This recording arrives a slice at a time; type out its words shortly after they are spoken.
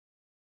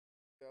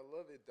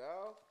love it,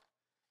 dog.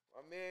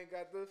 My man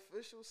got the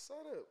official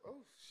setup.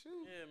 Oh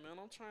shoot. Yeah, man,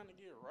 I'm trying to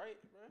get right,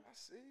 bro. I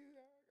see you,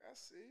 dog. I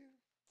see you.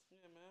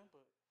 Yeah, man,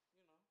 but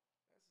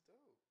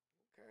That's dope.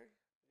 Okay.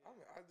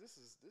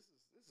 This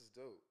is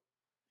dope.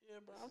 yeah,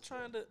 bro. I'm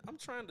trying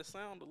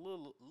to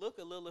look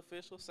a little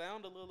official,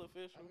 sound a little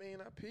official. I mean,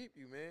 I peep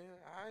you, man.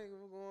 I ain't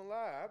even gonna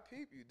lie. I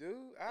peep you,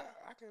 dude.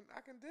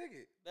 I can dig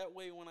it. That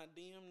way, when I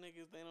DM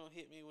niggas, they don't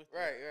hit me with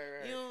Right.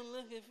 You don't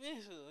look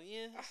official.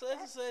 Yeah, such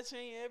and such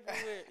ain't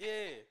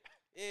everywhere.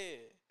 Yeah.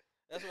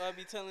 That's what I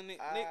be telling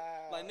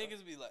niggas. Like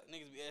niggas be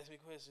asking me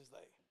questions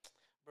like,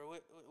 bro,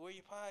 where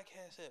your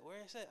podcast at?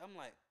 Where it's at? I'm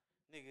like,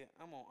 nigga,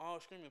 I'm on all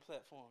streaming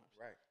platforms.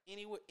 Right.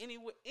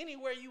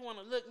 Anywhere you want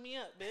to look me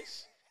up,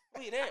 bitch.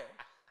 We there.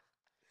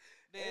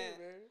 Then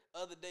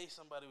other day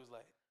somebody was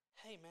like,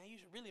 hey man, you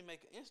should really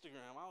make an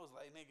Instagram. I was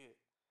like, nigga.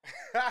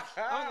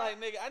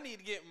 I need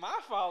to get my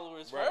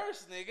followers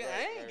first, nigga.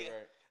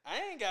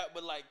 I ain't got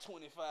but like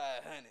 2,500.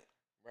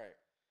 Right.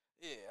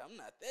 Yeah, I'm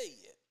not there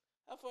yet.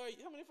 How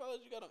many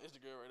followers you got on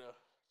Instagram right now?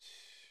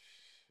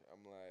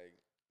 I'm like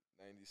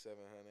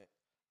 9,700.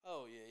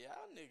 Oh yeah,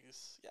 y'all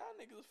niggas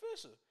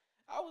official.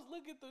 I was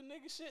looking through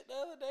nigga shit the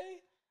other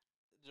day.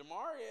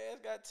 Jamari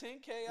ass got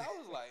 10K. I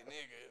was like,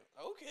 nigga,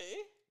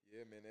 okay.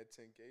 Yeah, man, that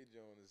 10K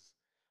Joan is.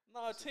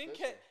 No, 10K.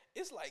 Official.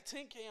 It's like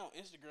 10K on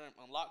Instagram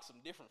unlocks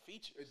some different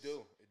features. It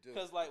do.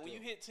 Because like when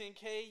you hit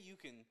 10K, you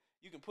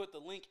can put the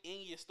link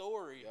in your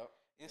story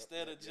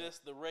instead of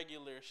just the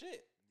regular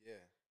shit.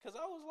 Yeah. Because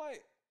I was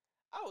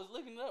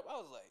looking it up. I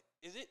was like,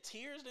 is it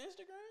tiers to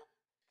Instagram?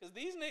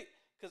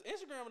 Because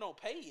Instagram don't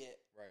pay yet.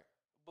 Right.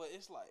 But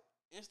it's like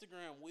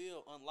Instagram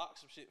will unlock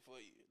some shit for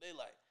you. They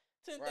like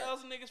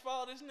 10,000 niggas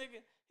follow this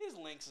nigga. His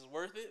links is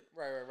worth it.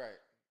 Right.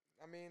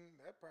 I mean,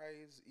 that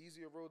probably is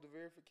easier road to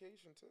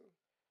verification too.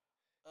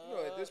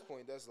 At this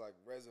point, that's like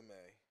resume.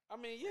 I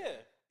mean, yeah.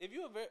 If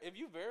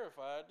you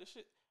verified this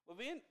shit, but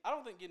I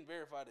don't think getting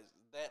verified is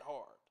that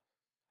hard.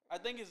 I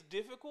think it's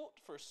difficult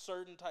for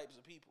certain types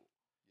of people.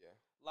 Yeah.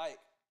 Like,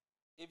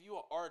 if you're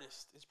an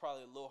artist, it's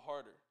probably a little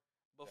harder.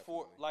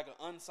 Before, like an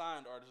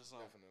unsigned artist or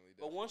something. Definitely.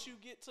 But once you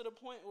get to the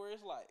point where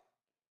it's like,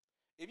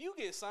 if you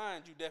get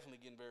signed, you definitely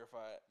getting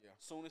verified. Yeah.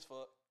 Soon as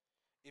fuck.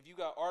 If you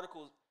got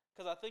articles,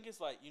 because I think it's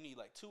like you need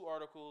like 2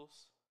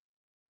 articles,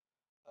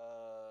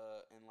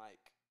 and like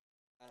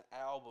an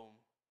album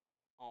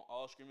on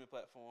all streaming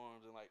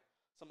platforms and like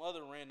some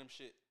other random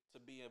shit to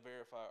be a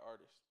verified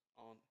artist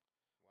on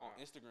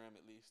Instagram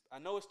at least. I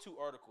know it's 2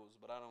 articles,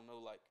 but I don't know,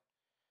 like,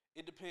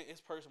 it depends. It's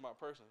person by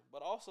person.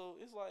 But also,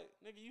 it's like,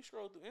 nigga, you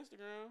scroll through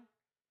Instagram,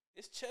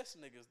 it's chess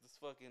niggas that's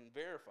fucking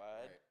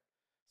verified. Right.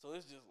 So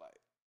it's just like,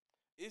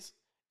 it's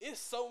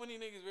so many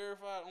niggas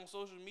verified on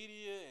social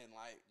media and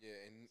like. Yeah,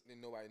 and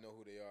nobody know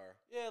who they are.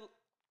 Yeah,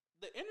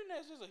 the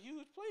internet's just a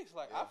huge place.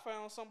 Like, I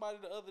found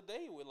somebody the other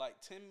day with like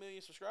 10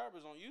 million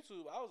subscribers on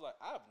YouTube. I was like,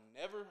 I've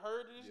never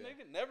heard of this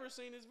nigga, never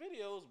seen his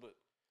videos, but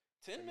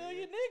 10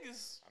 million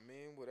niggas. I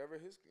mean,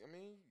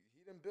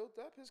 he done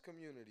built up his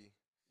community.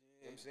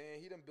 You know what I'm saying?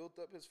 He done built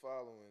up his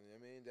following.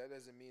 I mean, that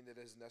doesn't mean that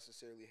it's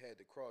necessarily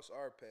had to cross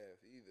our path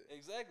either.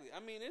 Exactly. I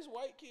mean, it's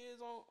white kids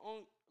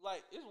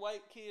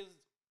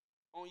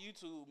on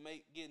YouTube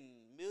getting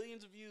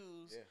millions of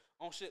views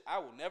on shit I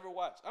will never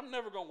watch. I'm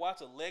never gonna watch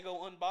a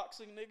Lego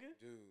unboxing, nigga.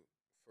 Dude,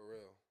 for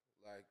real.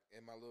 Like,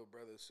 and my little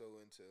brother's so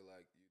into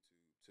like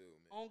YouTube too,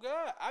 man. Oh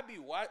God,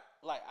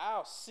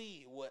 I'll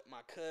see what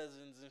my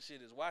cousins and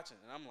shit is watching,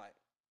 and I'm like,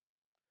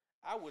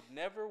 I would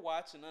never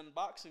watch an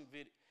unboxing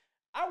video.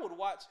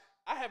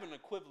 I have an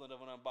equivalent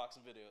of an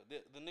unboxing video.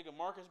 The nigga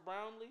Marcus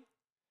Brownlee,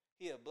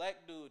 he a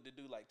black dude that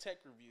do like tech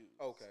reviews.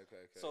 Okay.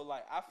 So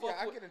like I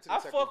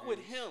fuck with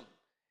him.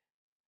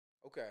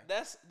 Okay.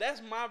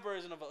 That's my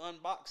version of an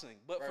unboxing.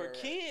 But for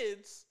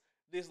kids,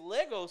 this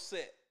Lego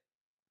set,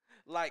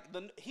 like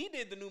he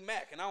did the new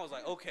Mac, and I was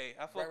like, okay,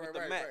 I fuck with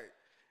the Mac. Right.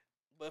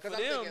 But for them,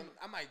 thinking,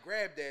 I might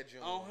grab that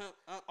joint. On him,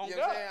 you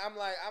know what I'm saying? I'm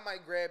like, I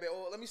might grab it.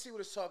 Oh, let me see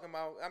what it's talking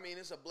about. I mean,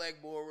 it's a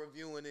black boy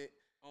reviewing it.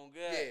 On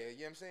God. Yeah, you know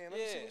what I'm saying? Let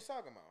me see what he's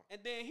talking about.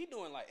 And then he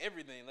doing like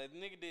everything. Like the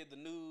nigga did the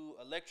new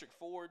electric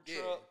Ford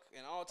truck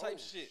and all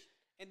types of shit.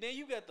 And then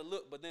you got the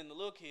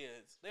little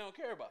kids, they don't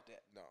care about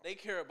that. No. They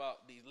care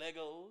about these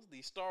Legos,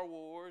 these Star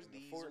Wars,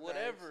 these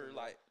whatever.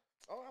 Like,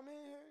 oh, I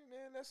mean,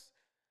 man, that's,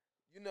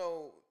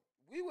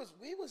 we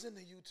was in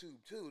the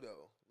YouTube too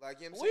though.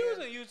 Like, you know what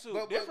I'm saying? We was in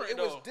YouTube, but it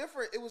was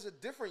different. It was a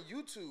different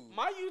YouTube.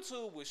 My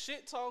YouTube was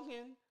shit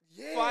talking.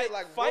 Yeah, fight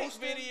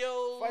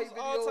videos,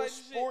 all types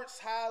of sports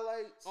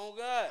highlights. Oh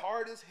God,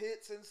 hardest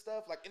hits and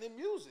stuff. Like, and in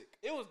music,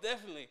 it was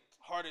definitely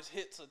hardest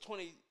hits of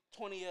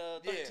 2013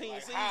 like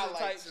season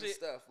type shit. And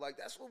stuff. Like,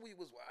 that's what we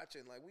was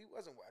watching. Like, we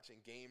wasn't watching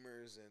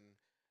gamers and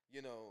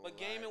But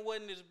gaming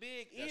wasn't as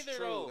big either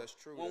though. That's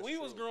true. When we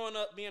was growing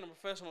up, being a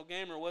professional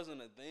gamer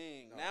wasn't a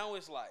thing. No. Now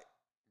it's like,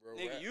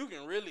 nigga, you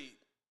can really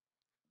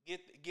get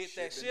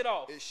that shit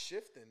off. It's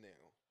shifting now.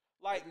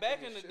 Like,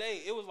 back in the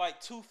day, it was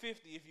like $250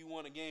 if you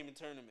won a gaming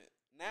tournament.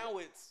 Now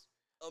it's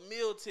a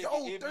meal ticket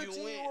if you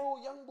win.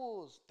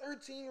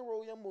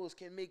 13-year-old young bulls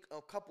can make a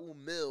couple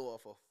mil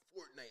off a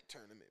Fortnite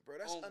tournament, bro.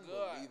 That's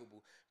unbelievable.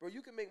 God. bro,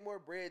 you can make more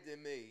bread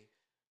than me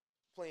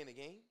playing the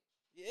game.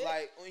 Yeah.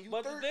 Like when you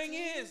but 13,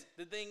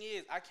 the thing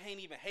is, I can't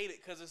even hate it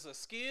because it's a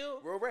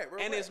skill,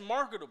 and it's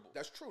marketable.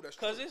 That's true.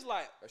 Because it's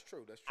like that's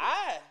true.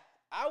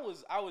 I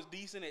was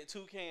decent at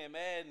 2K and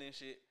Madden and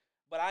shit,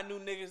 but I knew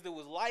niggas that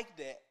was like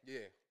that.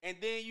 Yeah. And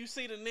then you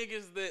see the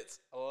niggas that's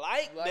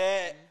like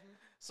that,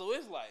 so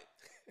it's like,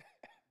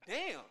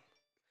 damn.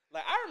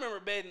 Like I remember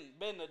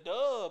betting a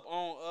dub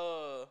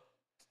on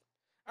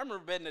I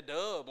remember betting a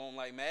dub on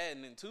like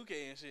Madden and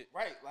 2K and shit.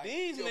 Right. Like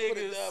these niggas niggas put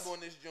a dub on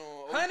this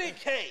joint.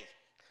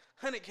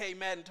 100K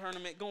Madden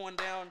tournament going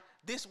down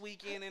this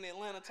weekend in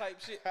Atlanta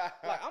type shit.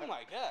 Like I'm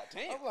like, God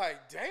damn. I'm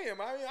like,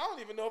 damn. I mean, I don't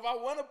even know if I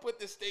want to put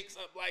the stakes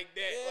up like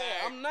that.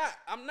 Yeah, like,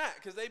 I'm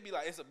not, cause they be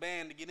like, it's a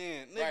ban to get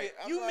in. Nigga, right.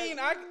 you mean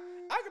I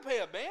could pay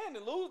a ban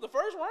and lose the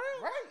first round?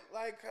 Right.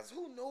 Like, cause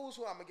who knows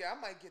who I'm gonna get? I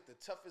might get the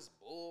toughest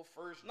bull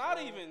first. Not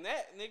round. even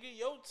that, nigga.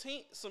 Your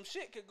team, some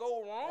shit could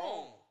go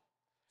wrong.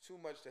 Too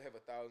much to have $1,000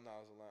 on the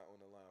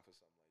line for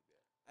something like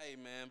that. Hey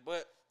man,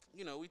 but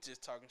you know we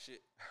just talking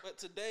shit. But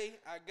today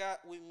I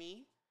got with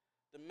me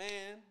the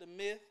man, the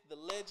myth, the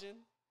legend,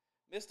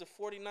 Mr.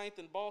 49th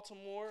in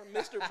Baltimore,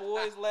 Mr.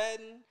 Boys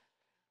Latin,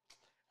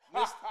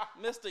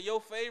 Mr. Your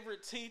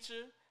favorite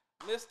teacher,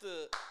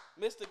 Mr.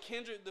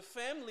 Kendrick, the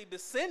family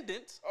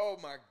descendant. Oh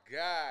my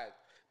God.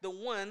 The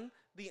one,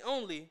 the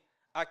only,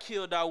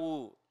 Akil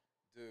Dawood.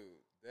 Dude,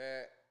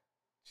 that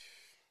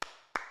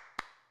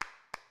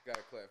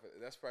gotta clap for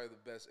that. That's probably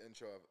the best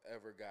intro I've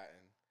ever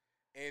gotten.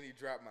 And he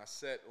dropped my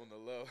set on the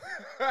low.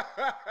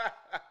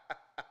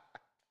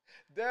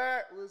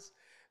 That was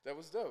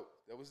dope.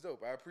 That was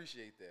dope. I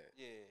appreciate that.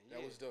 Yeah.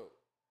 That was dope.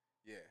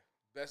 Yeah.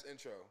 Best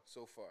intro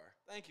so far.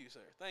 Thank you,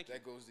 sir. Thank you.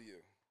 That goes to you.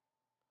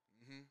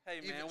 Mm-hmm. Hey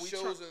man, even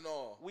shows and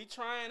all. We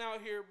trying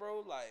out here,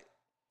 bro. Like,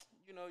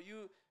 you know,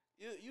 you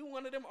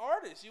one of them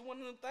artists. You one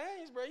of them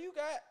things, bro. You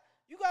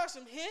got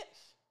some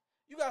hits.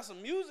 You got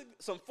some music,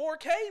 some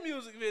 4K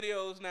music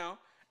videos now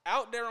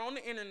out there on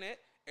the internet.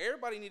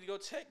 Everybody need to go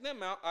check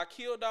them out.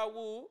 Akil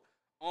Dawood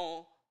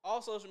on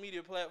all social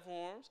media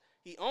platforms.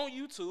 He on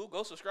YouTube.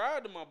 Go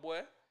subscribe to my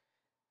boy.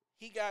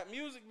 He got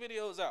music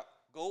videos out.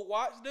 Go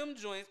watch them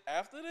joints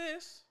after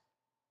this.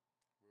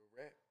 Real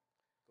rap.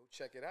 Go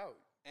check it out.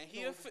 And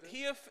he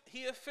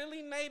a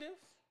Philly native.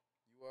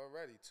 You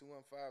already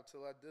 215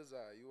 till I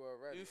desire. You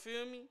already. You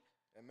feel me?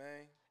 And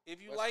man,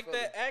 if you like Philly.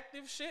 That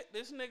active shit,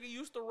 this nigga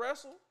used to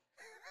wrestle.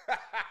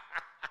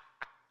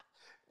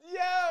 Yo,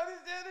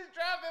 this is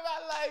dropping my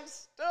life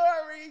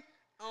story.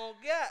 Oh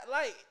God,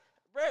 like,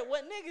 bro,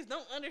 what niggas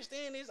don't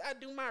understand is I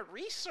do my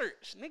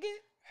research, nigga.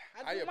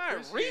 I do my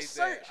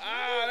research.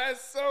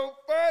 That's so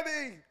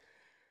funny,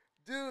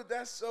 dude.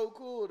 That's so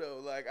cool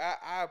though. Like,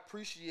 I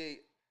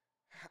appreciate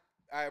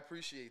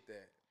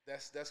that.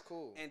 That's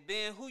cool. And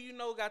then who you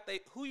know got they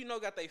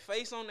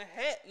face on the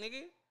hat,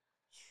 nigga.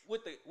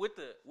 With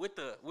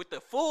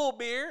the full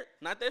beard,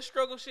 not that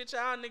struggle shit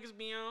y'all niggas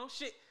be on.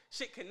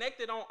 Shit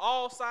connected on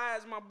all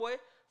sides, my boy.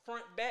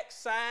 Front, back,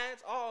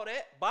 sides, all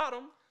that.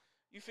 Bottom.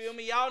 You feel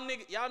me? Y'all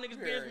niggas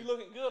beards be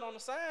looking good on the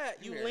side.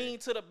 You lean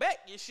to the back,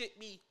 your shit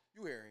be.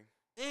 You hear him.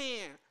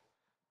 Damn.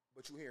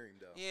 But you hear him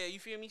though. Yeah, you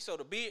feel me? So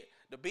the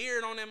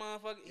beard on that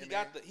motherfucker,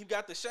 he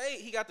got the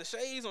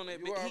shades on that.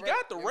 He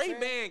got the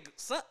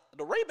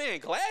Ray-Ban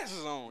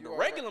glasses on. The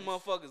regular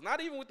motherfuckers, not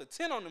even with the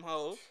tint on them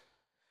hoes.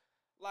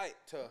 Like,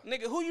 tough.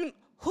 Nigga, who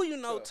you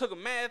know tough. Took a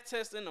math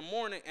test in the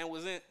morning and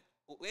was in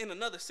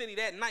another city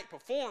that night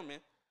performing.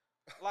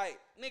 Like,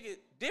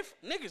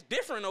 niggas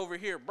different over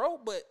here, bro.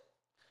 But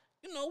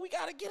you know we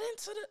gotta get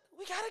into it.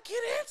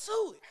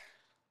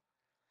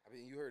 I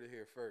mean, you heard it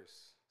here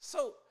first.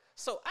 So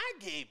I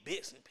gave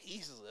bits and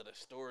pieces of the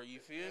story. You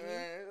feel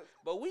me?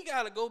 But we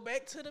gotta go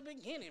back to the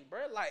beginning,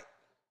 bro. Like,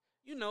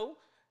 you know,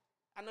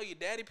 I know your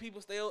daddy people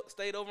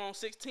stayed over on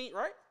 16th,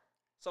 right?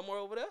 Somewhere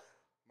over there.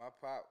 My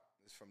pop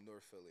is from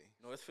North Philly.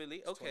 North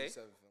Philly, okay.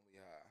 27th and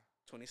Lehigh.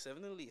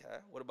 27th and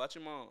Lehigh. What about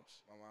your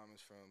moms? My mom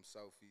is from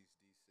Southeast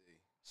DC.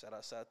 Shout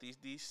out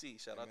Southeast DC.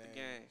 Shout out the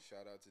gang.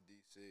 Shout out to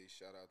DC.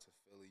 Shout out to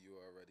Philly. You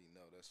already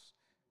know that's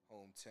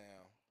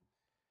hometown.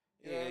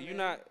 You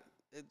not.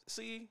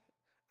 See,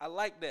 I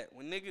like that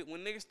when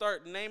niggas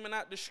start naming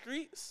out the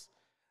streets.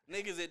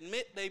 Niggas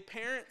admit they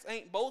parents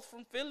ain't both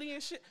from Philly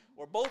and shit,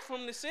 or both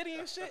from the city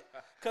and shit.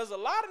 Cause a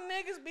lot of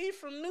niggas be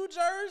from New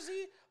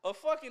Jersey or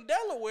fucking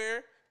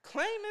Delaware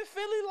claiming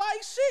Philly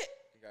like shit.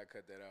 You gotta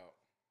cut that out.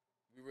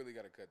 We really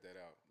gotta cut that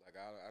out. Like,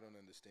 I don't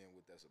understand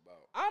what that's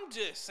about. I'm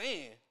just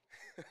saying,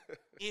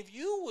 if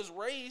you was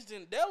raised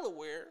in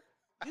Delaware,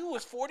 you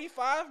was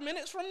 45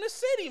 minutes from the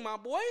city, my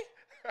boy.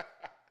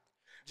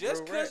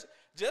 Just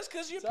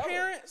cause your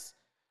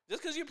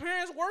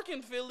parents work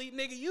in Philly,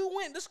 nigga, you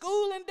went to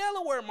school in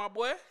Delaware, my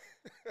boy.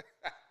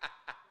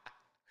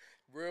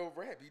 Real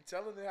rap. He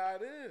telling it how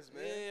it is,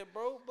 man. Yeah,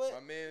 bro. But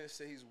my man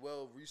say he's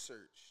well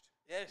researched.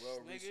 Yes,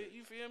 nigga.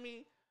 You feel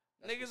me?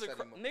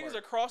 Niggas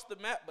across the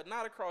map, but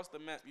not across the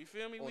map. You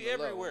feel me? We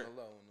everywhere. On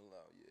the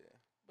low, yeah.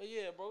 But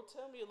yeah, bro,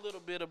 tell me a little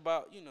bit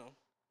about, you know,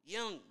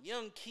 young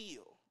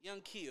Keel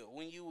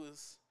when you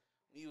was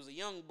a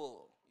young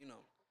bull, you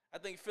know, I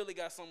think Philly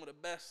got some of the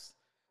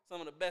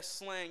best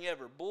slang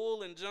ever.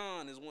 Bull and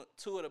John is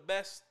two of the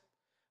best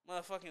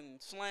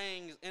motherfucking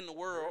slangs in the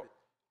world.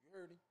 You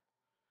heard him.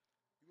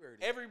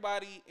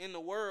 Everybody in the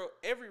world,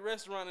 every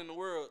restaurant in the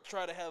world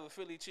try to have a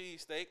Philly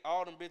cheesesteak.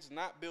 All them bitches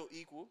not built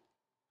equal.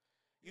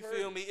 You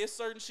feel me? It's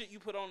certain shit you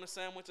put on the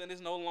sandwich and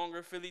it's no longer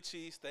a Philly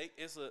cheesesteak.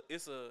 It's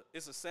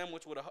a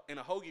sandwich with in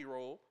a hoagie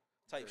roll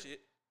type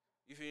shit.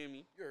 You feel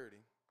me? You heard him.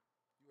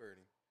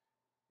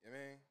 Yeah,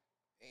 man.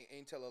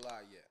 Ain't tell a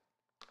lie yet.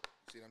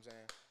 You see what I'm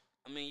saying?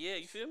 I mean, yeah,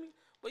 you feel me?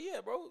 But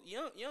yeah, bro,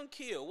 Young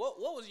Kill. What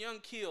was Young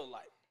Kill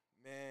like?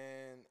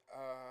 Man,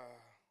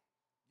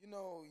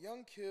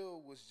 Young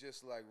Kill was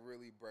just like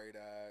really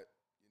bright-eyed,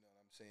 you know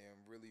what I'm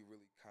saying? Really,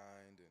 really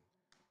kind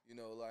and,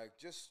 like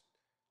just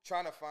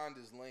trying to find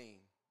his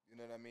lane. You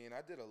know what I mean?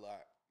 I did a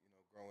lot,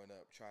 growing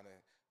up, trying to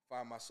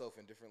find myself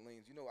in different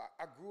lanes.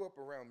 I grew up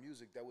around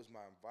music. That was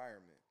my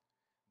environment.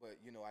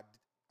 But,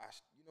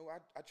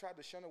 I tried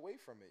to shun away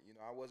from it.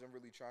 I wasn't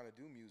really trying to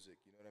do music,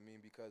 you know what I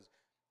mean? Because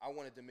I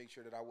wanted to make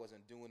sure that I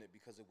wasn't doing it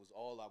because it was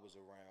all I was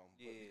around,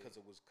 but because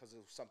it was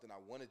something I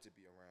wanted to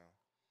be around.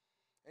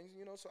 And,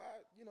 so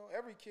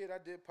every kid I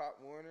did Pop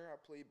Warner. I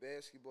played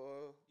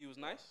basketball. You was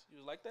nice?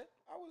 You was like that?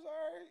 I was all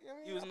right. I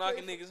mean, you was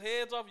knocking niggas'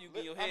 heads off? You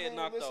get your head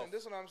knocked off? Listen,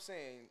 this is what I'm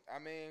saying. I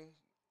mean,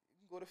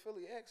 you can go to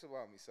Philly, ask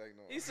about me,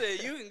 Sagno. He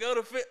said you can go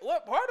to Philly.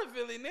 What part of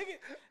Philly,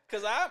 nigga?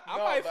 Because I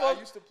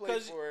used to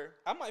play for...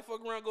 I might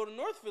fuck around go to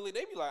North Philly.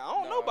 They be like, I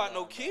don't know about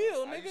no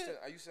Kill,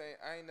 nigga. Are you saying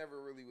I ain't never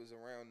really was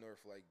around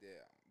North like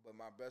that? But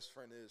my best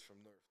friend is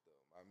from North, though.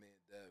 My man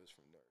Dev is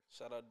from North.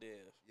 Shout out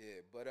Dev.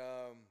 Yeah, but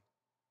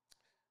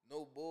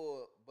no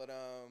bull, but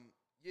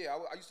yeah,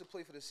 I used to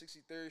play for the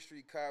 63rd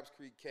Street Cobbs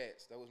Creek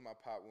Cats. That was my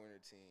Pop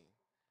Warner team.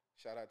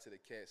 Shout out to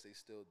the Cats, they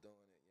still doing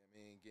it. You know what I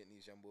mean? Getting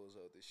these young boys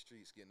out the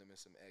streets, getting them in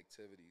some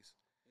activities.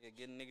 Yeah,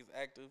 getting niggas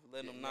active,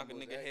 letting them knock a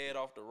nigga head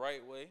off the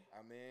right way.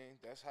 I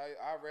mean, that's how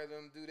I'd rather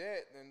them do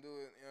that than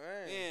do it. You know what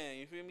I mean? Yeah,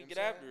 you feel me?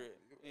 Get after it.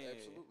 Yeah.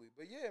 Absolutely.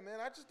 But yeah,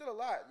 man, I just did a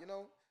lot.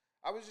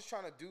 I was just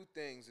trying to do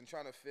things and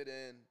trying to fit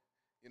in.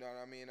 You know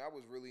what I mean? I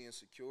was really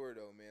insecure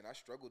though, man. I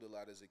struggled a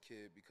lot as a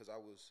kid because I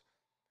was.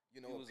 You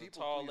was a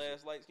tall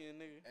ass, light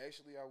skinned nigga?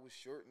 Actually, I was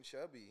short and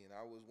chubby, and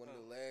I was one of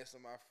the last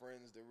of my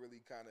friends to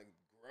really kind of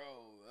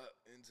grow up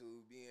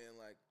into being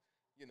like,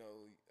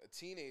 a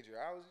teenager.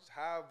 I was just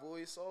high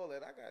voice, all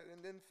that. And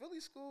then Philly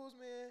schools,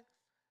 man,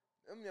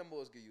 them young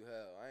boys give you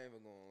hell. I ain't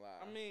even gonna lie.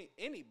 I mean,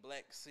 any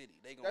black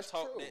city, they gonna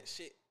talk that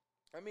shit.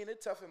 I mean,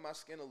 it toughened my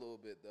skin a little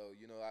bit, though.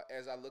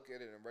 As I look at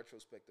it in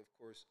retrospect, of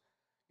course,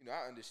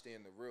 I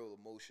understand the real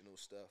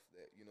emotional stuff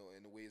that,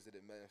 and the ways that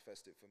it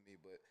manifested for me,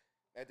 but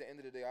at the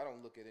end of the day, I don't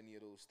look at any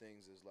of those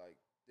things as like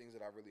things that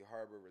I really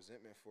harbor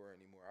resentment for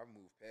anymore. I've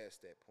moved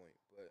past that point.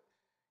 But,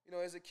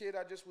 as a kid,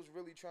 I just was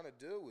really trying to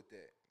deal with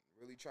that,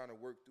 really trying to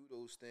work through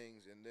those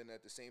things. And then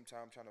at the same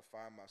time, trying to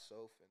find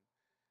myself and,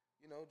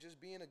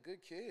 just being a good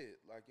kid.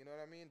 Like, you know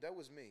what I mean? That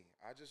was me.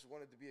 I just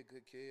wanted to be a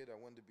good kid. I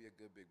wanted to be a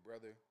good big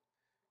brother.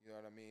 You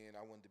know what I mean?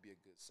 I wanted to be a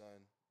good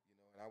son,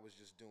 and I was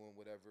just doing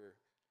whatever.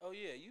 Oh,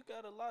 yeah, you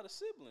got a lot of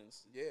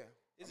siblings. Yeah.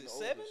 Is it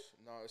 7?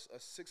 No, it's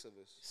 6 of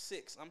us.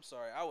 6. I'm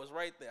sorry. I was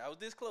right there. I was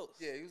this close.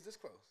 Yeah, he was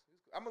this close.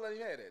 I'm going to let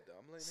him have that,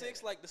 though.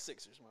 6 like the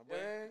Sixers, my boy.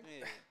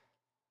 Yeah.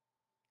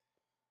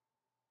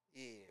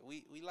 Yeah,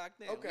 we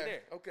locked in. Okay, we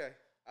there. Okay.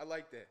 I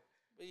like that.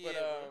 But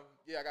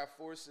yeah, I got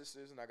 4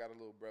 sisters, and I got a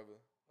little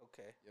brother.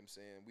 Okay. You know what I'm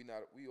saying?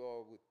 We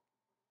all with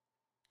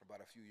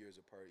about a few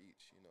years apart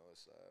each.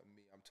 It's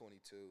me. I'm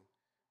 22.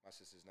 My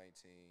sister's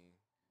 19.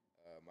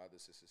 My other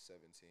sister's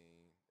 17.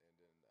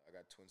 I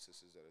got twin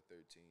sisters that are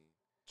 13.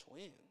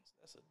 Twins?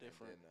 That's a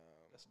different.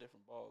 That's a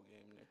different ball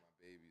game. There. My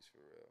babies, for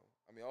real.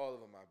 I mean, all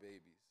of them my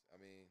babies. I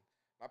mean,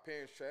 my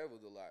parents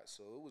traveled a lot,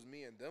 so it was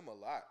me and them a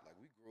lot. Like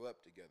we grew up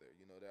together.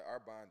 That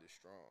our bond is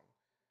strong.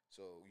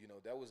 So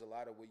that was a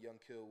lot of what Young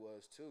Kill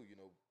was too.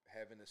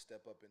 Having to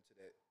step up into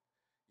that,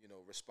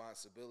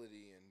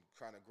 responsibility and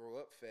trying to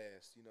grow up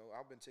fast.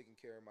 I've been taking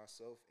care of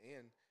myself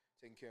and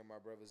taking care of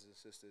my brothers and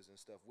sisters and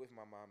stuff with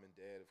my mom and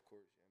dad, of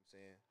course. You know what I'm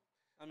saying?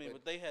 I mean,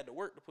 but they had to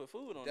work to put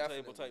food on the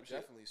table type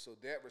shit. Definitely. So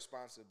that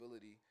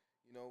responsibility,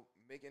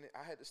 making it,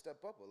 I had to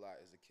step up a lot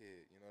as a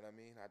kid. You know what I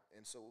mean?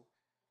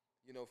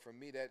 For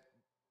me, that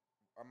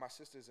my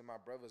sisters and my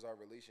brothers, our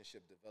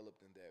relationship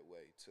developed in that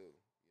way too.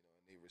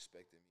 And they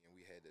respected me, and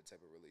we had that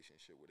type of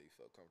relationship where they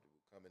felt comfortable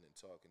coming and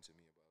talking to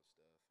me about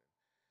stuff.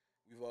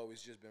 And we've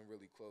always just been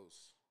really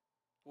close.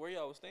 Where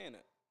y'all was staying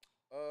at?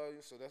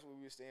 So that's where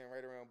we were staying,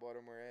 right around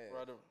Baltimore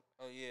Ave.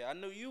 Oh yeah, I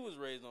knew you was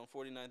raised on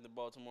 49th in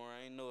Baltimore.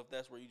 I didn't know if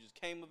that's where you just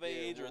came of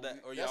age or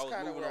y'all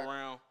was moving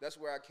around. That's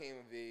where I came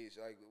of age.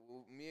 Like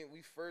me and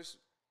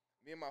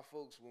my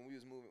folks when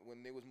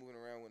they was moving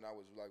around when I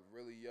was like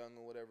really young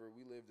or whatever.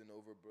 We lived in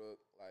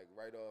Overbrook, like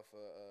right off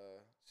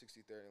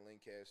 63rd and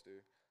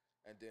Lancaster,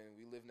 and then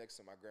we lived next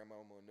to my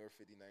grandmama on North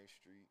 59th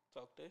Street.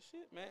 Talk that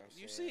shit, man.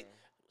 You see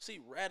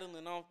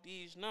rattling off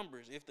these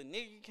numbers. If the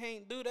nigga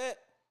can't do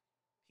that,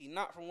 he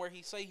not from where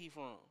he say he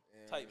from.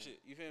 Type shit.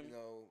 You feel me?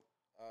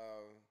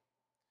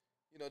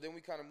 Then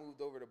we kind of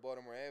moved over to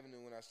Baltimore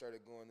Avenue when I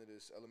started going to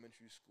this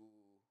elementary school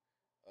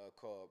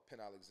called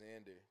Penn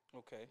Alexander.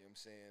 Okay. You know what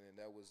I'm saying? And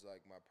that was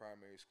like my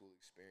primary school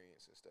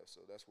experience and stuff.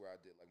 So that's where I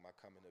did like my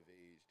coming of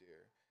age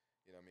there.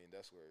 You know what I mean?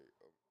 That's where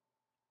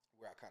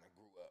I kind of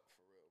grew up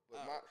for real.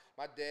 But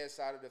my dad's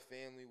side of the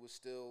family was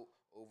still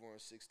over on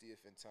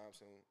 60th and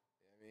Thompson.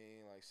 You know what I mean?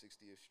 Like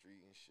 60th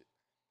Street and shit.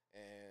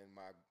 And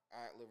my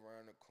aunt lived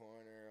around the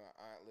corner.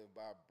 My aunt lived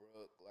by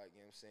Brook. Like, you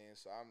know what I'm saying?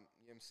 So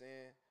you know what I'm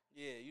saying?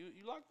 Yeah,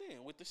 you locked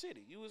in with the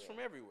city. You was from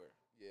everywhere.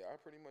 Yeah, I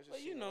pretty much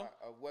But just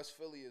West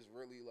Philly is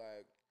really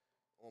like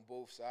on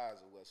both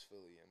sides of West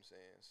Philly, you know what I'm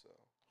saying? So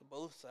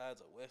both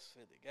sides of West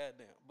Philly,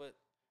 goddamn. But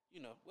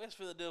West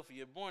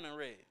Philadelphia, born and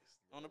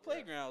raised. On the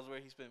playgrounds where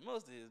he spent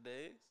most of his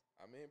days.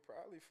 I mean,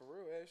 probably for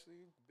real,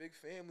 actually. Big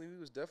family. We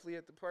was definitely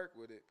at the park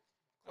with it.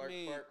 Park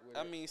with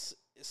it.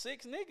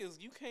 6 niggas,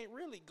 you can't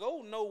really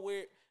go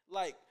nowhere.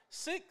 Like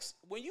 6,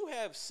 when you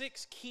have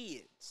 6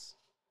 kids,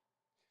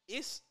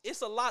 it's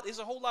a lot. It's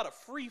a whole lot of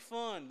free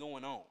fun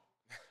going on.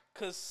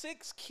 Cause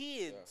 6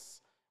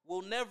 kids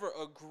will never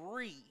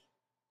agree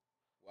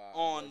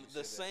on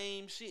the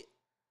same shit.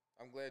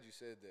 I'm glad you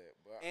said that.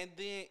 But and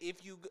then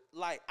if you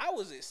I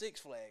was at Six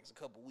Flags a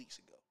couple weeks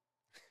ago.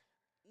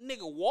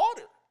 Nigga,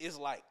 water is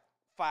like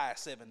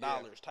 $5-7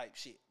 type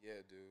shit. Yeah,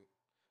 dude.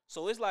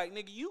 So it's like,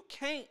 nigga, you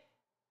can't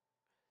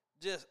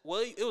just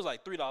it was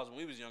like $3 when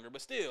we was younger,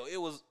 but still, it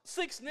was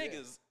 6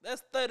 niggas. Yeah.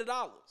 That's $30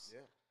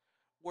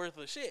 worth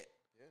of shit.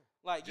 Yeah.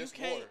 Like just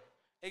you can't water.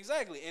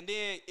 Exactly. And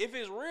then if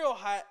it's real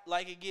hot,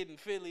 like it get in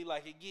Philly,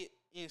 like it get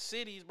in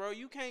cities, bro,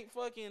 you can't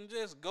fucking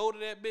just go to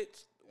that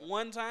bitch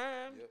one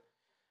time. Yep.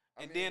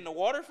 And then the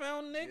water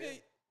fountain,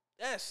 nigga,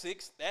 that's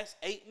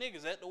 8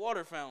 niggas at the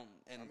water fountain.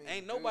 And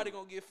ain't nobody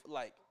gonna get,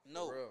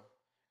 no. For real.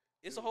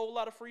 It's a whole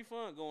lot of free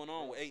fun going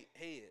on with 8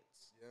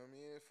 heads. You know what I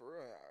mean? For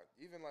real.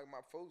 Even like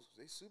my folks,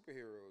 they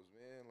superheroes,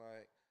 man.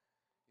 Like,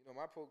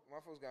 my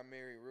folks got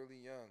married really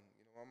young.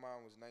 My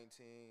mom was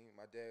 19.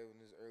 My dad was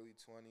in his early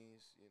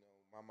 20s.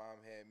 My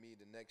mom had me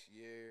the next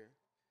year.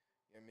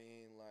 You know what I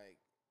mean? Like,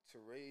 to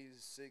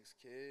raise 6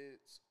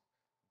 kids,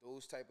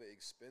 those type of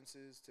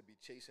expenses, to be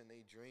chasing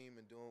their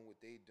dream and doing what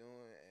they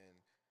doing and,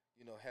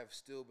 have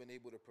still been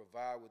able to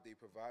provide what they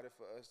provided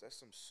for us, that's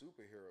some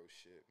superhero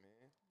shit,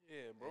 man.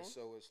 Yeah, bro. And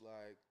so it's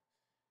like,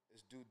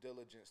 it's due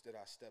diligence that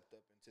I stepped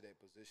up into that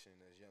position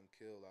as Young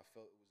Kill. I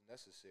felt it was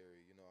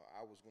necessary.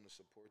 I was going to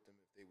support them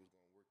if they was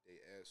going to work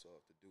their ass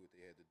off to do what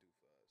they had to do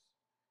for us.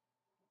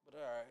 But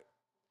all right.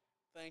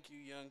 Thank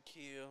you, Young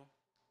Kill.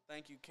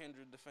 Thank you,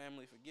 Kindred, the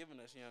family, for giving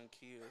us Young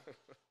Kill.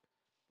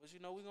 But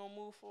we're going to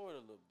move forward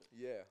a little bit.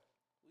 Yeah.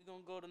 We're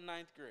going to go to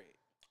 9th grade.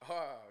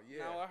 Oh,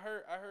 yeah. Now, I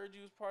heard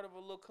you was part of a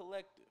little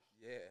collective.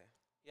 Yeah.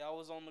 Y'all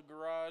was on the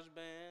Garage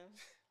Band.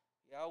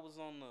 Y'all was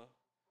on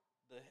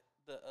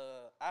the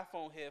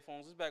iPhone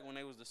headphones. This back when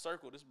they was the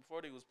circle. This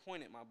before they was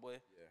pointed, my boy.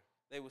 Yeah.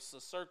 They was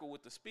a circle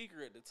with the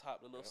speaker at the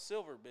top, the little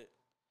silver bit.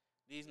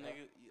 These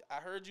niggas, I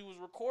heard you was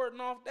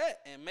recording off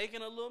that and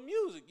making a little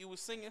music. You was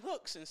singing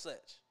hooks and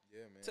such.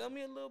 Yeah, man. Tell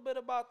me a little bit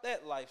about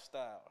that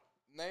lifestyle.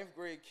 9th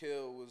grade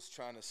Kill was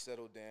trying to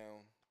settle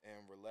down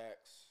and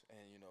relax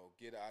and,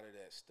 get out of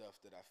that stuff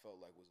that I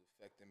felt like was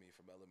affecting me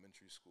from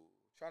elementary school.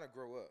 Trying to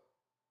grow up.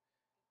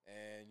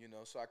 And,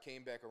 so I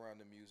came back around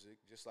to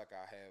music just like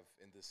I have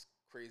in this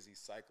crazy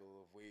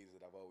cycle of ways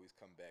that I've always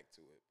come back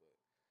to it. But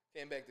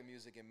came back to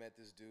music and met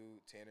this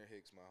dude, Tanner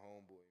Hicks, my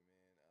homeboy,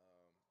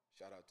 man.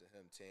 Shout out to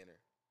him, Tanner.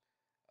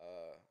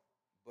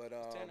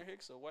 Is Tanner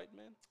Hicks a white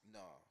man?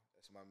 No,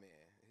 that's my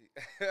man.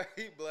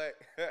 He black.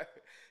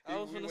 I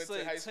was gonna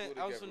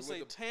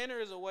say Tanner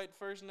is a white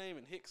first name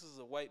and Hicks is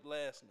a white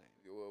last name.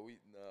 Well,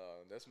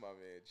 that's my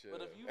man. Chill.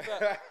 But if you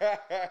got,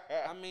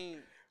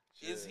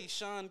 is he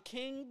Sean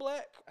King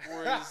black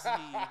or is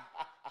he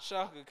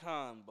Shaka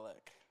Khan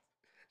black?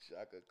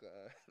 Shaka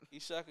Khan.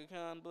 He's Shaka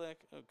Khan black.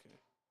 Okay,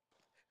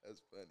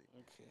 that's funny.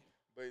 Okay.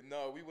 But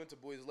no, we went to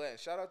Boys Latin.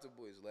 Shout out to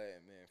Boys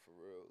Latin, man, for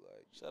real.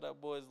 Like, shout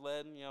out Boys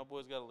Latin. Y'all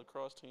boys got a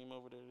lacrosse team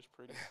over there that's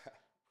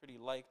pretty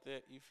like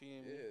that. You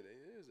feel me? Yeah,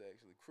 it is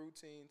actually. Crew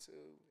team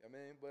too.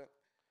 But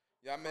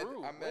I met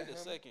him. Wait a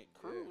second.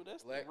 Crew,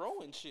 that's black, the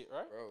rowing shit,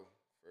 right? Bro,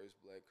 first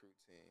black crew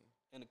team.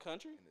 In the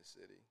country? In the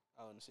city.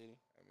 Oh, in the city.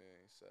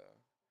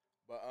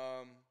 But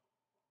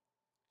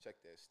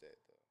check that stat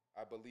though.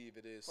 I believe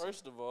it is.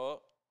 First of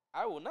all,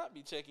 I will not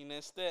be checking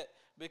that stat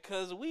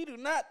because we do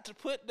not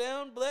put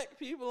down black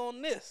people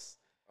on this.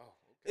 Oh,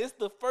 okay. It's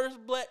the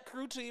first black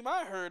crew team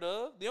I heard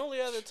of. The only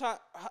other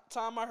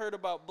time I heard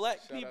about black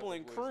people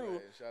in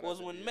crew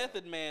was when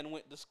Method Man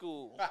went to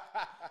school.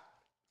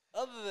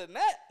 Other than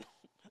that,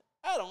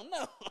 I don't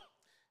know.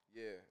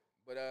 Yeah.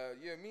 But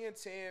me and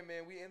Tan,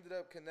 man, we ended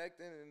up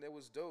connecting and it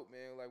was dope,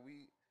 man. Like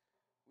we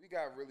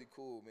got really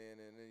cool,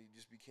 man, and then he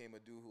just became a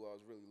dude who I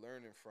was really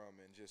learning from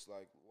and just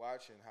like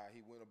watching how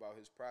he went about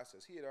his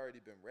process. He had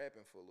already been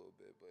rapping for a little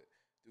bit, but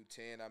through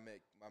Tan, I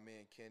met my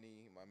man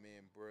Kenny, my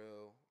man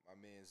Brill, my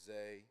man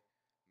Zay,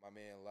 my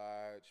man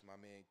Lodge, my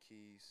man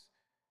Keys,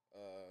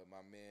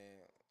 my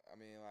man.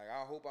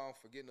 I hope I don't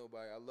forget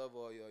nobody. I love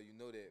all y'all, you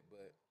know that,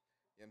 but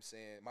you know what I'm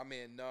saying? My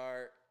man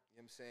Nard,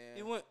 you know what I'm saying?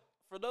 He went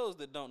for those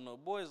that don't know,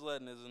 Boys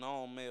Latin is an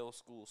all-male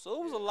school. So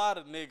it was a Yeah. lot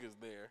of niggas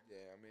there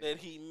Yeah, I mean, that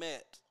he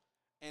met.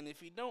 And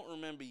if you don't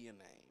remember your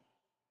name,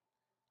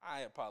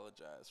 I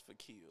apologize for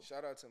Kill.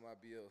 shout out to my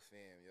BL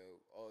fam,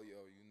 yo. All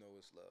yo, you know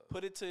it's love.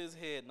 Put it to his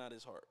head, not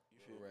his heart. You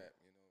feel Real me? rap,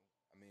 you know.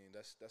 I mean,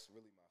 that's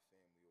really my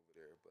family over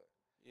there, but.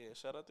 Yeah,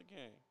 shout out to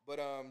King. But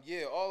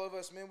yeah, all of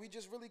us, man, we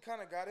just really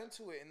kind of got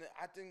into it, and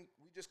I think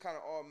we just kind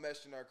of all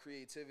meshed in our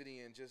creativity,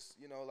 and just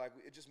like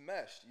it just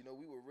meshed. You know,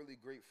 we were really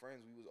great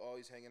friends. We was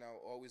always hanging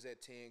out, always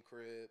at Tan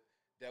Crib.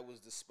 That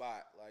was the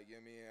spot. Like, you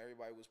know what I mean,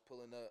 everybody was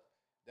pulling up.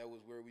 That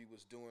was where we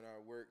was doing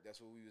our work. That's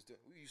what we was doing.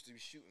 We used to be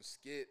shooting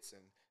skits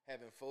and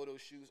having photo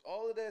shoots,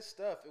 all of that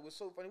stuff. It was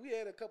so funny. We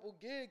had a couple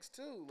gigs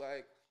too.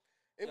 Like,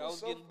 Y'all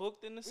was getting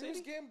booked in the we was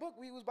city? getting booked.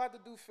 We was about to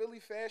do Philly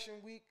Fashion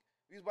Week.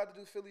 We was about to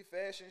do Philly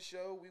Fashion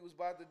Show. We was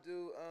about to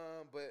do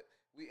but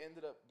we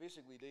ended up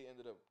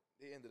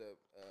they ended up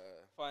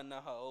Finding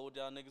out how old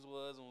y'all niggas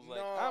was and was like,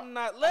 No, I'm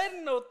not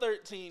letting no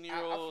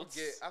 13-year-olds.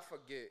 I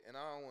forget, and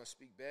I don't want to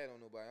speak bad on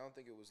nobody. I don't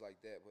think it was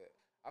like that, but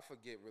I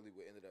forget really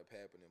what ended up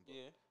happening. But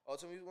Yeah.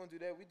 ultimately, we was gonna do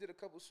that. We did a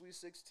couple Sweet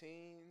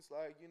 16s.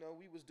 Like,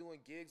 we was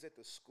doing gigs at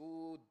the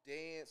school,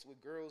 dance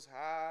with Girls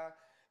High.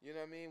 You know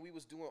what I mean? We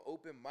was doing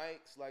open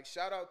mics. Like,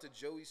 shout out to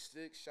Joey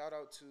Sticks. Shout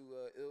out to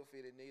Ill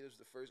Fated Natives,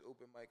 the first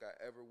open mic I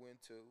ever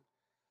went to.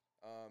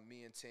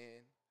 Me and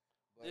Tan.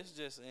 But This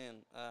just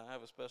in. I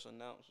have a special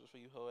announcement for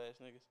you hoe ass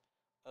niggas.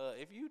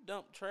 If you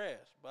dump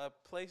trash by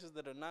places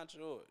that are not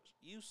yours,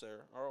 you,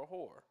 sir, are a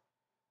whore.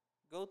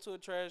 Go to a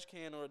trash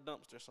can or a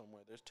dumpster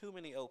somewhere. There's too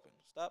many open.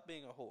 Stop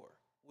being a whore.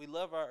 We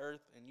love our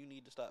earth, and you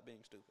need to stop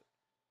being stupid.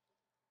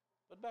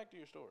 But back to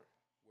your story.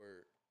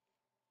 word.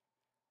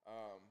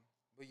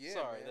 But yeah,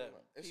 Sorry, man,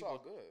 it's all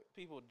good.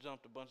 People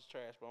jumped a bunch of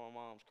trash by my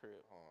mom's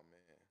crib. Oh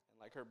man,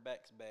 And, like, her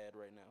back's bad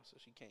right now, so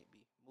she can't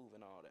be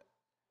moving all that.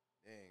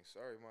 dang,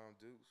 sorry, Mom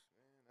Dukes.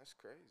 Man, that's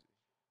crazy.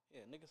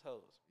 Yeah, niggas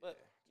hoes. But,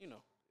 Yeah.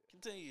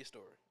 Continue your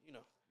story.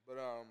 But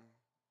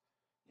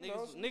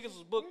Niggas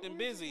was booked and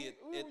busy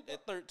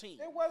at 13.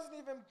 It wasn't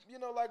even,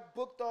 like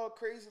booked all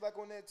crazy, like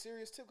on that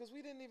serious tip, because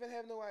we didn't even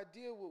have no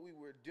idea what we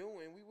were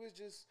doing. We was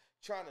just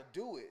trying to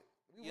do it.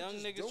 We Young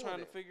was just niggas doing trying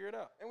it. to figure it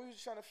out. And we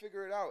was trying to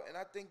figure it out. And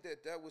I think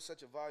that was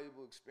such a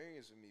valuable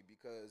experience for me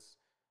because,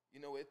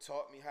 it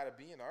taught me how to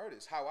be an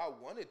artist, how I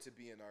wanted to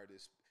be an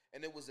artist.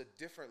 And it was a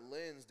different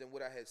lens than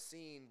what I had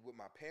seen with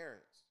my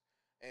parents.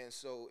 And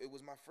so it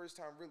was my first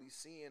time really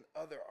seeing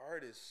other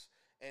artists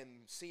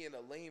and seeing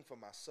a lane for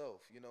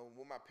myself.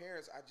 With my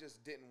parents, I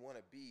just didn't want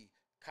to be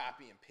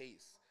copy and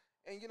paste.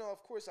 And,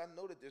 of course, I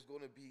know that there's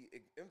going to be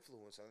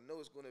influence. I know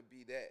it's going to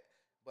be that.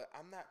 But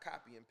I'm not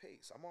copy and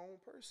paste. I'm my own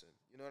person.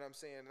 You know what I'm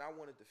saying? And I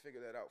wanted to figure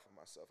that out for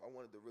myself. I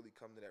wanted to really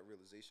come to that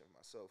realization for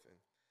myself. And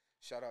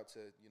shout out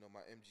to,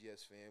 my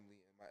MGS family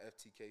and my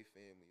FTK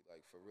family,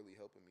 like, for really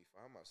helping me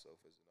find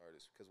myself as an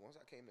artist. Because once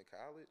I came to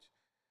college,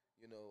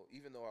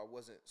 even though I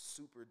wasn't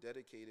super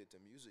dedicated to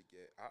music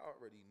yet, I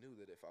already knew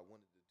that if I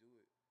wanted to do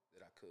it,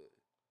 that I could.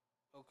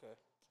 Okay.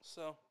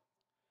 So,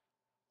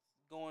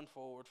 going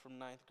forward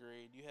from 9th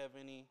grade, you have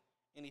any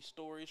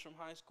stories from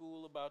high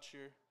school about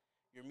your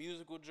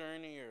musical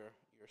journey or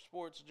your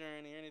sports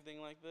journey or anything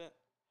like that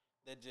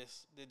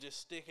just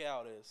stick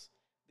out as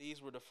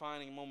these were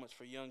defining moments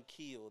for young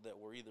Keel that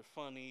were either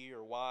funny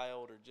or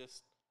wild or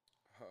just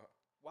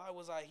why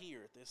was I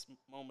here at this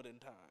moment in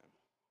time?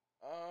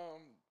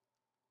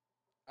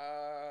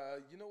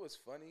 You know what's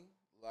funny?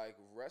 Like,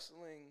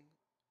 wrestling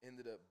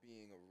ended up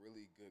being a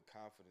really good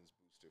confidence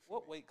booster for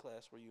What me. weight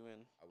class were you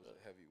in? I was a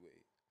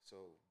heavyweight.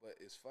 So, but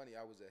it's funny,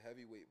 I was a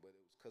heavyweight, but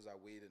it was because I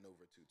weighed in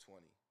over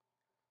 220.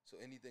 So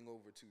anything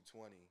over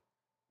 220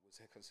 was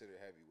considered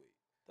heavyweight.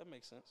 That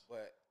makes sense.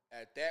 But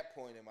at that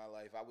point in my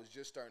life, I was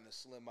just starting to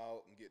slim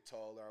out and get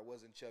taller. I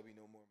wasn't chubby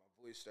no more. My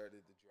voice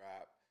started to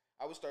drop.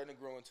 I was starting to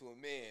grow into a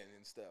man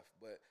and stuff.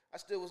 But I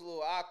still was a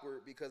little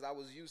awkward because I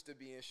was used to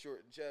being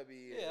short and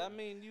chubby. Yeah, and, I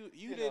mean, you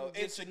didn't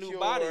get your new insecure.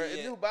 body A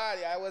yet. new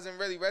body. I wasn't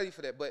really ready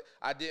for that. But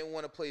I didn't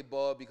want to play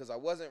ball because I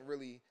wasn't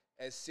really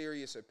as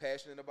serious or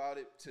passionate about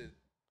it to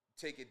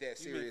take it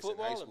that You mean serious in high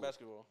football school. or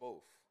basketball?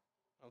 Both.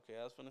 Okay,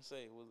 I was gonna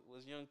say,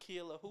 was young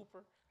Keel a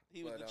hooper?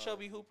 He was But, the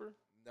chubby hooper.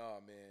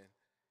 Nah, man.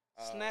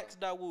 Snacks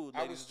Dawood,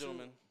 I ladies was and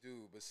gentlemen.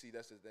 dude. But see,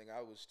 that's the thing.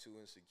 I was too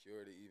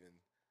insecure to even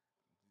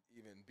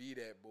be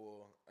that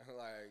boy.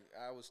 Like,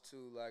 I was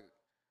too like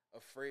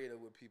afraid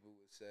of what people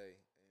would say,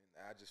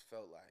 and I just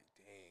felt like,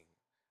 dang,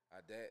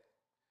 that.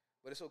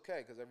 But it's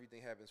okay because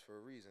everything happens for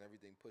a reason.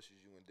 Everything pushes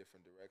you in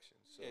different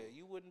directions. So Yeah,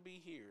 you wouldn't be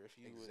here if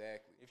you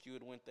exactly. if you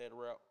had went that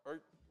route,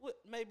 or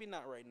maybe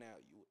not right now.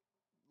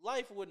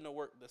 Life wouldn't have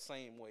worked the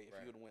same way if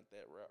Right. you would have went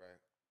that route.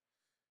 Right.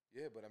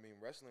 Yeah, but I mean,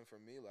 wrestling for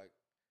me, like,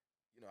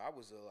 I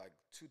was like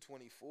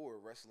 224,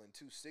 wrestling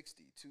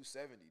 260,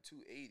 270,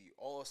 280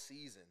 all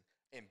season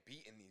and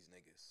beating these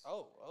niggas.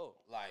 Oh.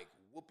 Like,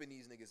 whooping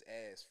these niggas'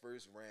 ass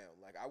first round.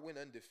 Like, I went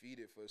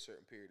undefeated for a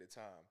certain period of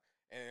time.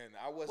 And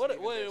I wasn't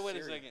even that Wait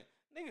a serious. second.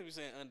 Niggas be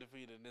saying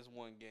undefeated in this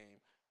one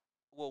game.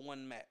 Well,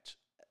 one match.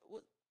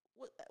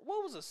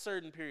 What was a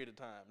certain period of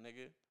time,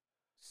 nigga?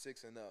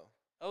 6-0.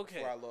 Okay.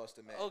 Before I lost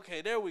the match.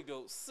 Okay, there we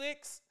go.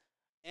 6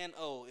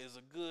 N-O is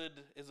a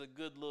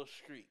good little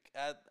streak.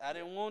 I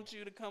didn't want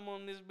you to come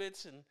on this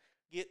bitch and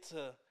get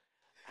to.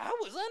 I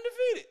was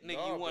undefeated,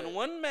 nigga. You won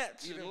one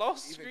match and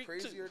lost even streak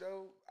crazier two.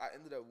 though, I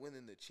ended up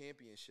winning the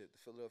championship, the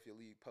Philadelphia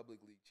League Public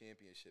League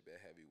Championship at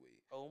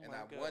heavyweight. Oh my and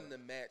I God. won the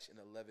match in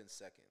 11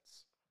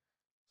 seconds.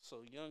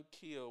 So Young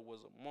Kill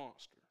was a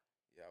monster.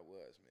 Yeah, I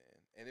was, man.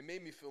 And it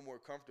made me feel more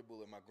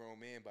comfortable in my grown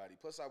man body.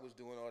 Plus, I was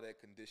doing all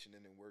that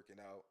conditioning and working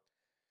out.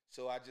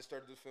 So I just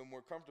started to feel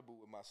more comfortable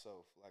with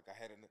myself. Like I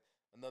had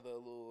another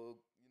little,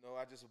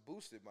 I just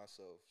boosted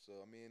myself.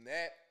 So, I mean,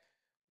 that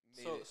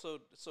made it.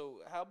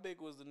 So how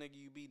big was the nigga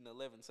you beat in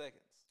 11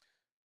 seconds?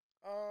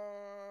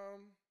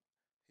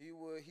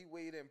 He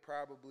weighed in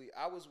probably,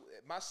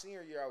 my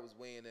senior year, I was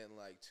weighing in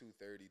like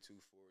 230,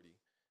 240.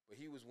 But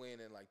he was weighing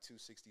in like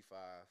 265.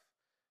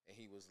 And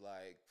he was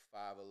like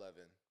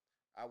 5'11".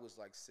 I was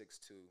like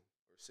 6'2"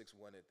 or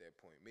 6'1" at that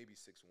point, maybe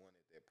 6'1"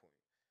 at that point.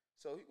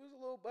 So he was a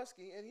little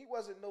busky, and he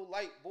wasn't no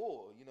light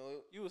bull,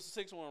 You was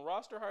 6'1"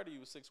 roster height, or you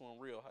was 6'1"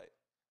 real height?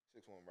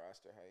 6'1"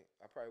 roster height.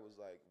 I probably was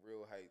like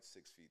real height,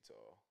 6 feet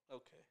tall.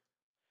 Okay.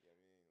 You know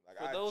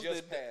what I mean? Like I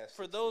just passed.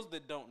 For those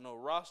that don't know,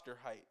 roster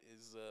height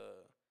is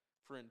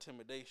for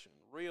intimidation.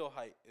 Real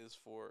height is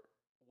for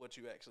what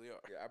you actually are.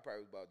 Yeah, I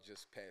probably was about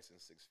just passing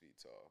 6 feet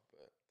tall,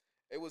 but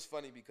it was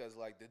funny because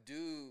like the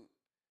dude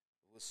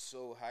was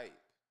so hype.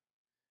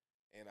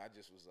 And I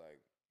just was like,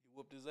 you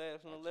whooped his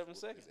ass in 11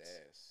 seconds.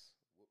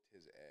 Whooped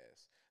his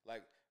ass.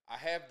 Like I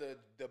have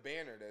the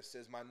banner that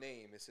says my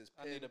name. It says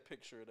pin. I need a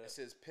picture of that. It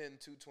says pin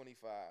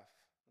 225. I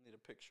need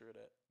a picture of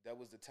that. That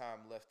was the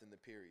time left in the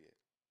period.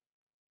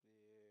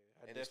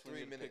 Yeah, I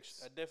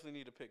definitely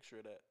need a picture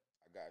of that.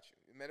 I got you.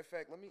 Matter of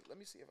fact, let me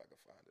see if I can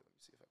find it.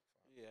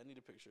 Yeah, I need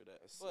a picture of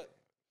that. But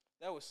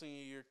that was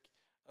senior year.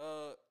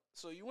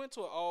 So you went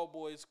to an all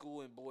boys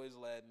school in Boys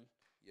Latin.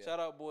 Yeah. Shout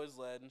out Boys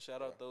Latin.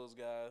 Shout out those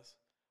guys.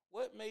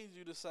 What made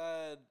you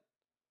decide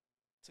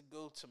to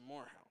go to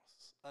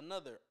Morehouse,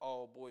 another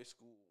all-boys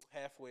school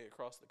halfway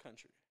across the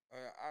country?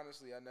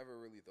 Honestly, I never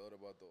really thought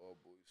about the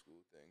all-boys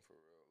school thing for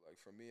real. Like,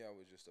 for me, I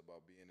was just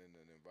about being in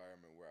an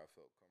environment where I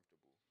felt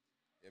comfortable.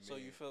 So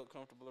you felt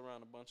comfortable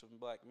around a bunch of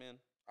black men?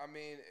 I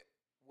mean,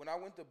 when I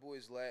went to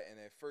Boys Latin,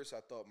 at first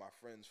I thought my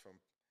friends from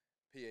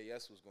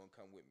PAS was going to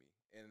come with me.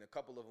 And a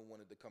couple of them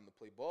wanted to come to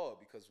play ball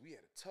because we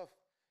had a tough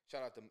 – shout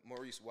out to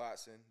Maurice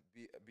Watson,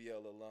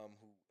 BL alum,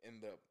 who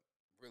ended up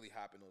really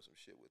hopping on some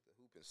shit with the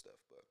hoop and stuff,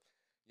 but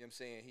you know what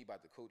I'm saying, he about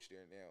to coach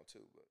there now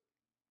too. But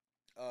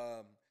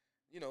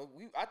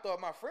I thought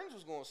my friends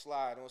was gonna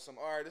slide on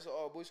some, all right, this is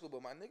all boys school,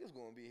 but my niggas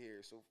gonna be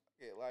here. So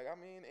yeah, like I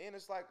mean, and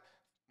it's like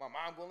my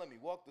mom gonna let me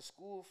walk to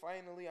school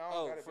finally.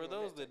 For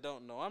those that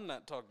don't know, I'm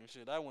not talking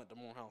shit. I went to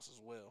Morehouse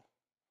as well.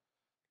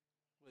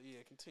 But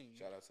yeah, continue.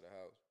 Shout out to the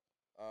house.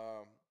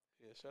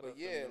 Shout out. But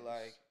yeah,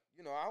 like.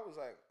 I was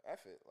like,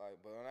 F it.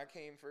 Like, but when I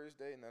came first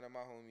day, none of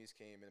my homies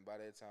came. And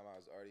by that time, I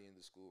was already in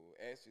the school.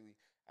 Actually,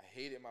 I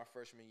hated my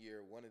freshman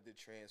year, wanted to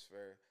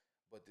transfer.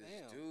 But this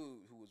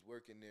dude who was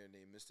working there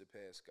named Mr.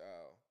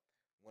 Pascal,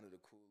 one of the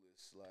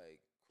coolest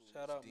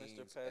shout out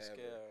Mr.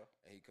 Pascal. Ever.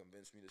 And he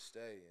convinced me to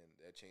stay. And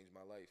that changed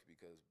my life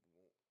because,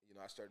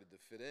 I started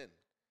to fit in.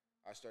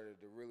 I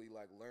started to really,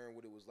 learn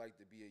what it was like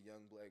to be a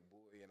young black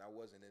boy. And I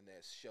wasn't in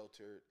that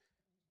sheltered,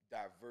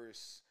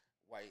 diverse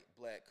white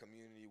black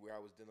community where I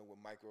was dealing with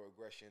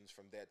microaggressions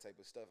from that type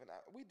of stuff. And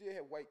we did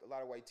have a lot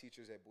of white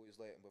teachers at Boys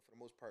Latin, but for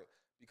the most part,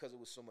 because it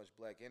was so much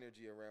black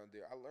energy around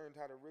there, I learned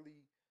how to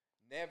really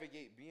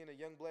navigate being a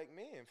young black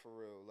man for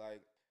real. Like,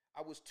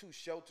 I was too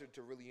sheltered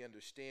to really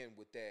understand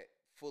what that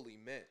fully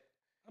meant.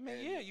 I mean,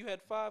 you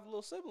had 5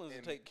 little siblings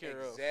to take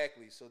care of.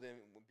 Exactly. So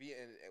then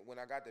when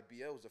I got to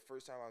BL, it was the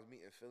first time I was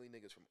meeting Philly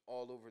niggas from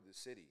all over the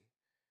city,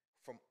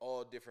 from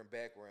all different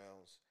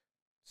backgrounds.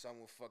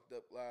 Some with fucked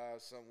up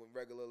lives, some with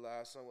regular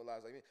lives, some with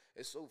lives like me.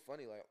 It's so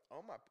funny. Like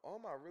all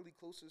my really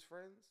closest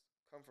friends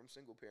come from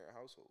single parent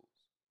households.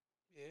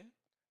 Yeah.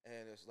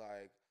 And it's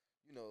like,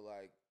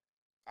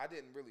 I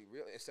didn't really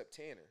except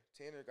Tanner.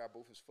 Tanner got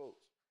both his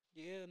folks.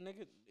 Yeah,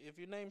 nigga. If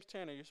your name's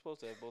Tanner, you're supposed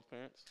to have both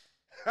parents.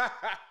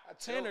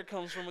 Tanner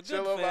comes from a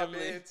good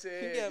family.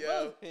 He got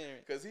both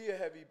parents. Cause he a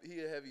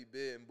heavy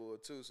bidding boy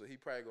too, so he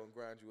probably gonna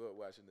grind you up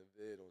watching the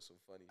vid on some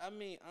funny. I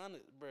mean,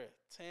 honest, bruh,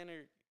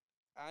 Tanner.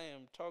 I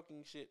am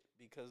talking shit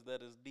because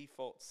that is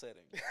default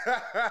setting.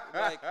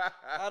 Like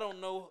I don't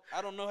know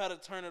how to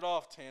turn it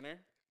off, Tanner.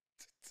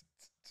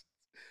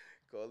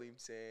 Call him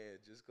Tan.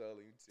 Just call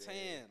him Tan.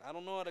 Tan. I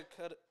don't know how to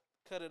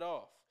cut it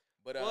off.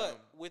 But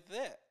with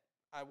that,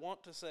 I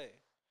want to say,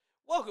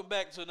 welcome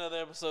back to another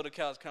episode of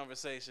Couch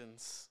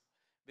Conversations.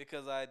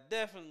 Because I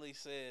definitely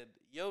said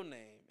your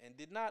name and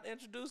did not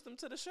introduce them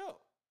to the show.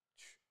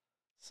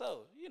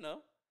 So,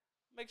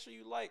 make sure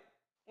you like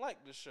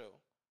the show.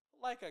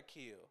 Like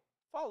Akil.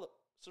 Follow,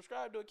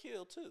 subscribe to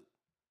Akil too.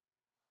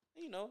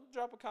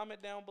 Drop a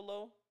comment down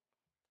below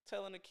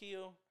telling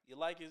Akil you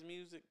like his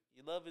music,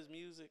 you love his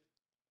music.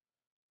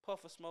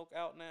 Puff of Smoke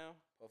out now.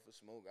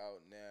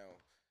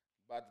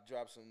 About to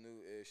drop some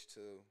new ish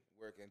too.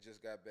 Working,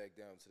 just got back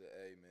down to the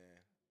A,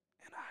 man.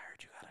 And I heard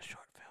you got a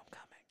short film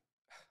coming.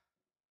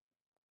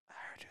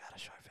 you got a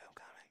short film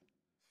coming.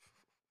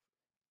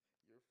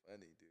 You're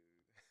funny, dude.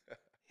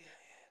 Yeah.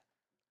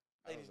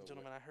 I don't Ladies and know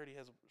gentlemen, I heard he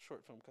has a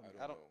short film coming.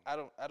 I don't know. I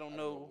don't I don't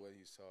know know. what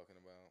he's talking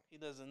about. He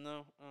doesn't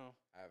know. Oh.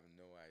 I have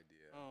no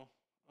idea. Oh.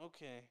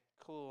 Okay.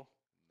 Cool.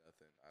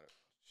 Nothing. I don't.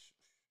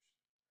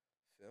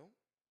 Film?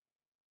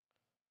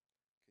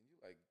 Can you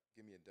like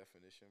give me a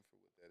definition for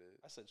what that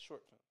is? I said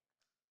short film.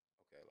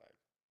 Okay, like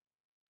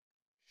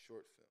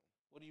short film.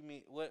 What do you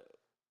mean? What?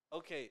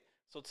 Okay.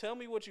 So tell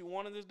me what you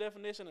want in this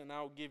definition, and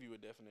I'll give you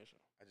a definition.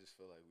 I just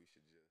feel like we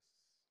should just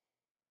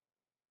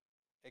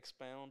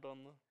Expound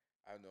on the.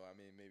 I don't know. I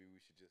mean, maybe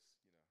we should just,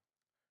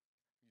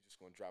 you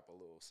just gonna drop a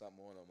little something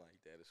on them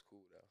like that. It's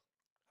cool though.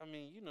 I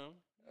mean,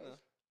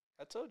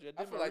 I told you.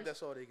 I feel like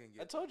that's all they can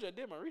get. I told you I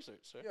did my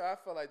research, sir. Yeah, I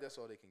feel like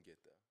that's all they can get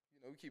though.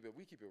 We keep it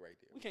right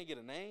there. We can't get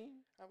a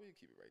name. How will you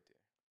keep it right there?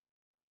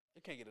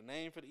 We can't get a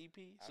name for the EP.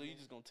 So you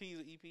just gonna tease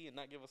the EP and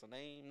not give us a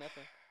name?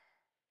 Nothing.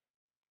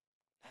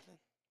 Nothing.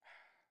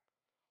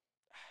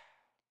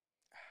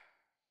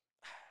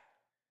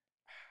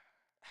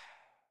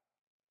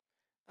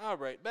 All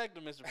right, back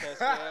to Mr.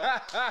 Pascal.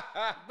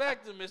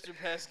 Back to Mr.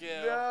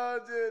 Pascal. No,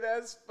 dude,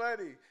 that's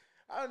funny.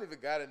 I don't even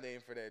got a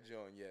name for that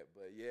joint yet,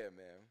 but yeah,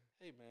 man.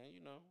 Hey, man,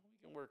 we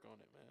can work on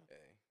it, man.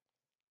 Hey,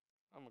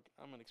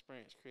 I'm an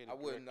experienced creative. I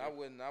wouldn't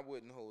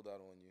director. hold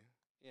out on you.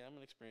 Yeah, I'm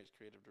an experienced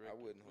creative director.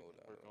 I wouldn't hold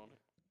out work on you. it.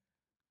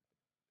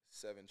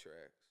 7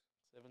 tracks.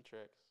 7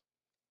 tracks.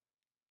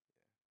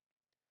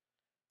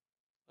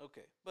 Yeah.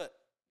 Okay, but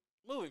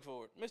moving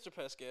forward, Mr.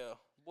 Pascal,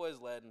 Boys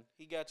Latin,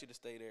 he got you to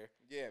stay there.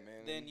 Yeah,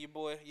 man. Then your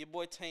boy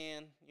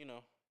Tan,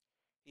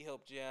 he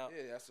helped you out.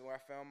 Yeah, that's where I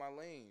found my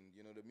lane.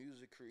 The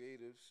music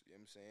creatives. You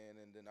know what I'm saying?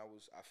 And then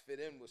I fit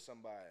in with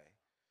somebody,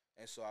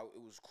 and so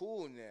it was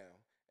cool now.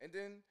 And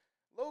then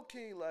low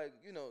key, like,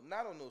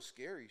 not on no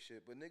scary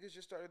shit, but niggas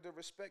just started to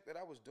respect that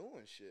I was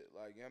doing shit.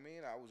 Like, you know what I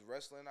mean? I was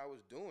wrestling, I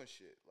was doing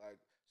shit. Like,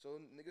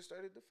 so niggas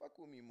started to fuck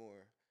with me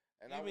more.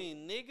 And you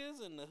mean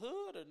niggas in the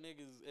hood or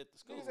niggas at the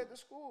school? Niggas at the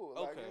school.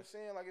 Like, you know what I'm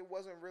saying? Like, it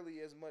wasn't really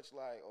as much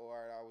like, all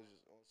right, I was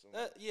just on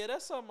some.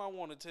 That's something I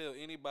want to tell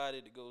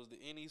anybody that goes to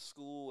any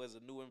school as a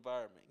new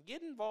environment.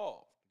 Get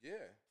involved.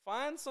 Yeah.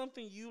 Find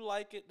something you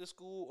like at the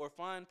school, or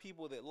find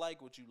people that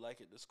like what you like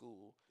at the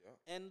school.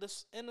 Yeah. And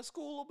the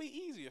school will be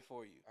easier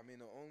for you. I mean,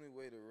 the only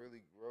way to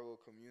really grow a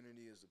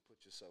community is to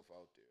put yourself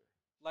out there.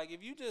 Like,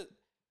 if you just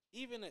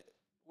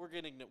we're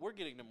getting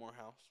to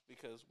Morehouse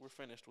because we're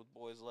finished with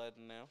Boys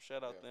Latin now.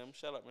 Shout out them.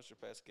 Shout out Mr.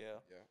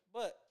 Pascal. Yeah.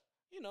 But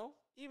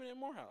even in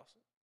Morehouse,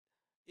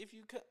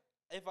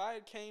 if I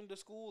had came to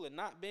school and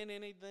not been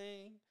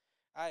anything,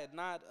 I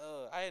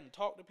hadn't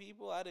talked to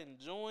people, I didn't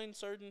join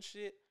certain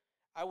shit,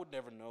 I would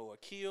never know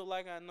Akil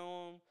like I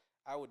know him.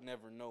 I would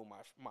never know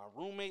my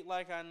roommate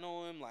like I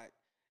know him. Like,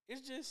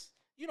 it's just,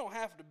 you don't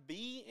have to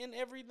be in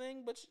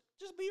everything, but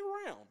just be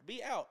around,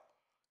 be out.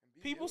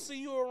 People see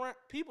you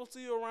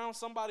around,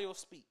 somebody will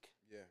speak.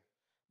 Yeah.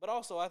 But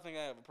also, I think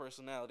I have a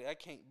personality. I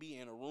can't be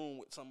in a room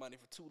with somebody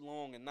for too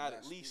long and not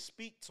at least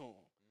speak to them.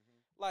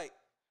 Mm-hmm.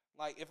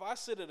 Like if I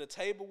sit at a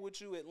table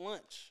with you at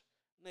lunch,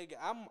 nigga,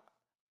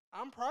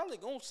 I'm probably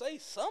gonna say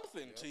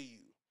something to you.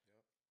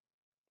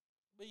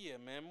 Yep. But yeah,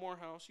 man,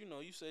 Morehouse,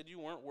 you said you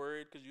weren't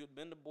worried because you had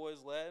been to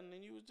Boys Latin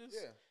and you was just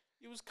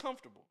you was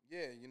comfortable.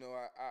 Yeah,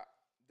 I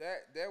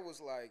that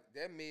was like,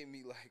 that made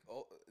me like,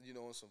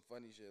 on some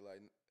funny shit, like,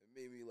 it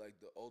made me like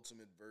the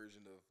ultimate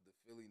version of the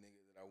Philly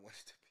nigga that I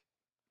wanted to be.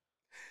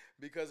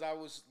 Because I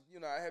was,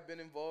 I had been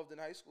involved in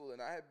high school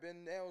and I had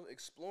been now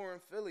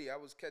exploring Philly. I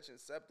was catching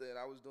SEPTA and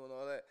I was doing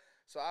all that.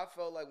 So I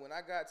felt like when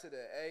I got to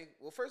the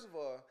well, first of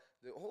all,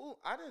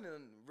 I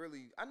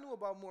knew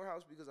about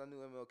Morehouse because I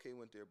knew MLK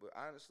went there, but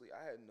honestly,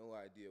 I had no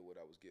idea what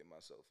I was getting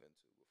myself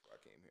into before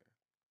I came here.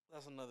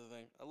 That's another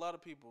thing. A lot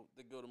of people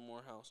that go to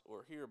Morehouse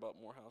or hear about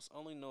Morehouse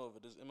only know of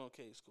it as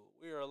MLK school.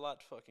 We are a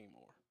lot fucking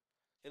more.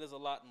 It is a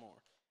lot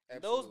more.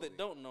 Those that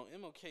don't know,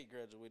 MLK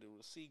graduated with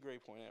a C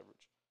grade point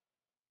average.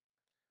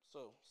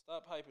 So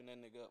stop hyping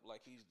that nigga up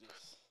like he's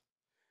just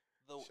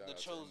the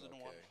chosen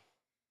one.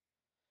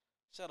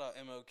 Shout out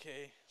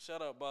MLK.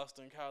 Shout out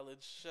Boston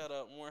College. Shout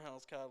out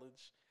Morehouse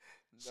College.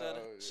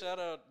 Shout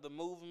out the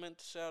movement.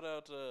 Shout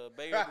out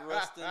Bayard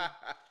Rustin.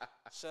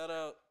 Shout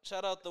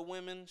out the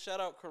women.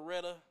 Shout out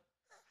Coretta.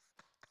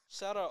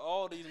 Shout out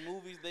all these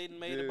movies they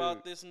made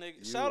about this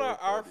nigga. Shout out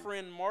Our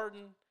Friend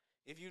Martin.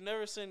 If you've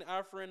never seen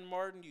Our Friend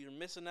Martin, you're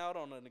missing out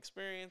on an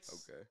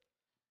experience. Okay.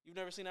 You've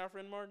never seen Our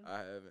Friend Martin? I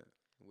haven't.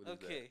 What is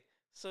that?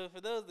 So for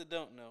those that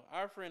don't know,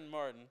 Our Friend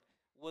Martin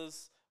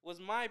was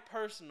my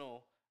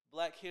personal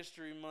Black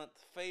History Month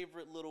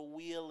favorite little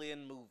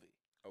wheel-in movie.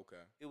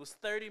 Okay. It was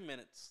 30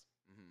 minutes,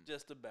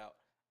 just about.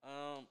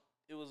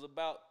 It was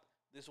about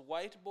this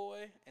white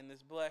boy and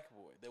this black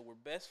boy that were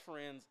best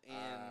friends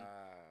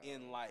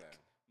in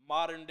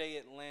modern day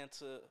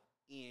Atlanta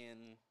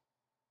in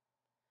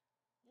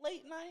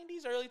late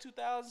 90s, early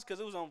 2000s, because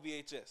it was on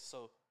VHS.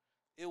 So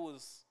it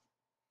was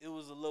a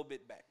little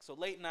bit back. So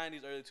late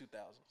 90s, early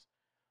 2000s.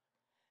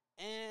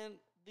 And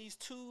these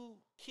two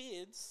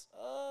kids,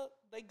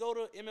 they go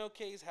to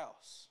MLK's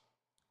house.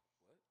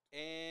 What?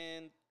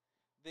 And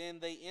then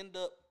they end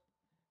up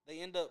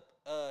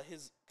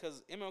his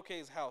because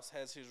MLK's house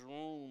has his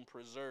room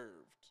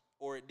preserved,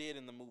 or it did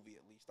in the movie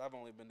at least. I've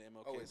only been to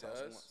MLK's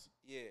house once.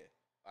 Yeah,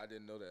 I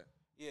didn't know that.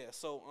 yeah.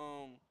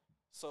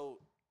 So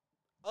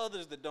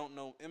others that don't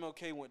know,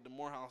 MLK went to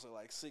Morehouse at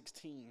like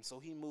 16, so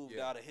he moved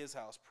out of his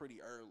house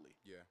pretty early.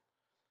 Yeah.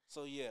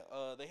 So yeah,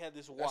 they had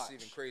this watch. That's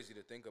even crazy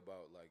to think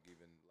about. Like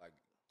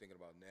thinking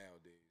about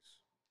nowadays.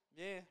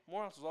 Yeah,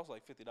 Morehouse was also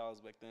like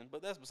 $50 back then,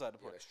 but that's beside the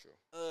point.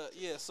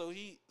 Yeah, that's true.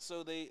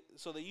 So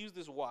they use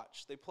this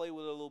watch. They play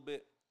with it a little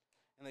bit,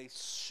 and they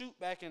shoot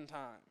back in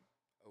time.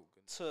 Oh,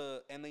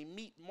 goodness. And they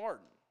meet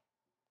Martin,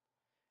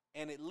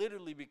 and it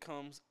literally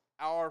becomes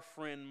our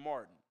friend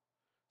Martin.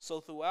 So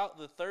throughout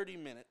the 30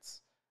 minutes,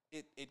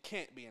 it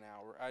can't be an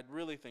hour. I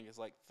really think it's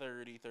like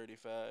 30,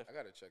 35. I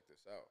gotta check this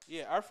out.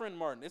 Yeah, our friend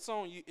Martin. It's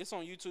on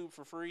YouTube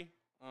for free.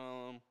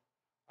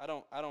 I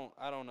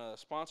don't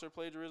sponsor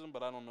plagiarism,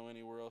 but I don't know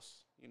anywhere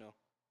else,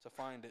 to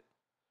find it.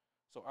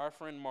 So our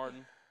friend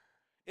Martin,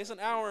 it's an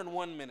hour and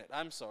 1 minute.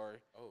 I'm sorry.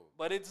 Oh,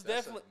 but it's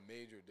definitely a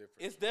major difference.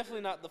 It's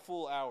definitely not the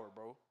full hour,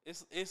 bro.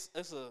 It's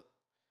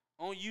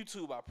on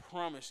YouTube. I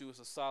promise you, it's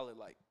a solid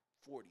like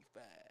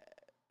 45.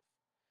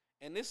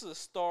 And this is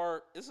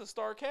a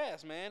star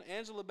cast, man.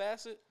 Angela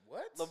Bassett,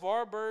 what?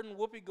 LeVar Burton,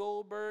 Whoopi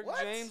Goldberg,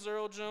 what? James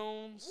Earl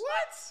Jones.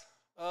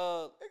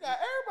 What? They got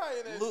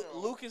everybody in there.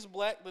 Lucas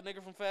Black, the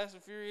nigga from Fast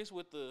and Furious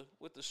with the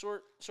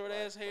short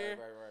ass hair.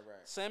 Right.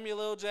 Samuel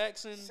L.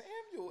 Jackson.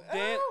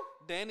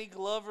 Danny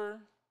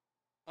Glover.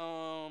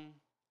 Yo,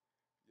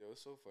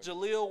 it's so funny.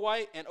 Jaleel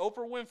White and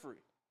Oprah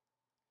Winfrey.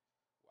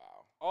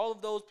 Wow. All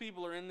of those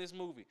people are in this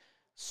movie.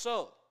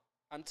 So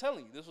I'm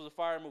telling you, this was a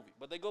fire movie.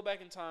 But they go back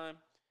in time.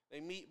 They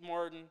meet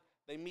Martin,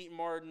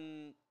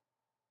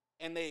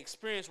 and they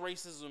experience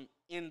racism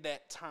in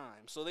that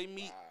time. So they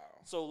meet.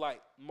 Wow. So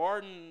like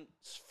Martin's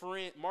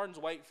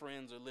white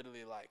friends are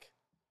literally like,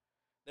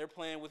 they're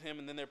playing with him,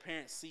 and then their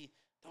parents see,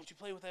 don't you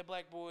play with that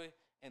black boy?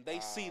 And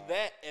they see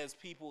that as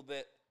people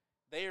that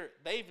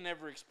they've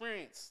never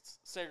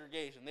experienced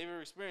segregation. They've never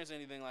experienced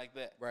anything like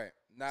that. Right.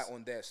 Not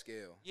on that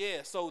scale.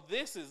 Yeah. So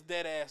this is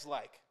dead ass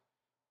like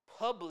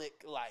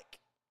public like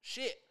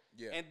shit.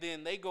 Yeah. And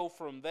then they go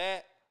from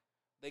that.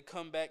 They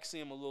come back, see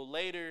him a little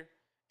later,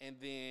 and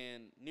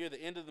then near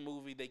the end of the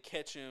movie, they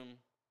catch him,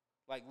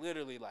 like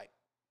literally, like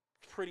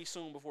pretty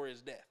soon before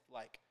his death.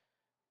 Like,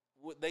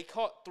 they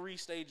caught 3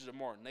 stages of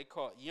Martin. They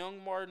caught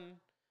young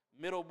Martin,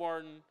 middle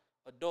Martin,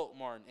 adult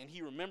Martin, and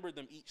he remembered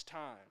them each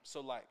time.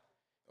 So like,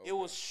 okay.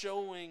 it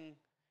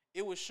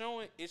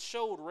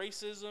showed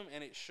racism,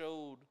 and it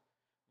showed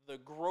the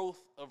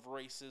growth of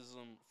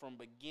racism from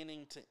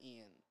beginning to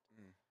end.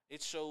 Mm.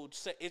 It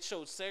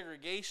showed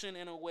segregation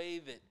in a way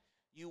that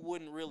you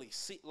wouldn't really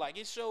see. Like,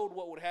 it showed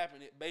what would happen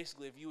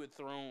basically if you had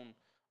thrown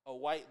a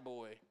white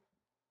boy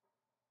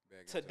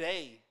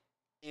today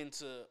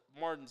into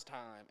Martin's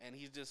time, and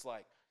he's just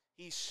like,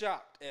 he's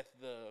shocked at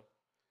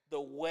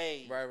the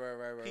way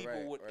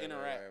people would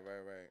interact.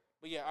 Right.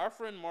 But yeah, our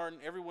friend Martin,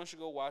 everyone should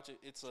go watch it.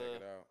 Check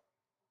it out.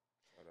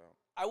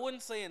 I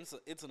wouldn't say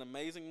it's an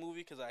amazing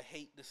movie, because I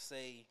hate to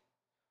say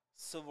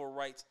civil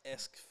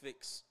rights-esque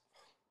flicks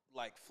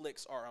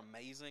are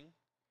amazing.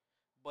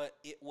 But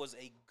it was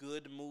a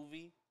good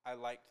movie. I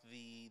liked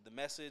the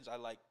message.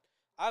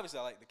 Obviously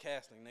I liked the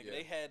casting,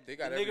 nigga. Yeah. They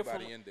got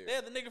everybody in there. They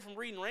had the nigga from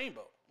Reading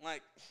Rainbow.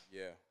 Like,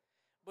 yeah.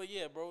 But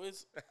yeah, bro,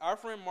 it's our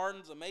friend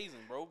Martin's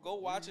amazing, bro. Go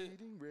watch it.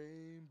 Reading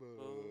Rainbow.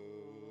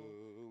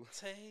 Oh,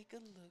 take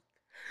a look.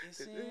 It's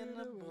in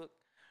the book.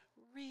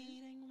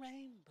 Reading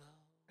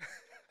Rainbow.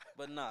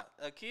 But nah,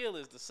 Akil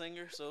is the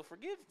singer, so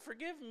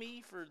forgive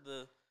me for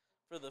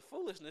the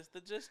foolishness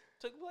that just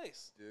took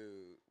place.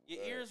 Dude.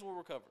 Your ears will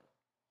recover.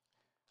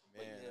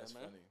 Man, that's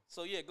funny.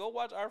 So yeah, go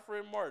watch our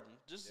friend Martin.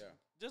 Just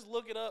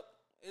look it up.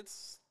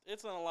 It's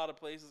in a lot of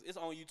places. It's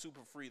on YouTube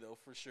for free though,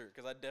 for sure.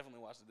 Because I definitely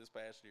watched it this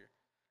past year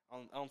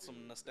on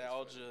some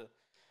nostalgia,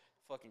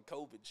 fucking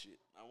COVID shit.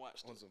 I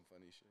watched on some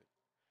funny shit.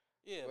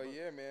 Yeah, but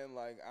yeah, man.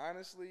 Like,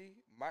 honestly,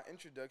 my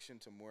introduction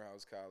to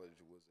Morehouse College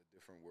was a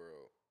different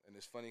world, and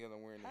it's funny because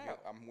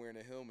I'm wearing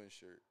a Hillman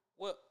shirt.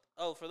 Well,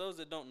 for those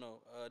that don't know,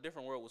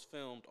 Different World was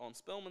filmed on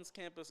Spelman's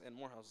campus and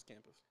Morehouse's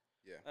campus.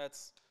 Yeah,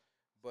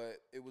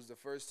 But it was the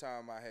first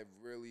time I had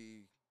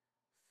really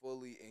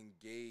fully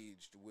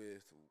engaged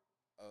with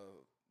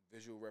a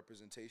visual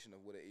representation of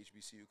what an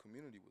HBCU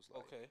community was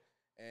like. Okay.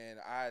 And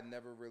I had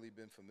never really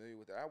been familiar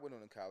with it. I went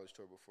on a college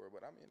tour before,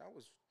 but I mean, I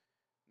was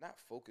not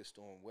focused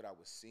on what I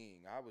was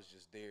seeing. I was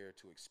just there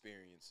to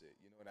experience it.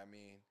 You know what I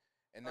mean?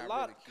 And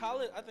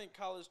I think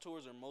college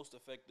tours are most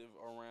effective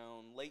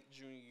around late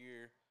junior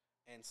year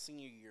and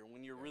senior year,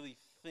 when you're really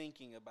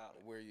thinking about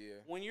it.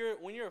 When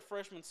you're a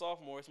freshman,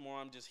 sophomore, it's more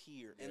I'm just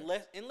here. Yeah.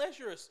 Unless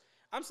you're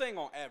I'm saying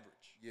on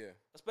average. Yeah.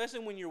 Especially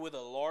when you're with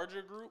a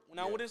larger group.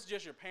 Now, when it's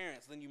just your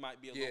parents, then you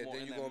might be a little more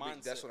in that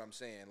mindset. That's what I'm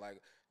saying.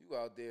 Like, you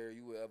out there,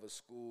 you with other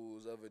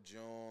schools, other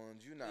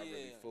Johns, you're not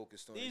really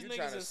focused on these it. These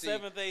niggas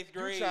in 7th, 8th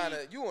grade.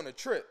 You on a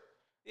trip.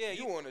 Yeah,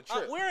 you on a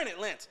trip. We're in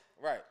Atlanta.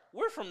 Right.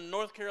 We're from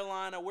North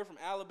Carolina. We're from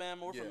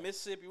Alabama. We're from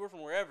Mississippi. We're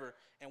from wherever,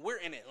 and we're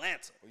in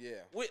Atlanta.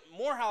 Yeah.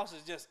 Morehouse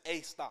is just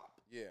a stop.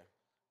 Yeah.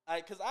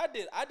 Because I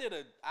did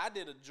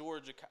a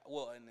Georgia,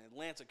 an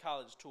Atlanta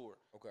college tour.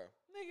 Okay.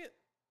 Nigga,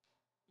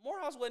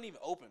 Morehouse wasn't even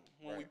open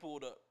when we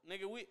pulled up.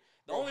 Nigga,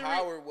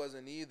 Howard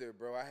wasn't either,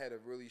 bro. I had a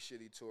really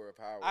shitty tour of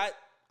Howard.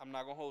 I'm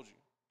not gonna hold you.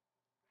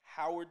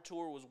 Howard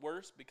tour was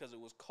worse because it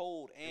was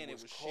cold and it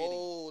was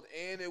cold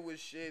shitty. And it was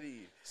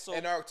shitty. So,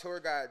 and our tour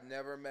guide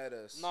never met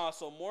us. Nah,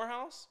 so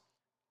Morehouse,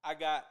 we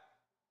got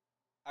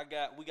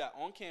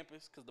on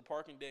campus because the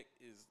parking deck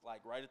is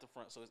like right at the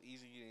front, so it's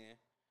easy to get in.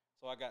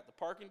 So I got the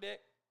parking deck,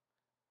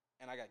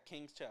 and I got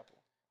King's Chapel.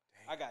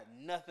 Dang. I got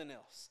nothing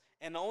else.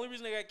 And the only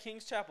reason I got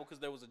King's Chapel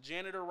because there was a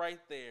janitor right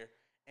there,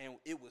 and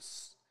it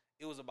was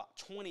about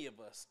 20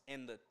 of us,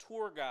 and the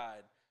tour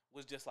guide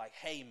was just like,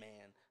 "Hey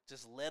man,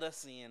 just let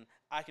us in.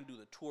 I can do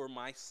the tour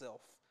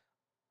myself."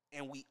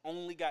 And we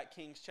only got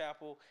King's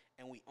Chapel,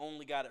 and we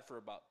only got it for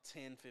about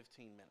 10,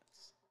 15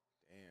 minutes.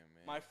 Damn,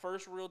 man. My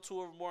first real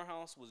tour of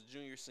Morehouse was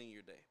junior,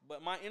 senior day.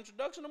 But my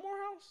introduction to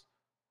Morehouse,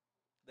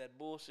 that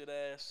bullshit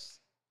ass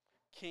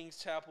King's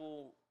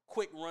Chapel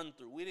quick run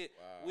through. We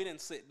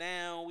didn't sit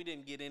down. We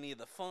didn't get any of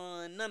the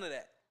fun. None of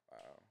that.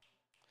 Wow.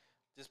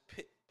 Just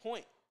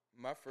point.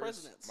 My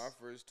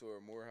first tour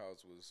of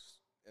Morehouse was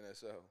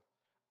NSL.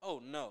 Oh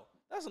no,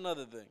 that's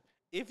another thing.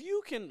 If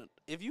you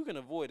can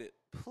avoid it,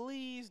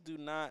 please do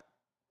not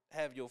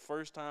have your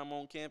first time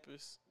on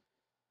campus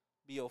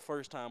be your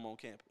first time on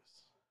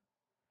campus.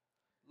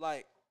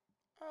 Like,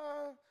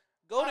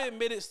 go to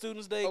Admitted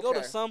Students Day. Okay. Go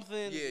to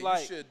something. Yeah,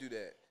 like, you should do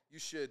that. You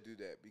should do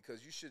that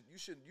because you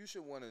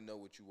should want to know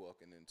what you're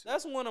walking into.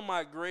 That's one of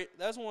my great.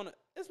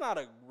 It's not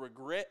a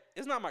regret.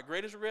 It's not my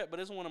greatest regret, but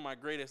it's one of my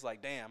greatest.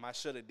 Like, damn, I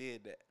should have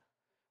did that.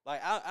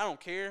 Like, I don't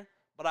care,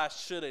 but I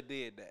should have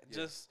did that.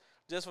 Yeah.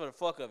 Just for the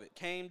fuck of it.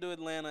 Came to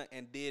Atlanta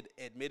and did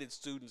Admitted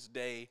Students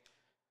Day,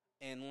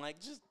 and like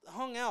just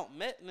hung out,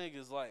 met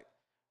niggas. Like,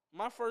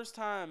 my first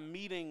time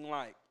meeting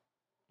like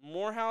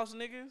Morehouse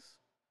niggas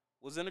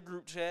was in a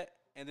group chat,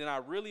 and then I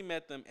really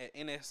met them at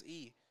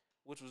NSE,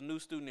 which was new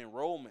student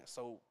enrollment.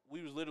 So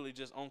we was literally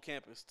just on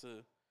campus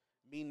to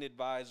meet an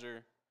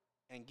advisor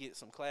and get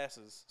some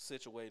classes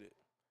situated.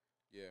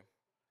 Yeah.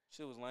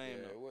 Shit was lame,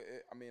 though.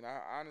 I'm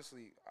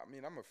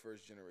a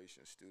first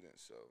generation student,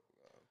 so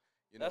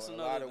in a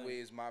lot of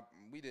ways,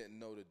 we didn't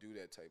know to do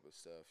that type of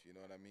stuff. You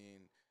know what I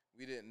mean?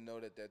 We didn't know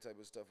that type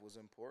of stuff was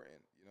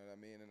important. You know what I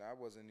mean? And I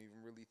wasn't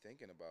even really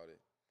thinking about it.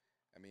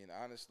 I mean,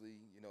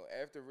 honestly,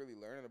 after really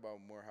learning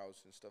about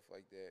Morehouse and stuff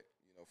like that,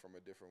 from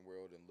a different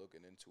world and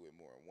looking into it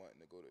more and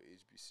wanting to go to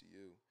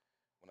HBCU,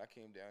 when I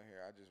came down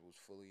here, I just was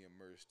fully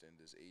immersed in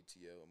this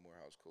ATL and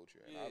Morehouse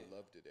culture, and I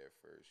loved it at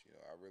first.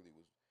 I really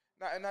was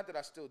not that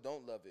I still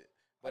don't love it,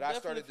 but I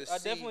started to see. I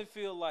definitely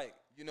feel like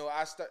and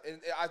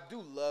I do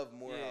love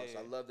Morehouse.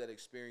 I love that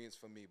experience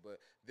for me,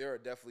 but there are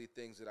definitely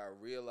things that I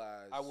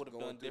realized I would have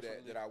done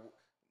differently. That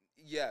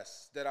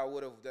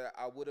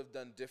I would have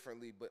done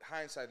differently, but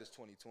hindsight is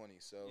 20/20.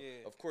 So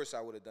of course I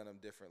would have done them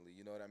differently.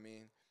 You know what I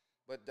mean?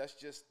 But that's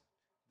just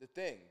the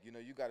thing.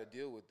 You got to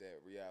deal with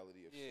that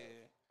reality of stuff.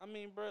 Yeah, I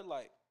mean, bro,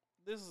 like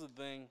this is the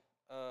thing.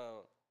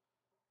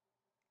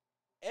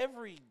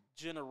 Every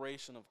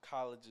generation of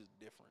college is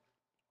different.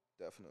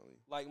 Definitely.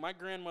 Like, my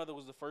grandmother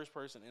was the first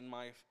person in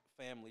my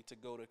family to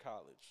go to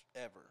college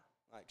ever.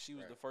 Like, she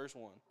was the first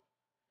one.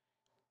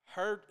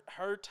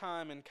 Her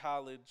time in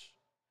college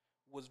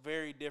was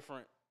very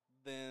different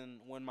than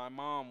when my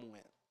mom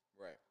went.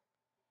 Right.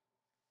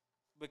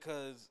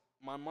 Because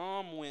my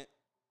mom went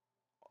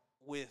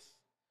with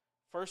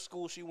first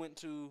school she went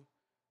to,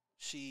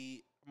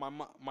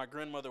 my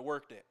grandmother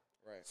worked at.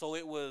 Right. So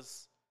it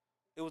was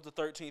the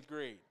 13th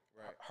grade.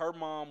 Right. Her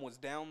mom was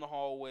down the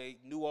hallway,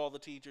 knew all the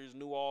teachers,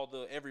 knew all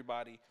the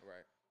everybody.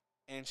 Right.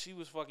 And she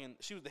was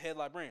the head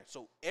librarian.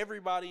 So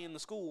everybody in the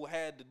school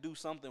had to do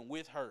something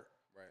with her.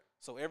 Right.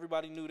 So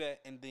everybody knew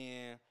that. And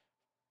then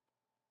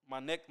my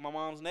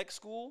mom's next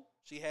school,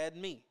 she had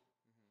me.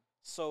 Mm-hmm.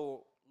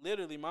 So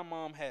literally my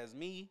mom has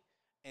me,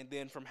 and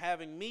then from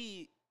having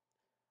me,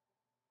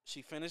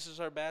 she finishes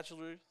her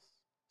bachelor's.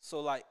 So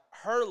like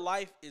her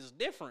life is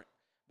different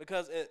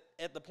because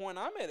at the point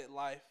I'm at in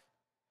life,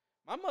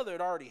 my mother had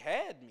already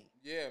had me.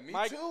 Yeah, me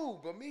too.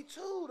 But me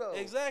too, though.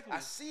 Exactly. I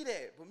see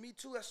that. But me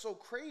too. That's so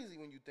crazy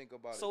when you think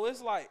about it. So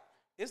it's like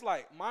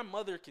my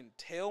mother can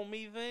tell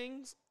me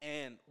things,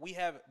 and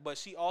but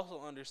she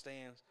also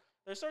understands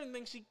there's certain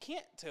things she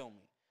can't tell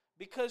me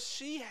because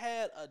she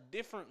had a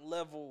different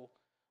level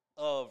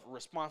of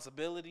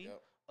responsibility,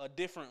 a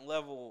different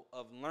level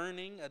of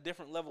learning, a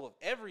different level of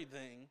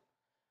everything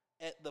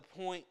at the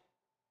point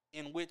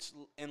in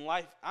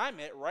life I'm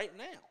at right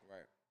now.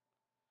 Right.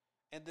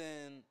 And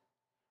then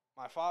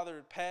my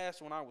father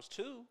passed when I was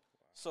 2,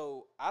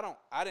 so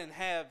I didn't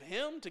have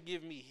him to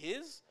give me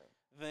his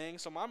thing.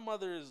 So my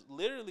mother is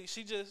literally,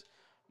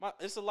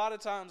 it's a lot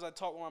of times I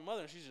talk with my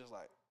mother and she's just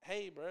like,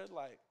 "Hey, bro,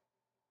 like,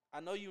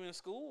 I know you in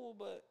school,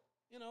 but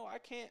I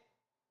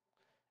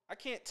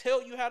can't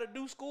tell you how to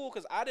do school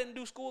because I didn't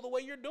do school the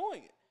way you're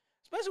doing it,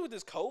 especially with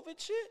this COVID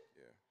shit."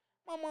 Yeah.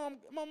 My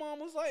mom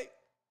was like,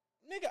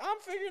 nigga, I'm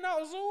figuring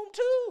out Zoom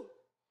too.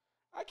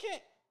 I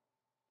can't.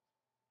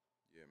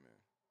 Yeah, man.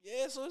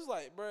 Yeah, so it's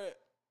like, bruh,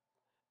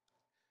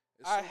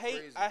 It's so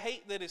crazy. I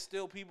hate that it's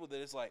still people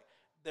that it's like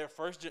their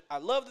I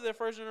love that they're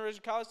first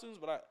generation college students,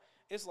 but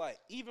it's like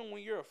even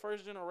when you're a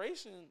first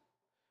generation,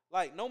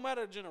 like no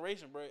matter the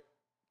generation, bro,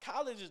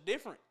 college is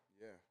different.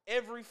 Yeah.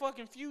 Every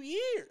fucking few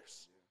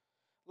years. Yeah.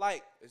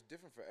 Like it's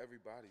different for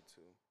everybody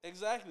too.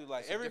 Exactly.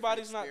 Like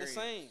everybody's not the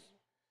same.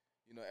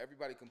 You know,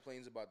 everybody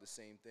complains about the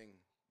same thing,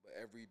 but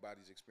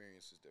everybody's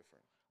experience is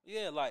different.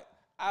 Yeah, like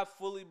I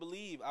fully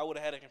believe I would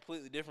have had a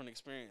completely different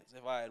experience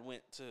if I had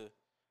went to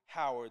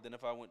Howard than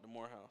if I went to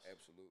Morehouse.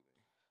 Absolutely.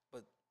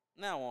 But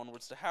now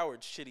onwards to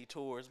Howard's shitty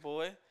tours,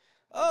 boy.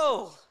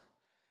 Oh,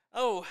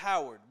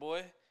 Howard,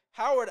 boy.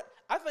 Howard,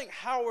 I think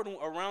Howard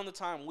around the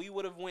time we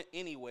would have went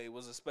anyway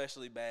was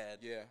especially bad.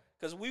 Yeah.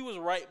 Because we was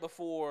right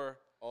before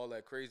all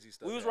that crazy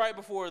stuff. We was right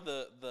before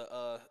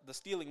the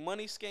stealing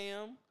money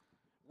scam.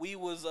 We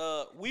were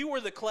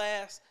the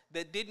class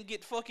that didn't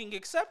get fucking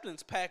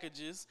acceptance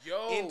packages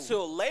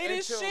until late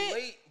as shit.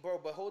 Late, bro.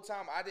 But whole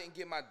time I didn't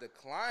get my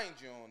decline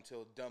John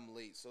until dumb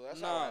late. So that's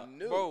how I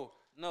knew. Bro,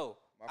 no.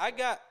 I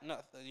got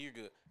nothing. You're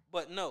good.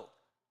 But no.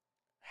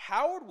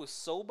 Howard was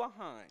so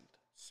behind.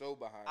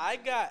 I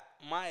got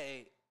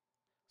my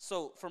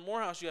so for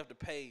Morehouse you have to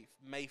pay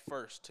May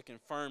 1st to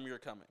confirm you're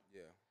coming.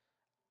 Yeah.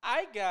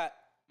 I got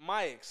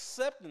my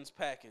acceptance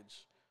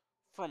package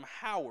from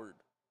Howard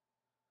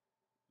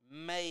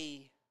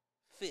May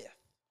 5th.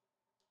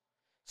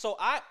 So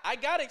I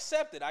got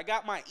accepted. I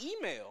got my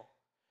email.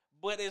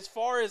 But as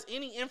far as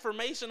any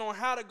information on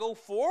how to go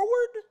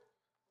forward,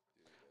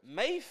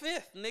 May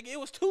 5th, nigga, it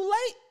was too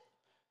late.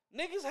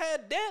 Niggas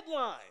had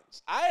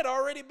deadlines. I had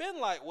already been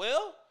like,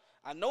 well,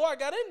 I know I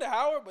got into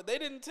Howard, but they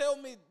didn't tell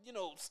me,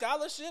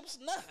 scholarships,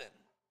 nothing.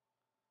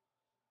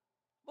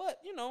 But,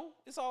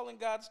 it's all in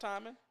God's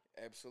timing.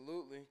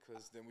 Absolutely,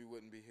 because then we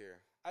wouldn't be here.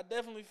 I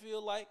definitely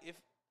feel like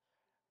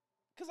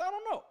because I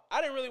don't know.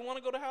 I didn't really want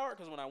to go to Howard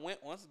because when I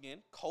went, once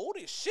again, cold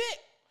as shit.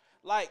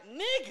 Like,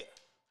 nigga.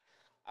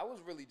 I was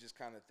really just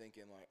kind of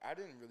thinking, like, I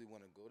didn't really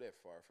want to go that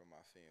far from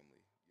my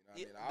family.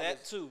 You know what I mean?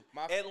 Too.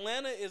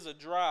 Atlanta is a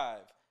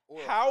drive.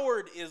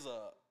 Howard is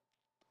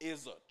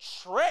a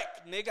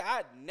trek, nigga.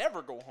 I'd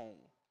never go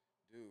home.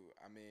 Dude,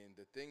 I mean,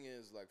 the thing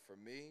is, like, for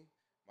me,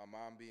 my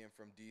mom being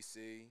from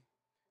D.C.,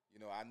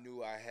 I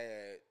knew I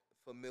had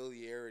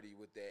familiarity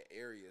with that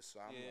area. So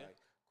I'm like,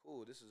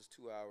 cool, this is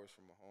 2 hours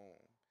from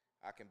home.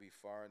 I can be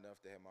far enough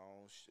to have my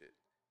own shit,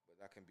 but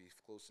I can be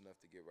close enough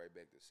to get right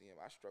back to see him.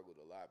 I struggled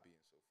a lot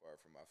being so far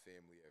from my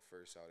family at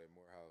first out at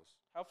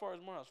Morehouse. How far is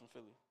Morehouse from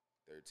Philly?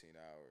 13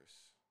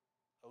 hours.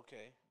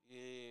 Okay.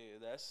 Yeah,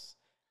 that's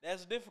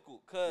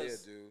difficult.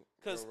 Cause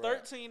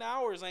 13 right.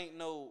 hours ain't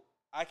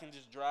I can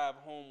just drive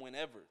home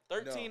whenever.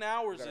 13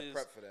 hours is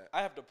prep for that. I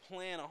have to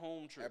plan a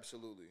home trip.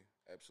 Absolutely.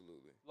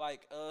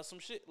 Like some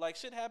shit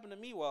happened to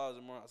me while I was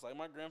in Morehouse. Like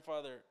my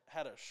grandfather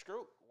had a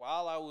stroke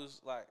while I was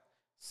like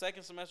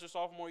second semester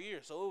sophomore year.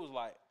 So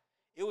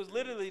it was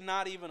literally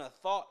not even a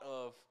thought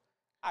of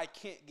I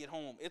can't get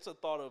home. It's a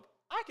thought of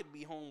I could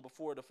be home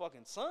before the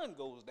fucking sun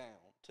goes down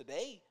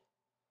today.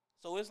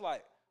 So it's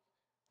like,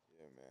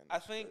 yeah, man.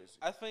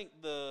 I think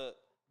the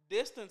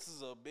distance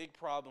is a big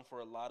problem for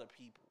a lot of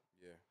people.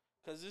 Yeah.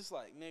 Cause it's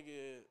like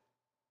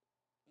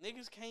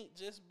niggas can't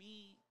just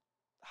be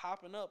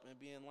hopping up and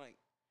being like,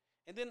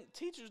 and then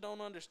teachers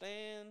don't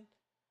understand.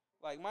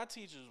 Like my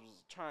teachers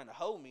was trying to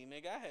hold me,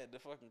 nigga. I had to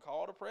fucking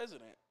call the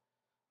president.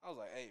 I was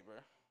like, hey, bro,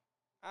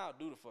 I'll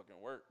do the fucking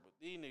work, but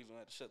these niggas gonna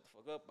have to shut the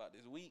fuck up about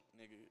this week,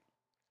 nigga.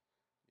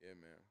 Yeah,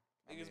 man.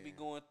 Niggas be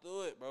going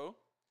through it, bro.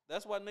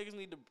 That's why niggas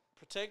need to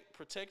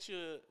protect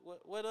your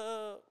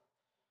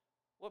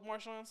what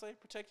Marshawn say?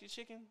 Protect your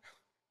chicken.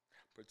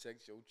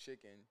 Protect your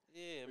chicken.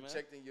 Yeah, man.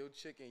 Protecting your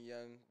chicken,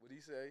 young. What'd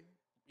he say?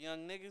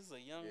 Young niggas or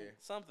young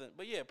something.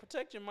 But yeah,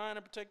 protect your mind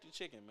and protect your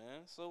chicken,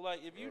 man. So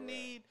like if you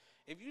need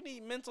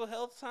mental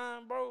health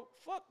time, bro,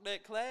 fuck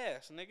that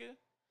class, nigga.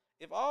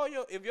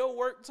 If your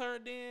work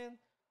turned in,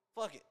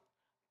 fuck it.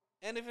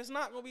 And if it's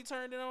not gonna be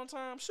turned in on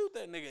time, shoot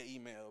that nigga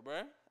email,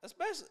 bro.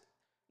 Especially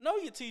know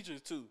your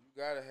teachers too.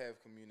 You gotta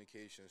have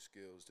communication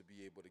skills to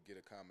be able to get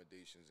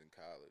accommodations in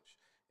college.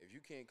 If you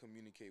can't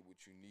communicate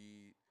what you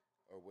need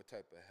or what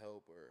type of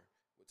help or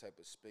what type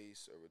of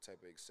space or what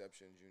type of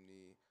exceptions you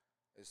need,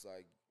 it's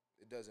like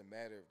it doesn't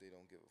matter if they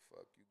don't give a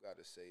fuck. You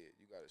gotta say it.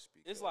 You gotta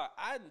speak. It's like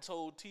I done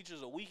told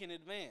teachers a week in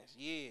advance.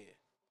 Yeah,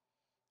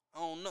 I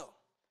don't know.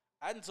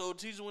 I done told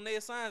teachers when they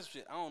assign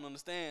shit. I don't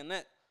understand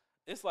that.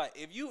 It's like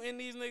if you in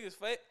these niggas'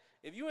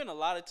 if you in a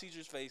lot of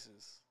teachers'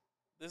 faces,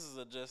 this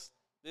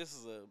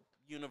is a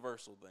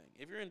universal thing.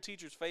 If you're in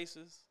teachers'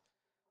 faces,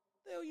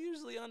 they'll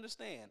usually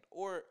understand,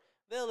 or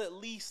they'll at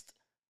least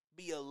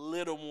be a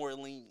little more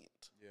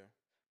lenient. Yeah,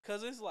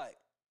 cause it's like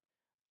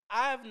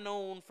I've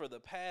known for the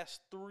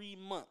past 3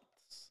 months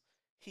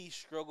he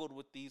struggled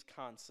with these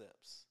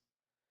concepts.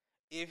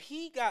 If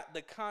he got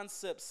the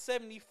concept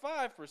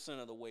 75%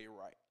 of the way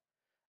right,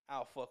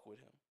 I'll fuck with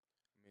him.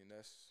 I mean,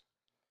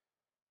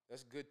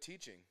 that's good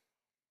teaching.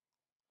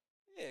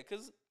 Yeah,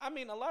 because, I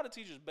mean, a lot of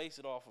teachers base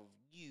it off of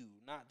you,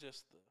 not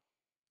just the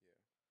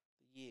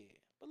yeah.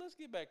 But let's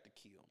get back to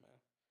Keel, man.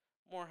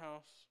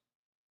 Morehouse,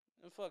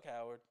 and fuck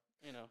Howard,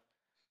 you know,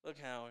 fuck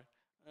Howard.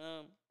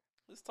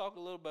 Let's talk a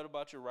little bit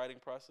about your writing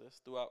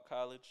process throughout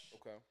college.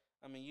 Okay.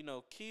 I mean, you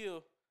know,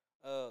 Keel,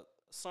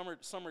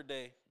 summer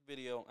day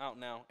video out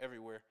now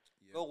everywhere.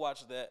 Yeah. Go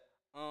watch that.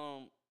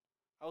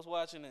 I was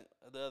watching it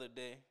the other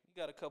day.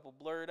 You got a couple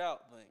blurred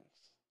out things.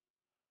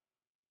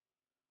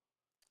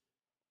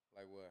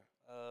 Like what?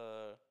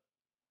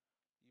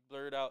 You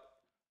blurred out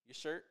your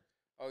shirt.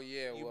 Oh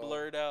yeah. You well,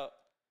 blurred out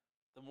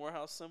the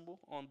Morehouse symbol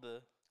on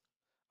the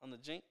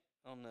jink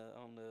on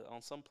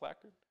some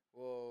placard.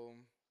 Well,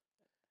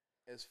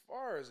 as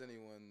far as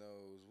anyone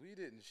knows, we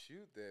didn't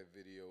shoot that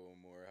video on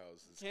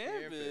Morehouse's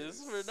campus.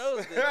 For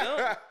those that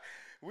don't.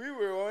 We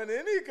were on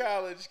any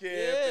college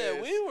campus.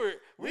 Yeah,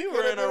 we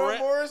were in on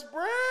Morris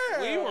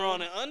Brown. We were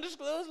on an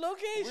undisclosed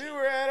location. We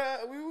were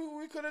at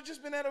we could have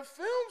just been at a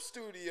film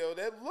studio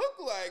that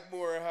looked like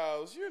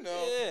Morehouse, you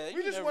know. Yeah,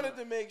 we just wanted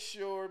to make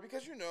sure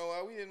because we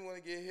didn't want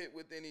to get hit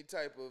with any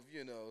type of,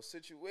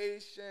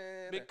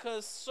 situation.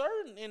 Because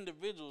certain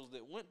individuals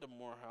that went to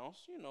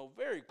Morehouse,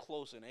 very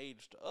close in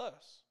age to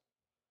us,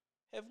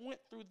 have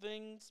went through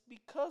things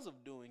because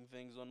of doing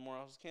things on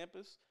Morehouse's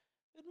campus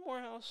that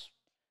Morehouse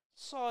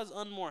saw as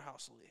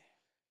unmorehousely.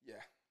 Yeah.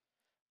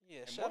 Yeah,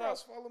 and shout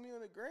Morehouse out. follow me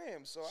on the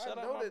gram, so Shout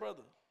I out know my that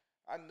brother.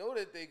 I know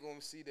that they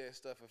gonna see that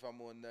stuff if I'm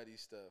on nutty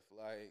stuff.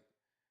 Like,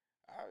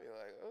 I'll be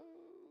like, oh.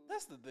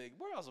 That's the thing.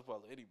 Morehouse will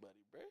follow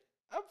anybody, bro.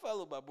 I'm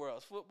followed by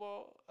Morehouse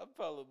football. I'm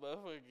followed by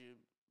fucking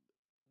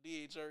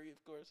DHRE,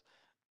 of course.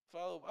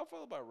 I'm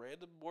followed by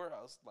random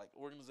Morehouse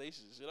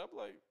organizations. Shit. I'm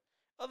like,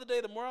 other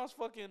day the Morehouse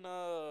fucking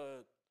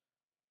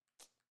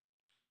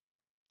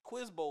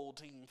Quiz Bowl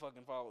team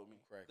fucking followed me.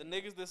 The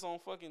niggas that's on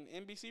fucking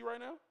NBC right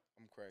now.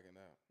 I'm cracking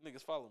out.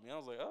 Niggas followed me. I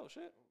was like, oh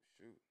shit. Oh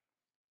shoot.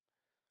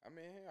 I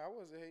mean, I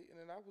wasn't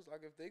hating, and I was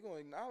like, if they gonna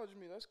acknowledge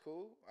me, that's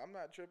cool. I'm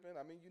not tripping.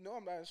 I mean,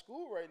 I'm not in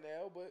school right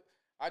now, but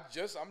I'm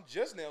just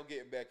now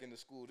getting back into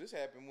school. This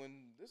happened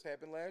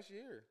last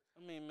year.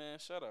 I mean, man,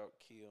 shout out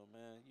Keel,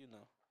 man.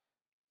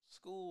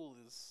 School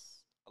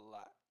is a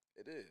lot.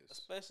 It is,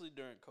 especially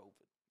during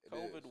COVID.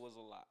 COVID was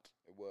a lot.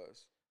 It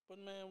was. But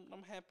man,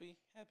 I'm happy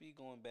you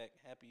going back.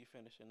 Happy you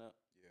finishing up.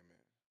 Yeah,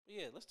 man. But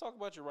yeah, let's talk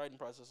about your writing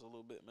process a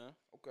little bit, man.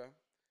 Okay.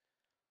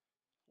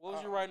 What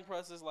was your writing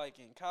process like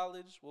in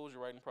college? What was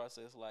your writing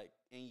process like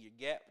in your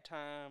gap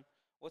time?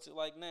 What's it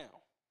like now?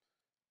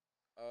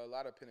 A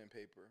lot of pen and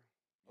paper.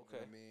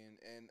 Okay. You know what I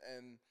mean?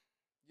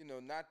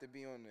 And not to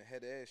be on the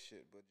head ass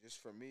shit, but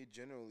just for me,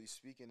 generally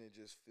speaking, it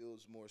just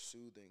feels more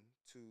soothing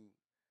to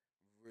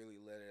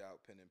really let it out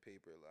pen and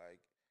paper.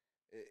 Like,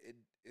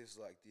 it's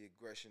like the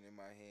aggression in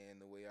my hand,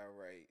 the way I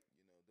write,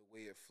 the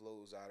way it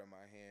flows out of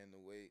my hand,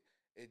 the way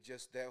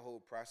that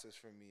whole process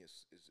for me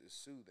is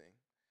soothing.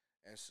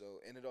 And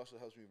it also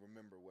helps me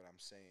remember what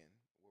I'm saying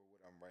or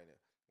what I'm writing.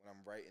 When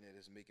I'm writing it,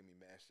 it's making me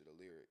master the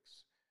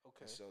lyrics.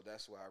 Okay. And so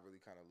that's why I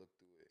really kind of look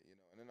through it,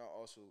 And then I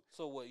also.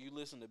 So what, you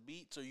listen to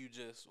beats or you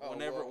just,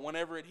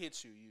 whenever it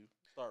hits you, you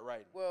start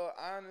writing? Well,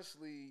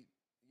 honestly,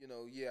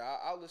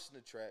 I'll listen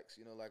to tracks,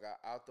 like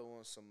I'll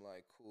throw on some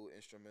like cool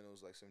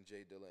instrumentals, like some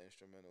Jay Dilla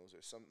instrumentals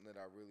or something that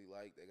I really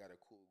like that got a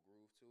cool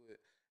groove to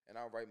it. And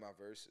I'll write my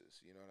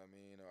verses, you know what I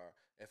mean? Or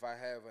if I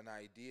have an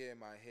idea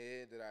in my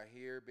head that I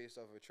hear based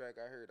off of a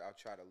track I heard, I'll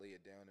try to lay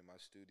it down in my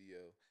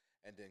studio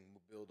and then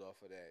build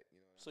off of that,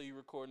 So you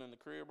recording in the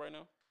crib right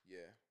now?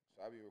 Yeah.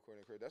 So I'll be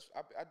recording in the crib.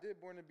 I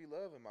did Born to Be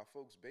Loved in my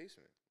folks'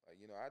 basement. Like,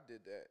 I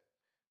did that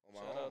on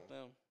my own. Shout out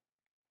them.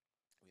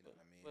 You know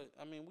what I mean? But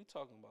I mean, we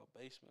talking about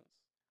basements.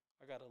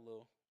 I got a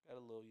little,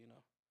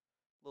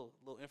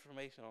 little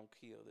information on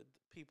Keel that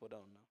people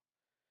don't know.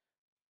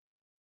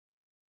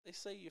 They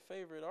say your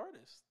favorite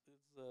artist is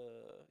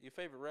your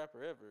favorite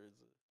rapper ever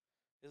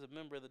is a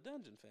member of the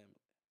Dungeon family.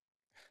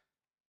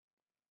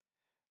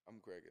 I'm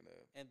cracking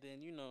up. And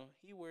then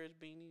he wears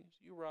beanies.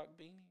 You rock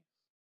beanies.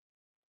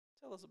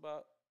 Tell us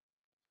about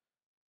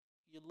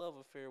your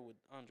love affair with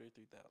Andre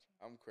 3000.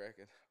 I'm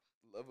cracking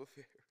up. Love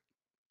affair.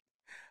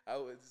 I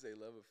wouldn't say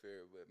love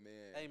affair, but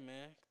man. Hey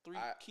man,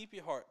 keep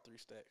your heart 3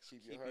 stacks.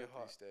 Keep your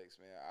heart 3 stacks,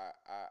 man.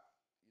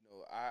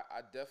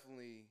 I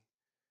definitely.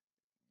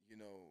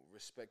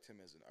 Respect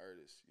him as an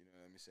artist. You know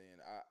what I'm saying?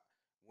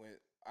 When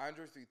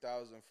Andre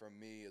 3000 for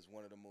me is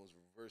one of the most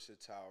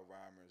versatile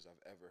rhymers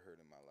I've ever heard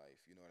in my life.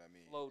 You know what I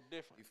mean? Flowed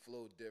different. He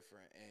flowed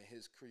different, and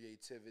his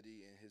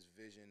creativity and his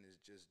vision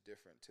is just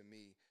different to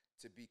me.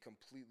 To be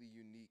completely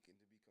unique and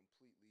to be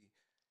completely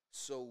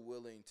so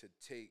willing to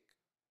take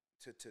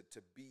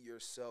to be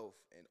yourself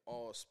in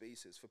all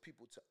spaces, for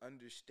people to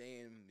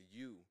understand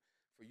you,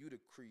 for you to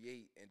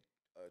create and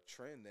a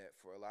trend that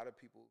for a lot of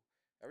people.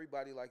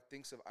 Everybody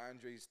thinks of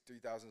Andre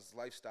 3000's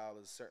lifestyle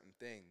as a certain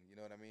thing. You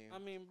know what I mean? I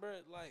mean, bro,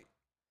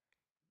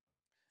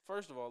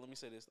 first of all, let me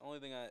say this: the only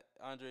thing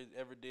Andre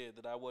ever did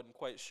that I wasn't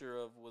quite sure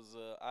of was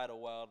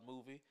Idlewild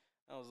movie.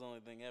 That was the only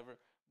thing ever.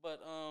 But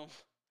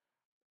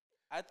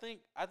I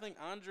think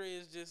Andre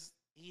is just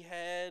he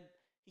had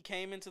he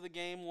came into the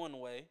game one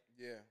way,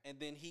 Yeah. and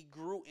then he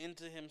grew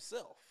into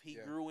himself. He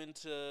Yeah. grew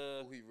into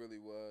Who he really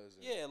was.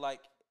 yeah,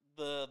 like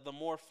the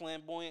more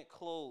flamboyant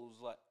clothes.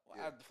 Like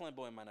Yeah.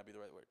 flamboyant might not be the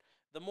right word.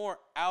 The more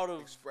out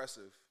of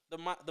Expressive. the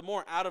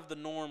more out of the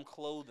norm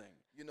clothing.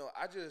 You know,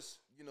 I just,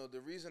 you know,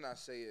 the reason I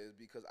say it is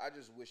because I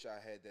just wish I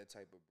had that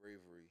type of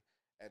bravery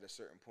at a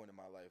certain point in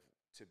my life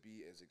to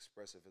be as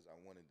expressive as I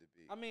wanted to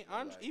be. I mean, You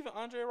know, like, even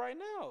Andre right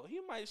now, he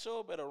might show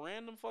up at a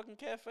random fucking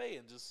cafe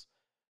and just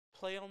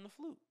play on the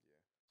flute. Yeah.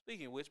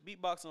 Speaking of which,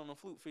 beatboxing on the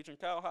flute featuring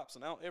Kyle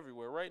Hobson out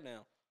everywhere right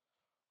now.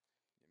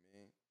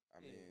 I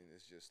mean,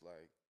 it's just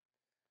like,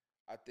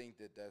 I think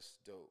that that's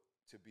dope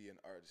to be an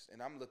artist.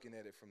 And I'm looking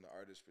at it from the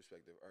artist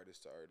perspective,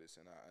 artist to artist,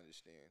 and I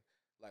understand.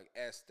 Like,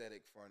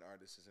 aesthetic for an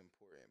artist is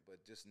important,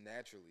 but just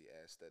naturally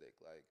aesthetic.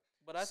 Like,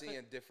 But I seeing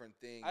think different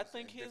things. I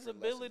think and his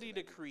different lessons ability in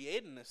to everything.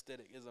 create an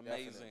aesthetic is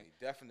amazing.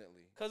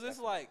 Definitely. Because it's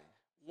like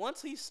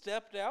once he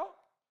stepped out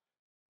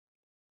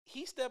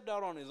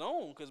on his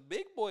own. Because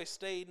Big Boy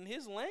stayed in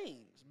his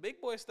lanes.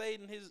 Big Boy stayed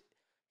in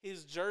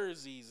his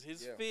jerseys,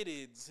 his Yeah.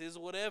 fitteds, his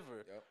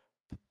whatever.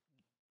 Yep.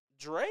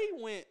 Dre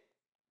went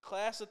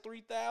class of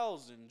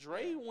 3000.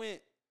 Dre Yeah.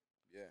 went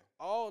Yeah.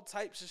 all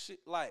types of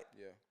shit. Like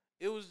Yeah.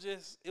 it was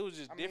just I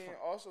different. mean,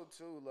 also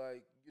too,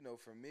 like, you know,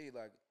 for me,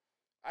 like,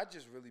 I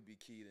just really be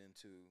keyed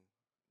into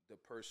the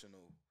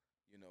personal,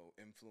 you know,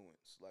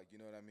 influence. Like, you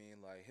know what I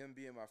mean? Like him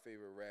being my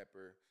favorite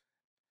rapper,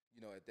 you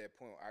know, at that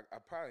point,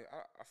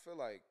 I feel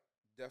like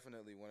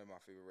definitely one of my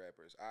favorite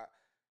rappers.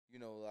 You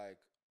know, like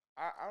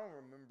I don't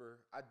remember.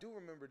 I do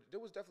remember there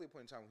was definitely a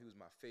point in time when he was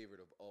my favorite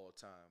of all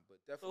time, but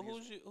So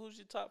definitely who's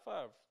your top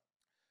 5?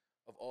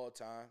 of all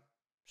time.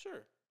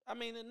 Sure. I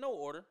mean, in no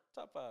order.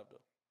 Top 5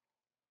 though.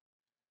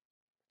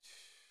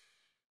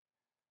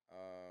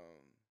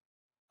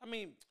 I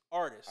mean,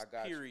 artist. I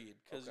got you. Period.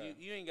 Because Okay.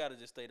 you ain't got to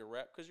just stay to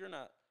rap. Because you're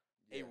not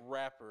Yeah. a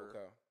rapper.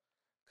 Okay.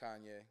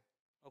 Kanye.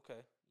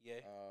 Okay.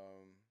 Yay.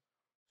 Um,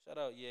 Shout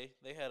out Yay.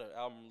 They had an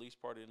album release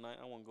party tonight.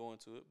 I won't go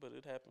into it, but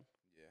it happened.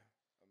 yeah.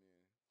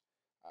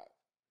 I mean,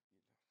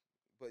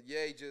 but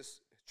yeah,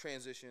 just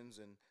transitions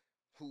and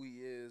who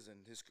he is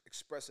and his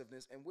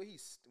expressiveness and when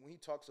he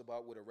talks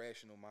about with a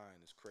rational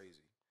mind is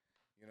crazy.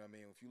 You know what I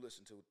mean? If you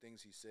listen to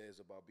things he says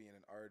about being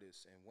an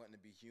artist and wanting to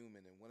be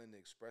human and wanting to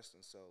express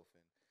himself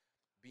and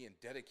being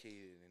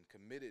dedicated and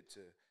committed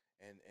to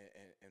and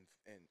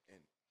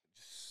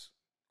just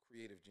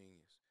creative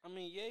genius. I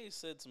mean, Ye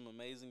said some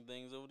amazing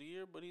things over the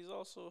year, but he's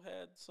also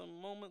had some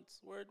moments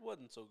where it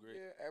wasn't so great.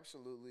 Yeah,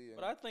 absolutely.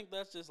 But I think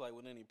that's just like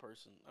with any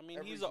person. I mean,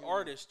 Every he's an human-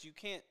 artist. You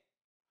can't.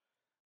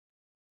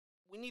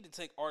 We need to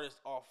take artists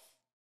off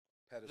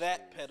that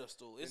pedestals.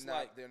 pedestal. It's They're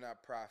like not, they're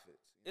not prophets.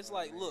 You it's know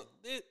what like, I mean? look,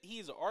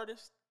 he's an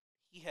artist.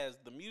 He has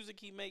the music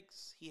he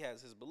makes. He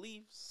has his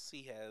beliefs.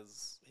 He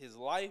has his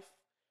life.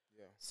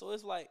 Yeah. So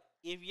it's like,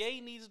 if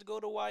Ye needs to go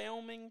to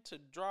Wyoming to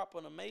drop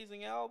an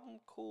amazing album,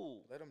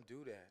 cool. Let him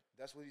do that.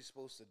 That's what he's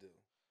supposed to do.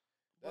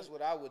 That's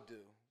what I would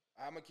do.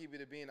 I'm gonna keep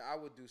it a being. I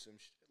would do some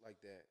shit like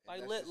that.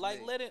 And that's just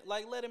me.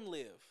 Let him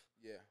live.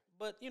 Yeah.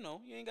 But you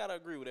ain't gotta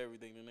agree with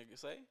everything the nigga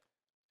say.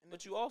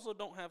 But you also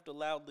don't have to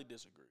loudly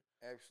disagree.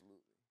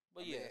 Absolutely.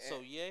 But I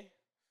mean,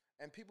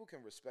 and people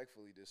can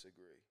respectfully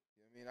disagree.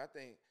 You know what I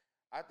mean?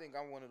 I think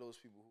I'm one of those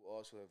people who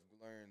also have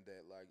learned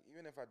that, like,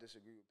 even if I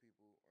disagree with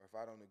people or if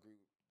I don't agree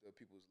with the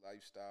people's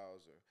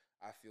lifestyles or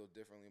I feel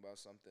differently about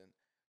something,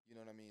 you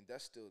know what I mean?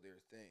 That's still their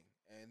thing.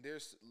 And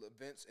there's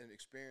events and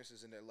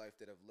experiences in their life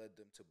that have led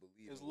them to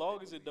believe. as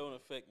long as it don't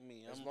affect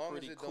me, as I'm long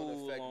pretty as it cool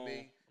don't affect on,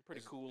 me, I'm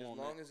pretty cool as on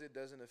long that. as it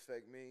doesn't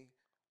affect me,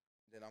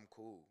 then I'm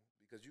cool.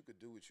 Because you could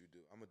do what you do.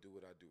 I'm gonna do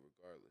what I do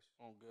regardless.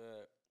 Oh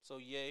God. So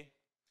Ye,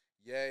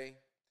 Yay.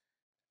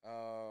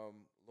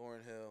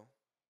 Lauryn Hill.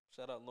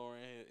 shout out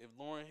Lauryn Hill. If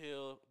Lauryn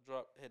Hill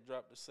had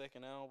dropped the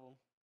second album,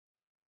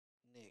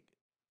 nigga.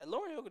 And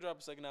Lauryn Hill could drop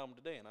a second album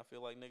today, and I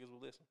feel like niggas will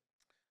listen.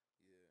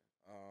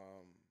 Yeah.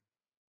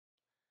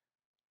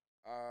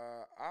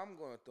 I'm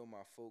gonna throw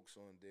my folks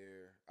on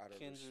there out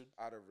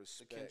of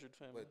respect, Kindred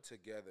family. but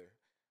together.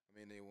 I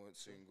mean, they won't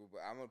sing group,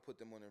 but I'm gonna put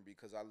them on there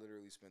because I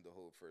literally spent the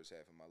whole first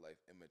half of my life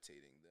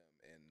imitating them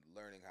and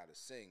learning how to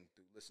sing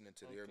through listening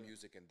to their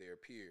music and their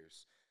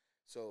peers.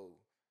 So,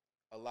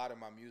 a lot of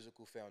my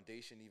musical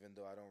foundation, even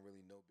though I don't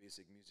really know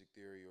basic music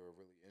theory or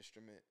really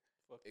instrument,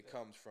 it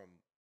comes from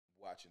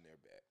watching their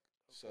back.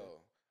 Okay. So,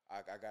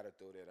 I gotta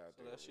throw that out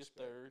So there. that's your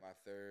respect. third. My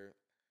third.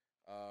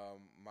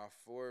 My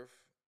fourth.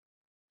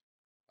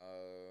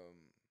 I'm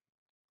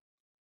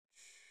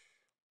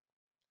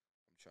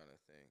trying to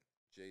think.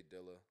 Jay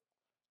Dilla.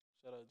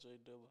 Shout out Jay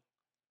Dilla.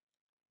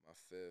 My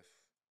fifth.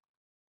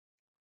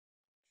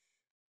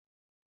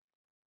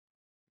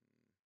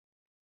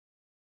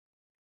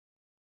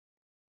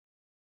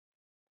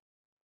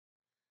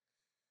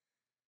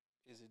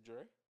 Is it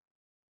Dre?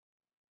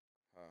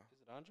 Huh? Is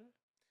it Andre?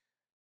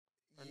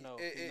 Or no,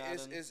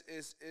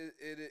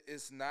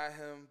 it's not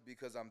him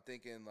because I'm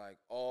thinking like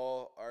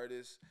all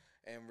artists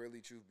and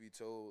really truth be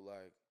told,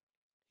 like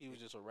he was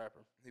just a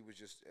rapper. he was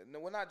just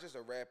well, not just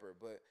a rapper,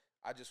 but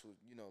I just was,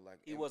 you know, like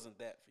He wasn't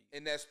that for you.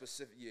 in that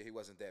specific year, he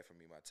wasn't that for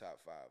me. My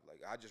top 5. Like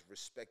I just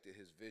respected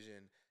his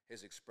vision,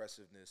 his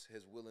expressiveness,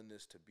 his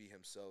willingness to be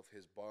himself,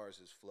 his bars,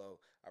 his flow.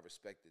 I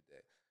respected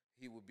that.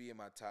 He would be in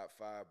my top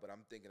 5, but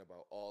I'm thinking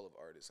about all of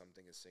artists. I'm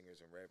thinking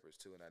singers and rappers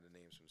too, and I had the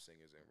names from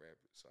singers and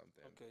rappers. So I'm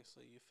thinking. Okay, so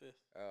you fifth.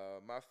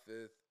 My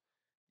fifth,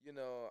 you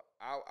know,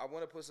 I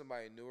want to put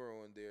somebody newer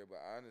on there,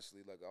 but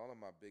honestly, like all of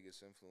my biggest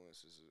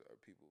influences are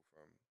people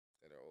from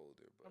that are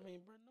older. But I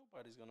mean, bro,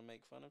 nobody's gonna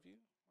make fun of you.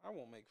 I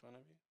won't make fun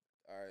of you.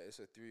 all right, it's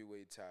a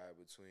 3-way tie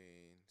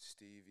between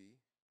Stevie,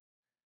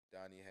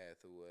 Donny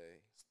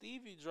Hathaway.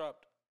 Stevie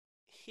dropped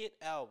hit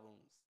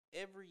albums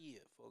every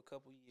year for a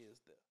couple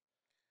years there.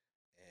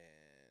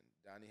 And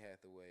Donny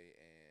Hathaway,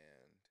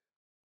 and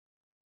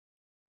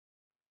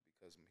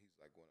because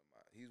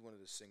he's one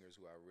of the singers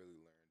who I really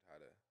learned how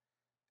to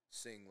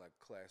sing like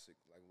classic,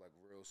 like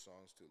real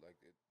songs to, like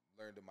it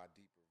learned to my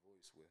deeper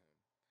voice with him.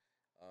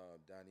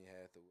 Donny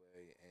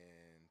Hathaway,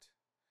 and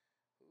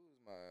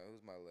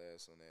who's my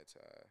last on that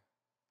tie?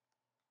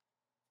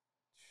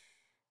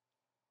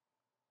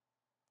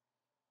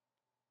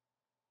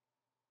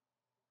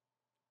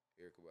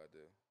 Erykah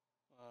Badu.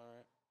 All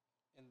right.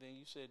 And then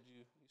you said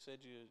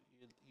you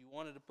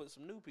wanted to put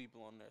some new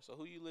people on there. So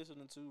who you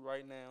listening to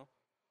right now,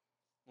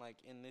 like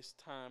in this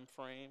time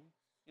frame?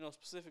 You know,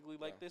 specifically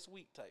like this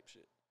week type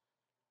shit.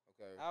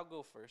 Okay. I'll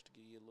go first to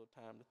give you a little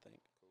time to think.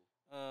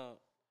 Cool.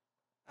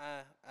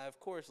 I of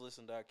course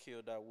listened to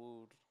Akil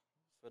Dawood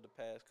for the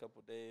past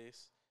couple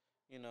days.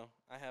 You know,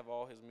 I have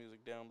all his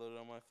music downloaded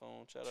on my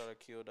phone. Shout out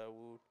Akil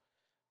Dawood.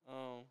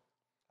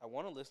 I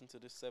want to listen to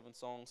this 7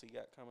 songs he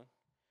got coming,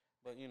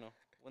 but you know,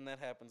 when that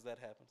happens, that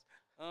happens.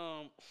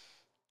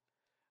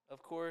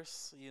 Of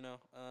course, you know,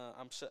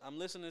 I'm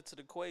listening to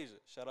DeQuasia.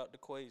 Shout out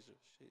DeQuasia.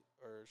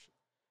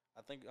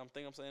 I think I'm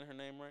saying her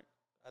name right.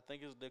 I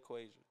think it's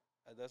DeQuasia.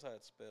 That's how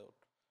it's spelled.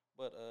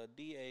 But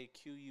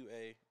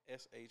DAQUASHIA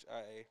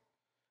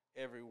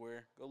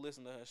everywhere. Go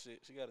listen to her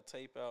shit. She got a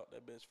tape out.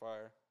 That bitch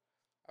fire.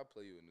 I'll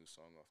play you a new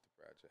song off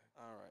the project.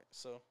 All right.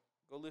 So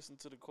go listen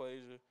to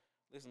DeQuasia.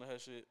 Listen to her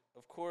shit.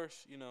 Of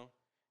course, you know,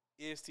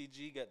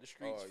 ESTG got the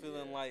streets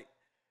feeling like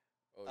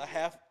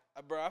half.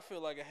 Bro, I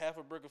feel like a half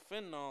a brick of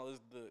fentanyl is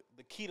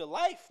the key to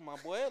life, my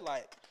boy.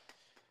 Like,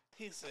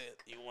 he said,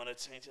 you want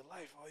to change your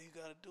life, all you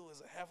got to do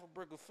is a half a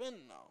brick of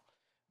fentanyl.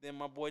 Then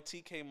my boy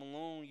TK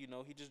Malone, you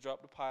know, he just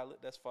dropped a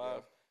pilot. That's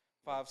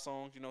five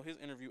songs. You know, his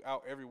interview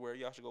out everywhere.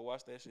 Y'all should go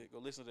watch that shit. Go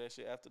listen to that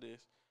shit after this.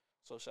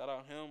 So shout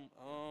out him.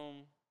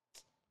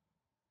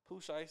 Pooh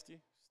Shiesty,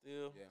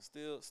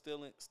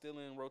 still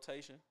in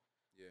rotation.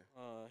 Yeah.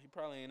 He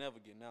probably ain't ever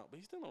getting out, but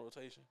he's still in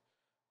rotation.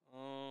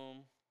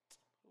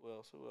 Who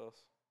else?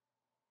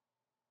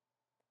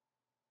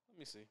 Let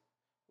me see.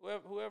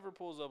 Whoever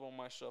pulls up on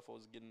my shuffle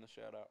is getting the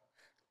shout out.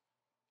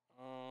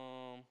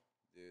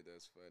 Yeah,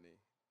 that's funny.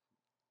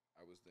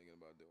 I was thinking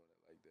about doing it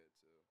like that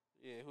too.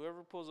 Yeah,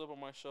 whoever pulls up on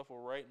my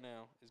shuffle right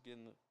now is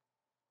getting the.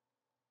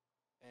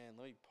 And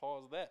let me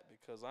pause that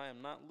because I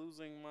am not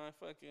losing my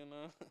fucking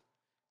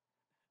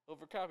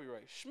over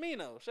copyright.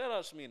 Shmino, shout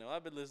out Shmino.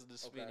 I've been listening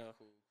to Shmino. Okay,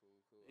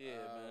 cool.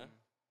 Yeah, man.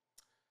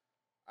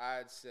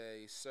 I'd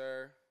say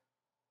Sir.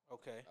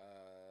 Okay.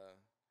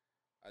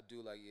 I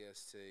do like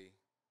EST.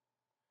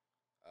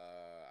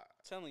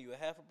 Telling you, a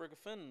half a brick of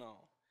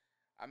fentanyl.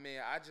 I mean,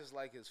 I just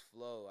like his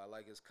flow. I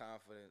like his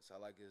confidence. I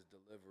like his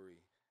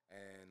delivery,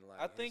 and like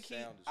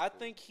I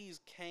think he's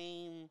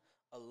came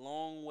a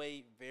long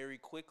way very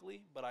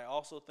quickly. But I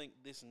also think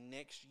this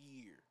next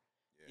year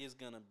is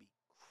gonna be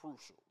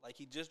crucial. Like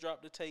he just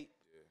dropped the tape.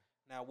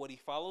 Yeah. Now what he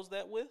follows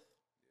that with,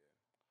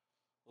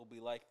 will be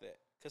like that.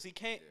 Cause he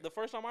can't. The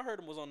first time I heard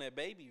him was on that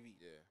Baby V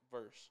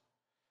verse.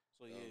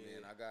 So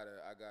man, I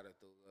gotta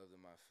throw love to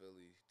my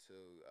Philly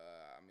too.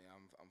 I mean,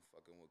 I'm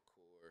fucking with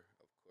Core,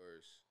 of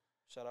course.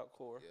 Shout out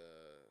Core.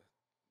 Yeah,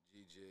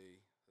 GJ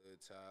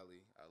Hood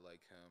Tally, I like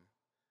him.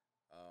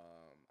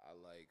 I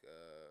like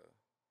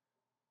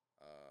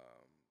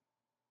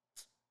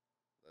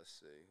let's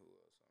see who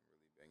else I'm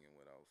really banging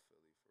with out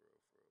Philly for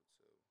real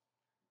too.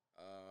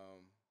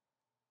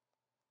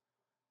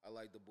 I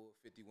like the boy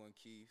 51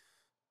 Keith.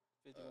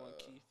 51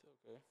 Keith,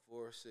 okay.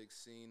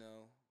 416,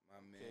 my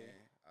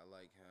man. I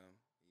like him.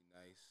 He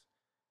nice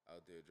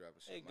out there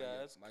dropping shit. Hey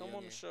guys, come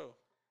on the show.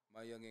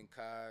 My youngin'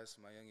 Kaz,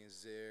 my youngin'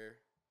 Zer.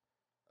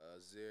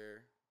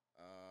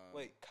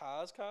 Wait,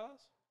 Kaz? No,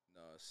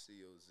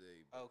 COZ.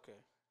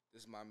 Okay.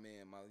 This is my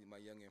man, my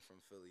youngin'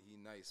 from Philly. He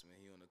nice, man.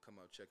 He wanna come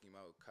out, check him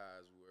out,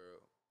 Kaz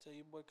World. Tell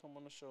your boy come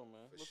on the show,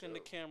 man. For Look sure. in the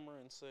camera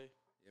and say,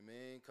 yeah,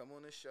 man, come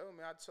on the show,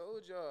 man. I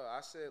told y'all.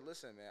 I said,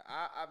 listen, man,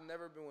 I've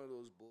never been one of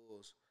those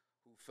bulls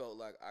who felt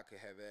like I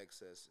could have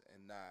access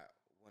and not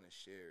want to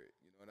share it.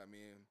 You know what I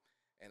mean?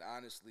 And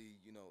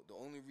honestly, you know, the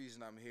only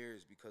reason I'm here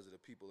is because of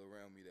the people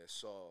around me that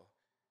saw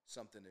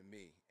something in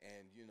me.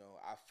 And, you know,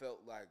 I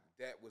felt like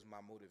that was my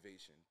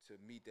motivation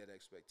to meet that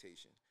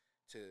expectation,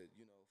 to,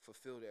 you know,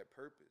 fulfill that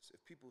purpose.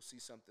 If people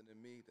see something in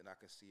me, then I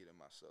can see it in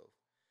myself.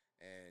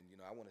 And, you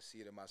know, I want to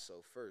see it in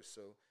myself first.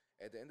 So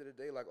at the end of the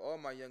day, like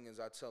all my youngins,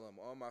 I tell them,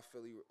 all my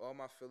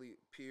Philly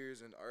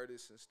peers and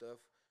artists and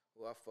stuff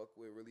who I fuck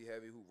with really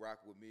heavy, who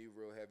rock with me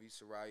real heavy,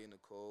 Soraya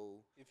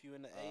Nicole. If you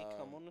in the A,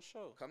 come on the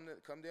show. Come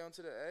down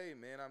to the A,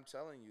 man. I'm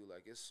telling you,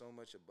 like, it's so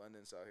much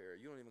abundance out here.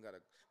 You don't even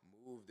gotta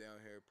move down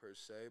here per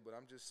se, but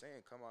I'm just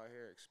saying, come out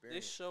here,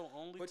 experience. This show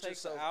only Put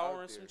takes an yourself hour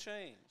out and some there.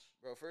 change.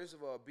 Bro, first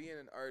of all, being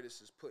an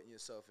artist is putting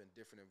yourself in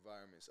different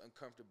environments,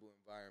 uncomfortable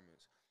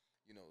environments.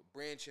 You know,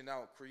 branching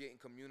out, creating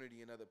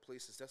community in other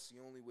places. That's the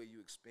only way you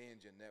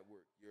expand your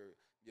network,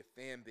 your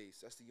fan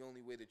base. That's the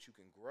only way that you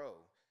can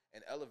grow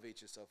and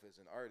elevate yourself as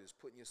an artist,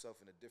 putting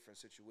yourself in a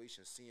different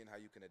situation, seeing how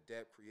you can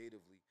adapt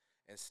creatively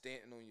and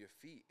standing on your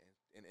feet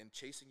and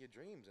chasing your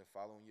dreams and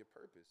following your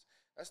purpose.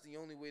 That's the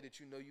only way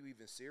that you know you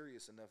even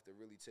serious enough to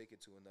really take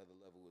it to another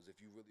level, is if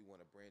you really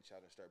want to branch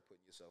out and start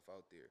putting yourself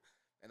out there.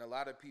 And a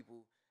lot of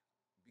people,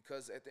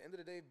 because at the end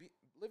of the day,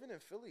 living in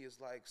Philly is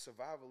like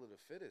survival of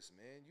the fittest,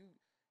 man.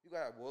 You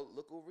gotta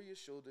look over your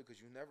shoulder because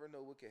you never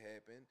know what could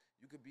happen.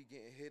 You could be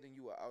getting hit and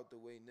you are out the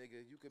way,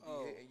 nigga. You could be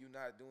hit and you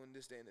not doing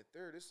this, that, and the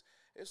third.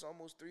 It's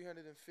almost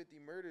 350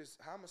 murders,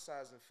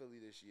 homicides in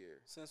Philly this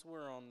year. Since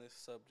we're on this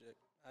subject,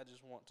 I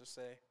just want to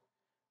say,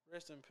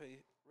 rest in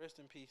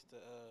peace to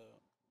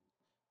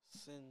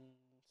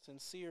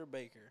Sincere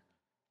Baker.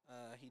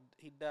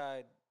 He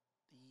died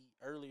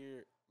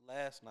earlier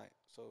last night.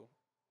 So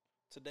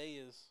today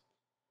is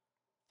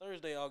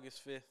Thursday,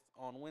 August 5th.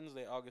 On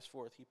Wednesday, August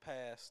 4th, he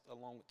passed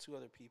along with two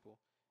other people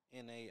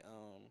in a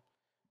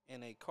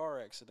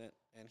car accident,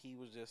 and he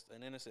was just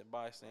an innocent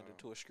bystander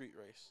to a street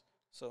race.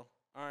 So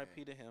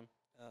R.I.P. to him.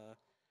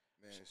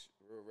 Man, it's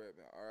real rap,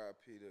 man.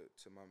 R.I.P.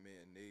 to my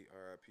man Nate.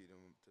 R.I.P. to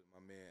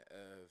my man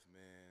Ev,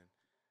 man.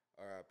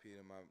 R.I.P.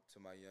 to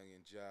my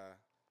youngin' Ja,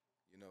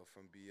 you know,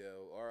 from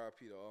BL.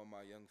 R.I.P. to all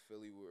my young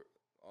Philly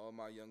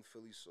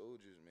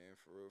soldiers, man.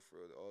 For real.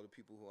 All the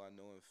people who I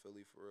know in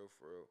Philly, for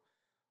real,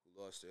 who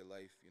lost their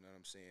life. You know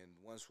what I'm saying?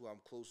 The ones who I'm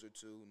closer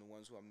to and the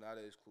ones who I'm not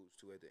as close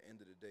to. At the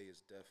end of the day,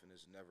 it's death and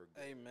it's never good.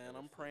 Hey man,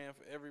 I'm praying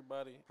for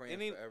everybody. For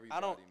everybody.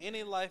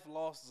 Any life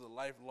lost is a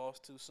life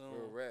lost too soon.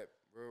 Real rap.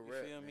 You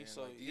feel me? Man.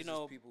 So like, these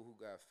is people who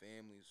got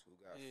families, who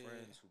got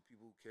friends,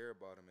 people who care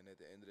about them, and at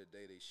the end of the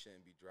day, they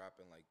shouldn't be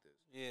dropping like this.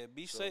 Yeah,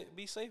 be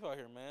safe out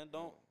here, man.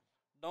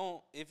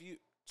 Don't if you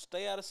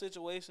stay out of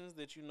situations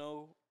that you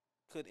know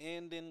could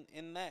end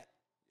in that.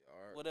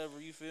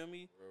 Whatever, you feel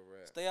me? Real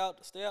rap.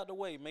 Stay out the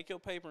way. Make your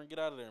paper and get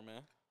out of there,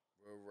 man.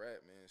 Real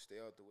rap, man. Stay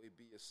out the way.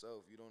 Be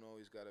yourself. You don't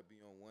always gotta be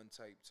on one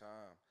type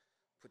time.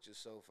 Put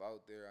yourself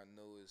out there. I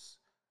know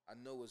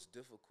it's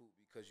difficult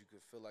because you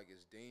could feel like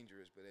it's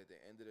dangerous, but at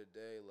the end of the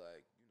day,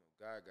 like, you know,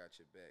 God got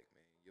your back,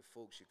 man. Your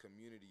folks, your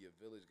community, your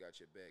village got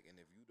your back. And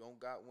if you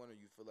don't got one or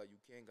you feel like you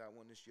can't got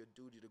one, it's your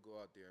duty to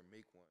go out there and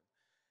make one.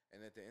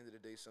 And at the end of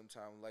the day,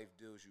 sometimes life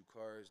deals you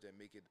cards that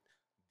make it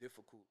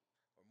difficult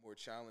or more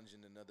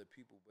challenging than other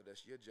people, but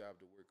that's your job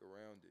to work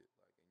around it.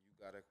 Like, and you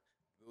gotta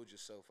build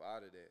yourself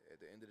out of that. At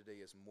the end of the day,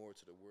 it's more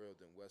to the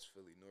world than West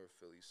Philly, North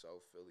Philly,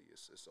 South Philly.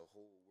 It's a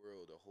whole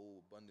world, a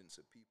whole abundance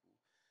of people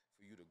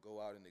for you to go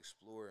out and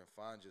explore and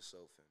find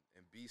yourself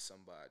and be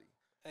somebody.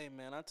 Hey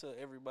man, I tell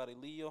everybody,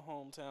 leave your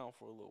hometown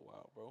for a little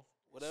while, bro.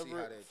 Whatever. See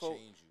how that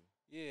change you.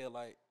 Yeah,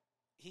 like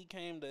he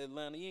came to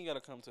Atlanta. You ain't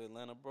gotta come to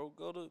Atlanta, bro.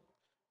 Go to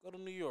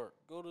New York.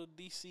 Go to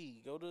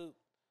DC. Go to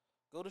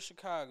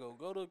Chicago.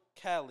 Go to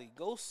Cali.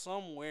 Go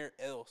somewhere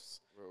else.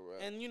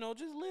 Right. And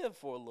just live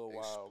for a little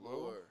while,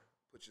 bro.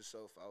 Put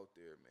yourself out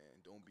there,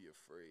 man. Don't be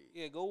afraid.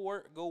 Yeah, go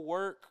work.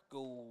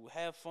 Go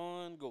have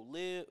fun. Go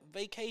live.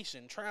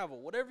 Vacation. Travel.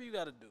 Whatever you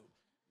gotta do.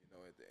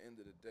 At the end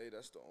of the day,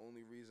 that's the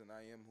only reason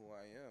I am who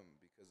I am,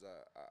 because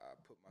I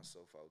put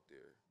myself out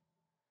there.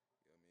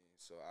 You know what I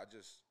mean? So I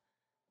just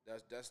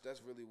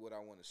that's really what I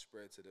want to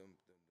spread to them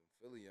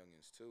Philly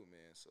youngins too,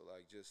 man. So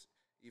like, just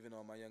even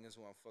all my youngins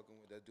who I'm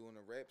fucking with that doing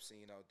the rap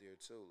scene out there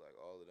too, like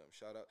all of them.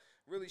 Shout out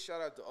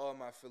to all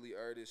my Philly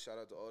artists. Shout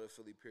out to all the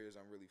Philly peers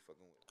I'm really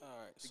fucking with. All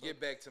right, to get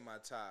back to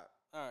my top.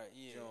 All right,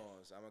 yeah.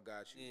 Jones, I'ma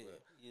got you.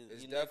 Yeah, but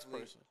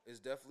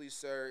it's definitely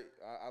Sir.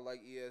 I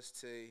like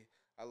EST.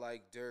 I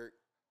like Dirk.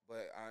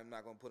 But I'm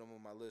not going to put him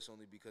on my list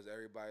only because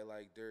everybody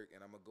like Dirk,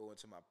 and I'm going to go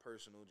into my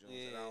personal Jones.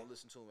 Yeah. And I don't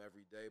listen to him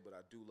every day, but I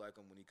do like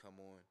him when he come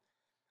on.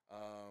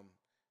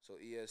 So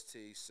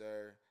EST,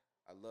 Sir.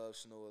 I love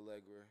Snow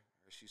Allegra.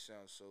 She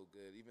sounds so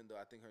good. Even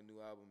though I think her new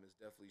album has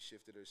definitely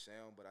shifted her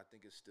sound, but I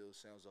think it still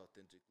sounds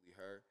authentically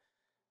her.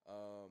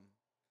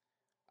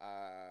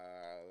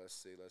 Let's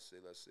see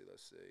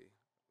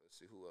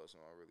who else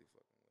am I really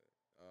fucking with.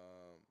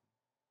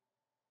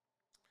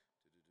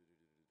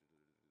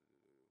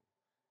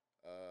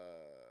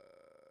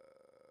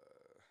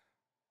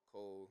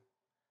 Cole.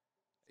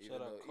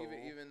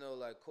 Even though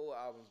like Cole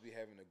albums be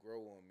having to grow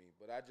on me,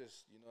 but I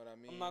just, you know what I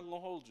mean? I'm not gonna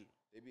hold you.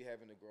 They be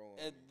having to grow on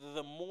me.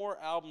 The more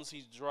albums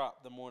he's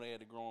dropped, the more they had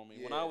to grow on me.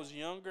 Yeah. When I was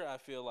younger, I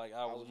feel like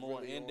I was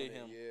more really into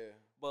him. Yeah.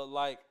 But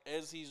like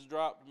as he's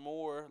dropped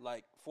more,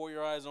 like For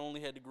Your Eyes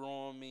Only had to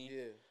grow on me.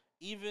 Yeah.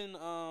 Even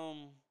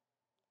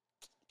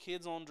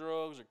Kids on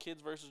Drugs or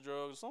Kids versus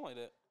Drugs or something like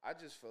that. I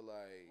just feel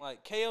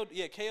like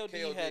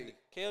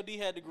KOD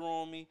had to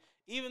grow on me.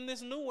 Even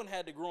this new one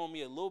had to grow on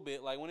me a little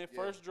bit. Like when it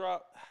first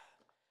dropped,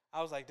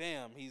 I was like,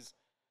 damn, he's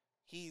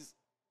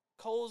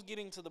Cole's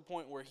getting to the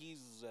point where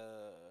he's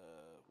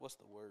what's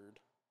the word?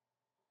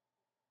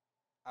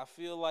 I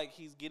feel like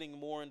he's getting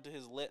more into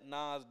his let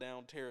Nas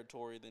down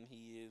territory than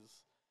he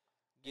is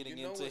getting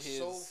into his.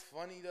 So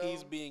funny though.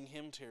 He's being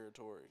him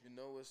territory. You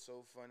know what's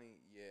so funny?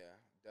 Yeah,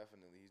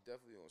 definitely. He's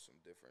definitely on some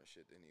different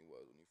shit than he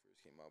was when he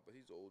first came out. But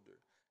he's older.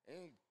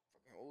 And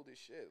fucking old as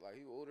shit. Like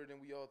he older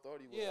than we all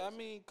thought he was. Yeah,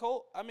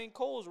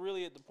 Cole's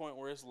really at the point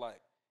where it's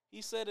like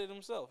he said it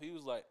himself. He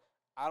was like,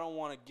 I don't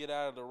want to get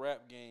out of the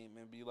rap game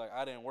and be like,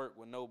 I didn't work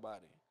with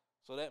nobody.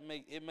 So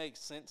it makes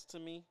sense to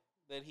me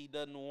that he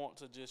doesn't want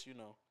to just,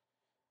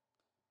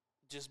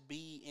 just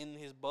be in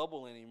his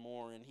bubble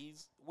anymore. And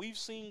we've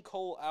seen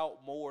Cole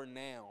out more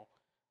now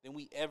than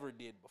we ever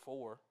did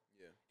before.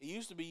 Yeah. It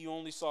used to be you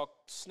only saw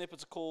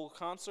snippets of Cole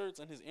concerts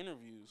and his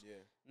interviews.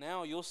 Yeah.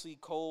 Now you'll see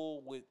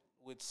Cole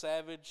with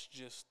Savage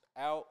just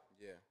out.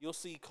 Yeah. You'll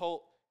see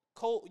Cole,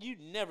 you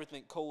never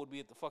think Cole would be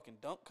at the fucking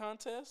dunk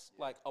contest,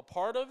 like a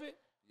part of it.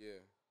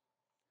 Yeah.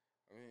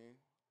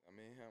 I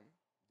mean him,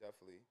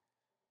 definitely.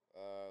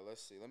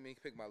 Let's see. Let me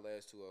pick my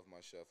last two off my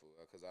shuffle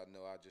because I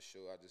know I just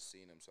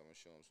seen him, so I'm gonna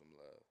show him some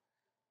love.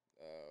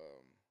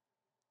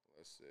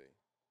 Let's see.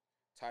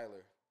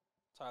 Tyler,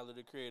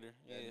 the Creator.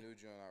 That new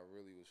joint I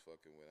really was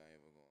fucking with. I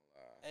ain't even gonna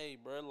lie. Hey,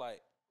 bro,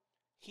 like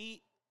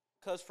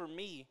cause for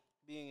me,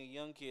 being a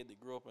young kid that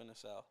grew up in the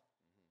South,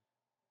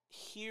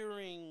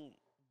 hearing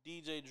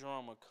DJ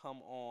Drama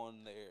come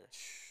on there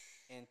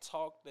and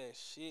talk that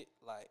shit,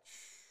 like.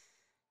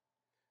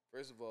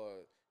 First of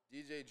all,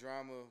 DJ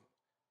Drama,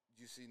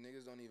 you see,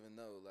 niggas don't even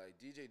know. Like,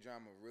 DJ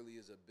Drama really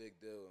is a big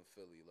deal in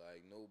Philly.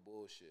 Like, no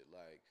bullshit.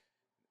 Like,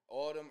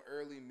 all them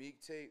early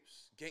Meek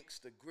tapes,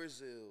 Gangsta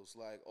Grizzles,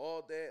 like,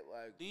 all that.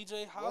 Like,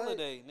 DJ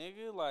Holiday,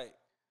 nigga. Like,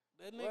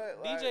 that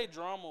nigga, DJ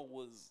Drama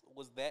was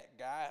that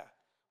guy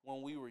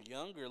when we were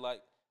younger.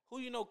 Like, who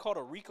you know caught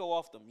a Rico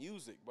off the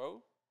music,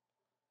 bro?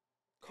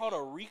 Caught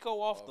a Rico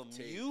off the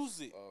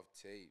music. Off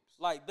tapes.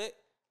 Like,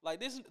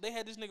 this, they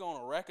had this nigga on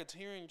a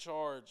racketeering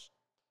charge.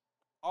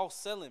 Off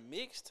selling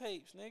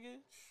mixtapes, nigga.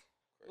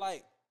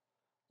 Crazy.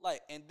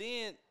 Like, and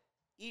then,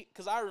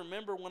 cause I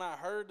remember when I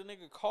heard the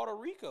nigga caught a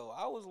Rico,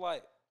 I was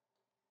like,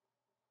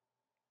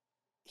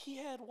 he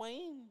had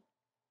Wayne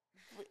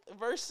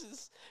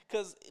versus,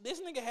 cause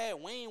this nigga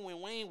had Wayne when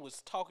Wayne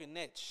was talking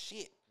that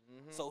shit.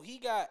 Mm-hmm. So he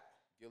got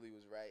Gilly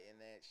was writing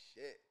that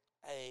shit.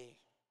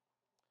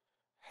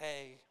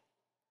 Hey,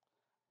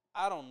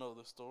 I don't know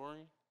the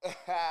story.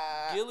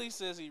 Gilly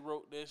says he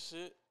wrote that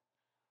shit.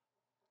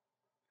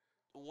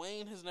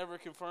 Wayne has never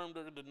confirmed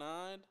or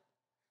denied.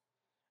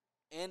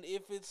 And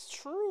if it's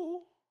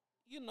true,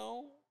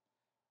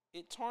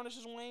 it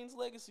tarnishes Wayne's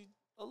legacy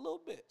a little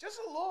bit. Just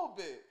a little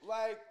bit.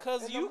 Like,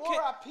 cause the more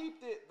I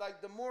peeped it,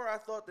 like, the more I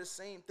thought the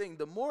same thing.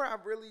 The more I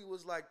really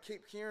was, like,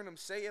 keep hearing him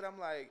say it, I'm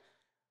like,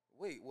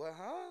 wait, what,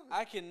 huh?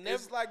 I can never.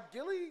 It's like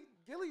Gilly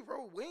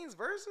wrote Wayne's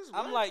verses?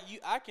 What? I'm like,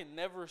 I can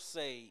never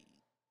say.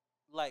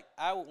 Like,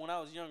 when I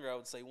was younger, I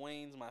would say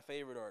Wayne's my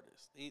favorite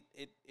artist.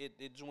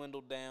 It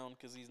dwindled down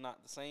because he's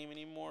not the same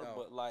anymore. No.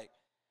 But like,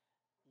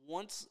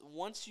 once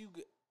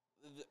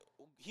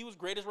he was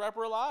greatest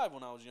rapper alive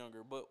when I was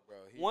younger. But bro,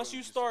 once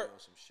you start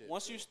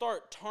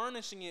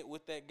tarnishing it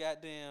with that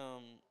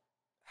goddamn,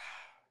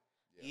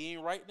 he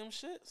ain't write them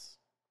shits.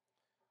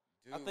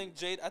 Dude. I think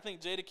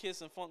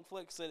Jadakiss and Funk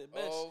Flex said it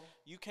best.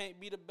 You can't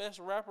be the best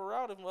rapper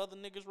out if other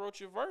niggas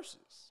wrote your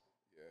verses.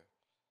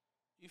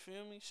 You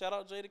feel me? Shout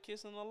out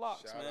Jadakiss and the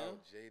Locks, man. Shout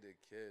out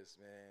Jadakiss,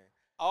 man.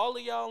 All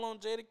of y'all on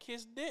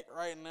Jadakiss dick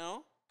right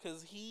now,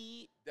 cause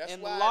the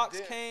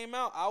Locks came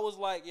out. I was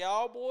like,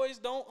 y'all boys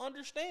don't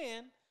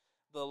understand.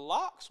 The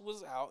Locks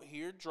was out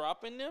here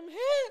dropping them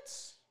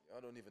hits. Y'all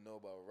don't even know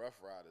about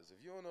Rough Riders.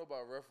 If you don't know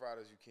about Rough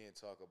Riders, you can't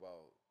talk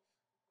about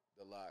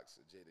the Locks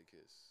or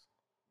Jadakiss.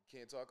 You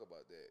can't talk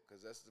about that,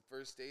 cause that's the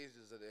first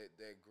stages of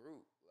that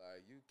group.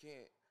 Like, you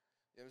can't.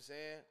 You know what I'm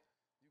saying?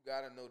 You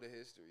gotta know the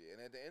history. And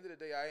at the end of the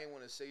day, I ain't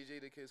want to say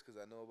Jadakiss because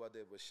I know about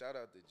that, but shout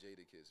out to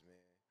Jadakiss, man.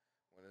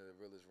 One of the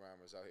realest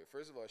rhymers out here.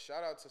 First of all,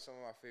 shout out to some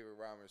of my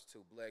favorite rhymers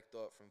too. Black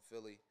Thought from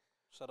Philly.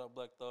 Shout out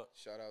Black Thought.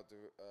 Shout out to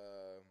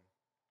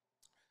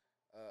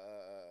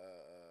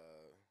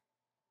I'm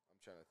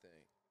trying to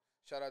think.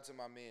 Shout out to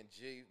my man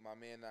G, my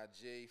man Not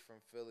J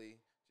from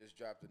Philly. Just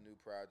dropped a new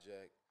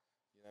project.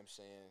 You know what I'm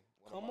saying?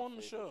 Come on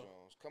the show.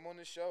 Come on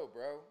the show,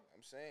 bro.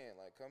 I'm saying,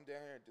 like, come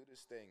down here and do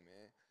this thing,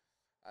 man.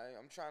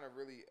 I'm trying to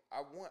really. I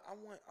want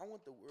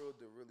the world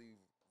to really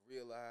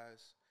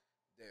realize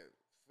that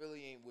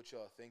Philly ain't what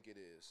y'all think it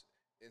is.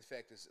 In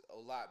fact, it's a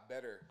lot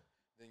better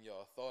than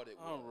y'all thought it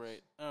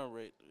was. All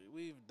right.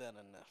 We've done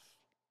enough.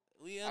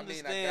 We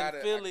understand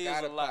Philly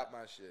is a lot.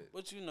 My shit.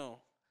 But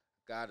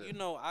got it.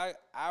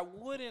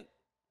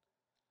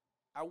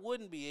 I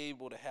wouldn't be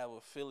able to have a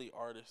Philly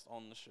artist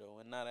on the show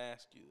and not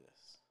ask you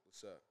this.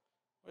 What's up?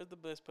 Where's the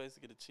best place to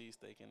get a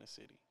cheesesteak in the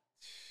city?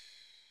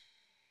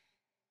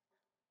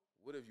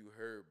 What have you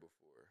heard before?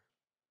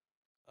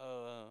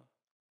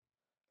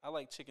 I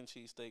like chicken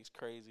cheesesteaks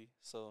crazy.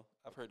 So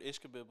I've heard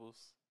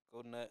Ishkabibbles.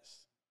 Go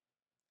nuts.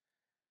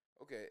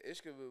 Okay,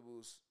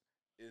 Ishkabibbles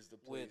is the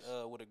place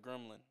with a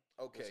gremlin.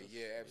 Okay,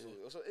 yeah,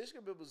 absolutely. So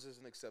Ishka Bibbles is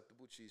an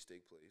acceptable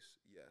cheesesteak place.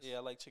 Yes. Yeah, I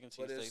like chicken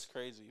cheesesteaks.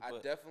 Crazy. I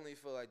But definitely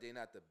feel like they're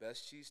not the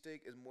best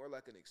cheesesteak. It's more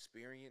like an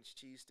experienced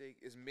cheesesteak.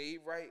 It's made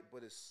right,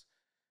 but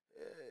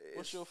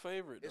what's your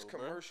favorite? It's though,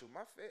 commercial.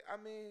 Bro?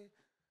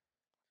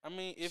 I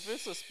mean, if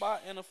it's a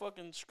spot in a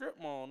fucking strip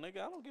mall, nigga,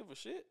 I don't give a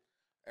shit.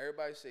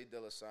 Everybody say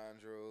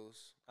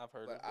Delisandro's. I've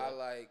heard but of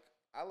that.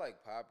 I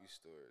like Poppy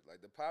Store.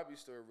 Like the Poppy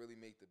Store really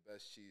make the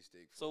best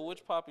cheesesteak. So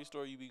which Poppy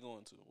Store you be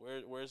going to?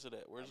 Where's it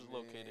at? Where's it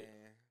located?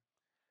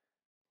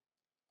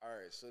 All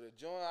right, so the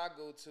joint I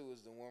go to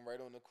is the one right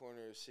on the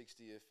corner of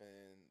 60th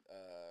and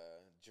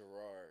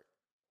Girard.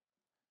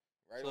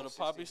 Right. So the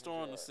Poppy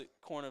Store on the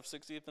corner of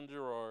 60th and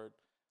Girard.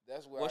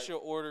 That's where. What's your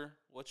order?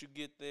 What you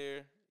get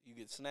there? You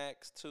get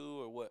snacks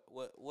too, or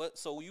what?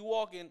 So you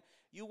walk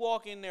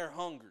in there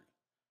hungry.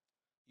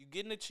 You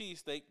getting a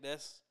cheesesteak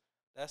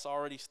that's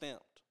already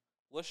stamped.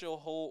 What's your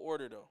whole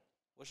order though?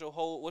 What's your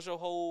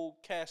whole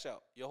cash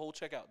out? Your whole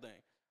checkout thing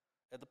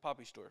at the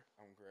Poppy Store?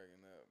 I'm cracking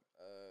up.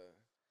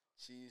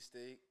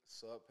 Cheesesteak,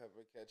 salt,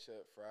 pepper,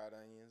 ketchup, fried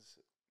onions,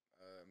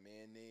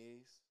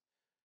 mayonnaise.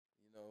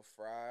 You know,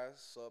 fries,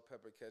 salt,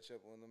 pepper,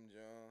 ketchup on them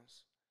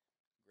Johns.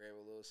 Grab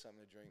a little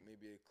something to drink,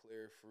 maybe a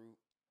clear fruit.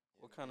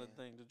 What kind of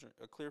thing to drink?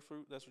 A clear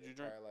fruit? That's what you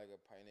drink? Probably like a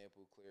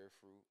pineapple clear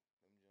fruit.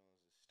 Them Jones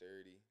is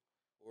sturdy.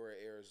 Or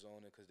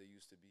Arizona because they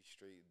used to be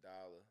straight $1.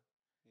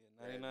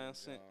 Yeah, 99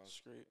 cents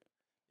straight.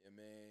 Yeah,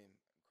 man.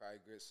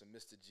 Probably get some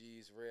Mr.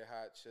 G's Red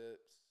Hot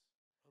chips.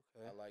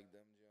 Okay. I like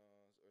them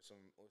Jones. Or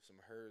some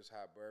Hers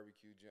Hot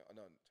Barbecue Jones.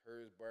 No,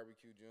 Hers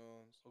Barbecue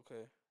Jones.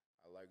 Okay.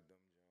 I like them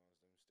Jones.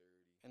 Them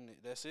sturdy. And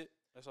that's it?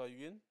 That's all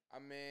you getting? I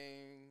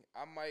mean,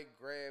 I might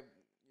grab,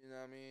 you know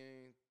what I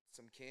mean,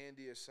 some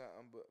candy or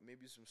something, but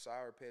maybe some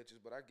Sour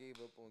Patches. But I gave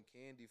up on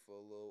candy for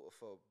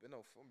been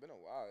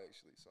a while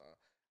actually, so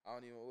I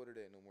don't even order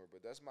that no more.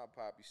 But that's my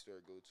Poppy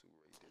Store go-to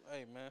right there.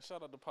 Hey man,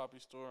 shout out to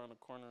Poppy Store on the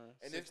corner.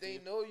 And 60th. If they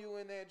know you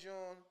in that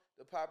John,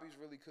 the Poppies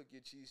really cook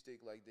your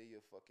cheesesteak like they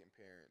your fucking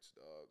parents,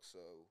 dog.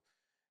 So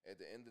at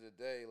the end of the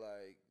day,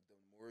 like the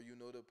more you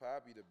know the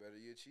Poppy, the better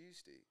your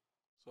cheesesteak.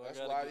 So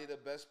that's why they're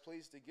the best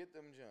place to get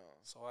them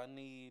Johns. So I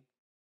need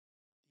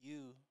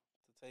you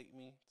to take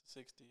me to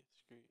 60th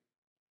Street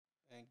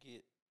and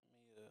get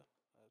me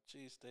a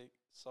cheesesteak,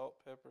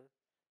 salt, pepper,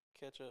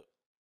 ketchup,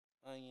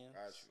 onions.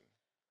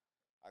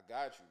 I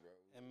got you, bro.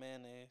 And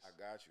mayonnaise. I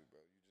got you,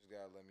 bro. You just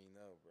gotta let me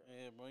know, bro.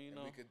 Yeah, bro. You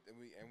know.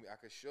 I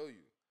could show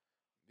you.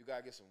 You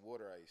gotta get some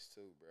water ice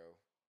too, bro.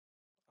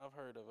 I've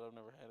heard of it. I've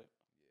never had it.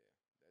 Yeah,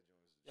 that joint is.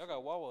 Y'all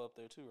got Wawa up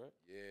there too, right?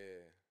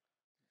 Yeah.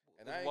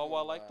 And is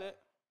Wawa like that?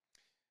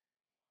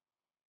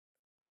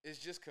 It's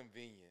just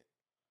convenient.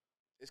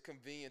 It's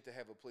convenient to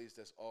have a place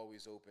that's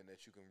always open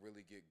that you can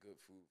really get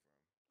good food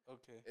from.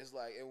 Okay. It's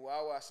like in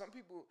Wawa, some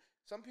people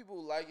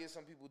like it,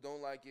 some people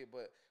don't like it,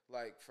 but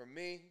like for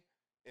me,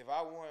 if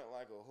I want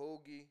like a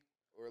hoagie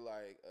or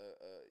like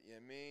you know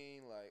what I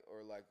mean, like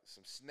or like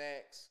some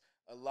snacks,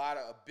 a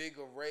big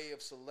array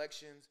of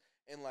selections,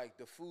 and like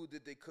the food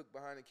that they cook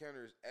behind the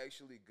counter is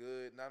actually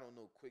good, not on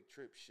no Quick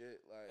Trip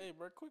shit. Like, hey,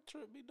 bro, Quick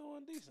Trip be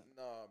doing decent.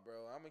 Nah,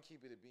 bro, I'm gonna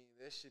keep it a bean.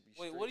 That shit be.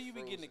 Wait, what do you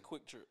be getting at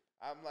Quick Trip?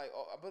 I'm like,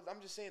 but I'm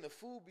just saying the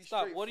food be.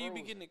 Stop. Straight What do you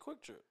frozen. be getting at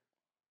Quick Trip?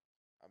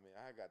 I mean,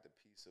 I got the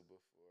pizza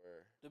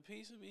before. The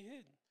pizza be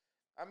hidden.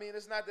 I mean,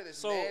 it's not that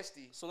it's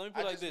nasty. So let me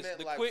put it like this: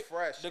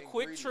 the the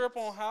Quick Trip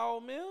on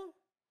Howell Mill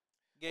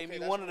gave me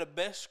one of the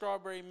best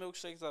strawberry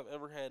milkshakes I've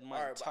ever had in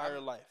my entire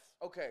life.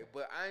 Okay,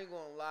 but I ain't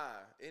gonna lie.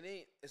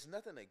 It's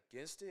nothing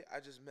against it. I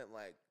just meant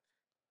like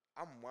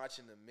I'm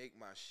watching them make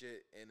my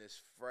shit and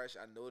it's fresh.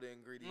 I know the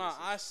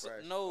ingredients.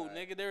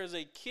 Nigga, there is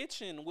a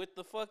kitchen with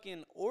the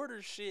fucking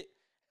order shit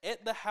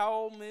at the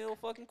Howell Mill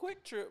fucking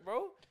Quick Trip,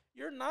 bro.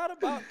 You're not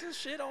about to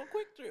shit on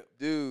Quick Trip.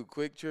 Dude,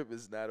 Quick Trip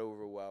is not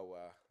over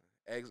Wawa.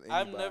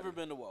 I've never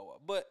been to Wawa.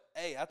 But,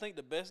 hey, I think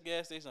the best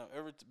gas station I've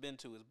ever been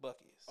to is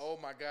Buc-ee's. Oh,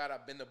 my God.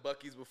 I've been to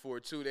Buc-ee's before,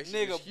 too. That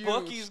shit is huge.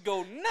 Buc-ee's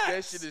go nuts.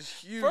 That shit is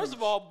huge. First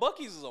of all,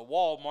 Buc-ee's is a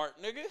Walmart,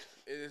 nigga.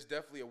 It is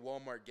definitely a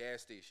Walmart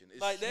gas station.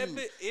 It's like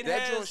huge.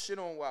 That joint shit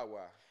on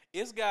Wawa.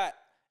 It's got,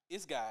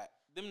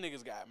 them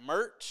niggas got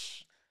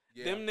merch.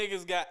 Yeah. Them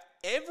niggas got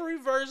every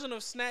version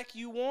of snack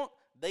you want.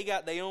 They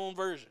got their own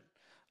version.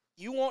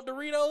 You want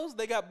Doritos?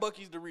 They got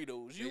Buc-ee's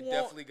Doritos. They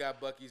definitely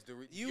got Buc-ee's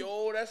Doritos.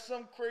 Yo, that's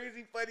some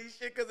crazy funny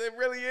shit because it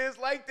really is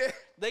like that.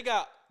 They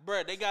got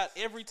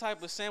every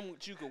type of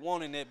sandwich you could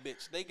want in that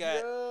bitch. They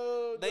got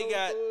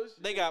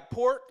they got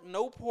pork,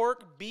 no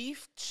pork,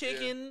 beef,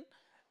 chicken,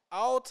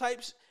 all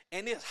types,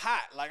 and it's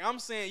hot. Like I'm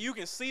saying, you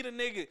can see the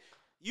nigga.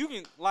 You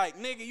can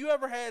nigga. You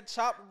ever had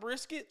chopped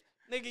brisket?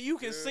 Nigga, you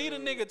can see the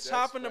nigga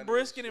chopping the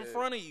brisket in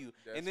front of you,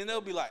 and then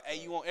they'll be like,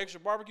 "Hey, you want extra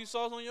barbecue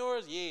sauce on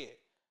yours? Yeah."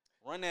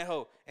 Run that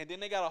hoe. And then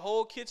they got a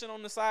whole kitchen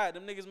on the side.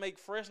 Them niggas make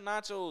fresh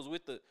nachos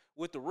with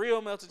the real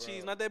melted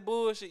cheese, not that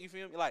bullshit, you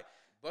feel me? Like,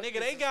 Buc-ee's nigga,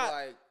 they got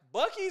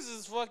Buc-ee's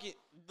is fucking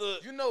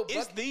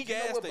it's the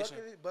gas station.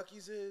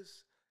 Buc-ee's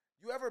is?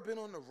 You ever been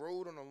on the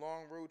road on a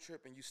long road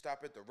trip and you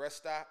stop at the rest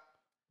stop?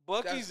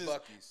 Buc-ee's is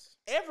Buc-ee's.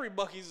 Every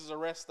Buc-ee's is a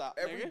rest stop.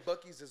 Every nigga.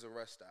 Buc-ee's is a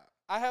rest stop.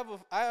 I have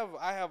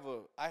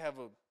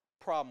a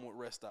problem with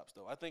rest stops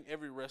though. I think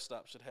every rest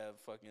stop should have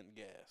fucking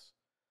gas.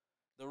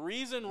 The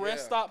reason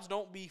rest stops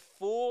don't be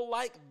full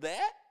like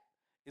that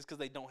is because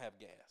they don't have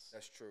gas.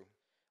 That's true.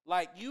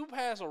 Like you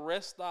pass a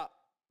rest stop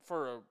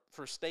for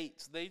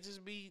states, they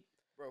just be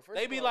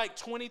like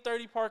 20,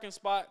 30 parking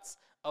spots,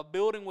 a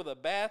building with a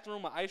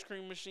bathroom, an ice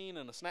cream machine,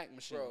 and a snack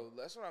machine. Bro,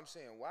 that's what I'm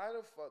saying. Why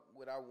the fuck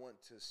would I want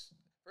to?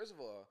 First of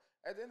all,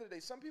 at the end of the day,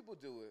 some people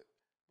do it,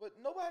 but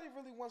nobody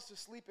really wants to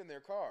sleep in their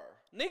car.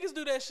 Niggas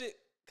do that shit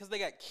because they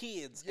got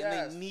kids and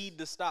they need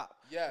to stop.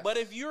 Yes. But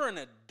if you're an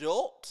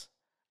adult,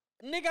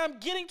 nigga, I'm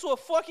getting to a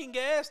fucking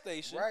gas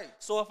station. Right.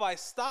 So if I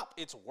stop,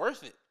 it's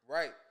worth it.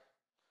 Right.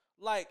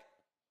 Like,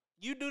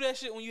 you do that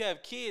shit when you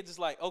have kids. It's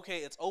like, okay,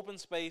 it's open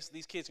space.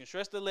 These kids can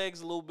stretch their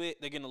legs a little bit.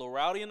 They're getting a little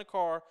rowdy in the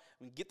car.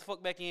 We can get the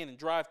fuck back in and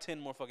drive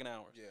 10 more fucking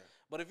hours. Yeah.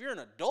 But if you're an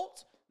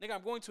adult, nigga,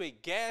 I'm going to a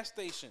gas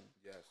station.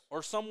 Yes.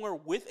 Or somewhere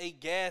with a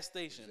gas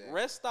station. Exactly.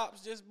 Rest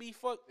stops just be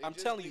I'm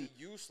telling you.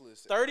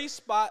 Useless. 30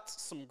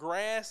 spots, some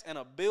grass, and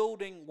a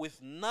building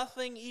with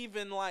nothing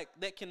even like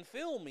that can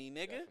fill me,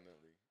 nigga.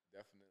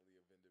 Definitely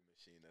a vending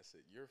machine. That's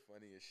it. You're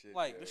funny as shit.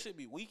 Like, yo. this shit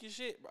be weak as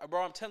shit,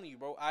 bro. I'm telling you,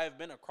 bro. I have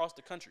been across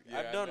the country. Yeah,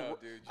 I've done. I know,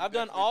 dude. I've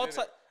done all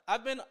types.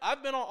 I've been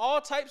on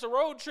all types of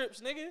road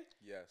trips, nigga.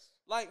 Yes.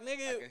 Like,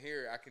 nigga.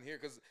 I can hear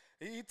because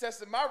he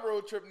tested my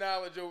road trip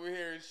knowledge over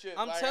here and shit.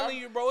 I'm telling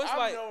you, bro. It's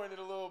like I'm knowing it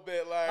a little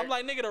bit. Like I'm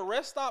like, nigga, the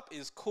rest stop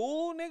is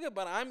cool, nigga,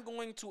 but I'm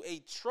going to a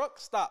truck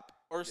stop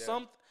or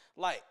something.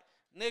 Like,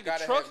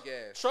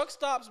 nigga, truck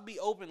stops be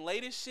open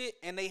late as shit,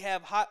 and they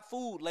have hot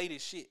food late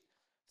as shit.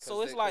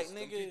 So it's like,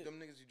 nigga, them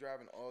niggas you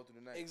driving all through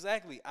the night.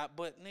 Exactly.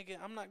 But nigga,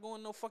 I'm not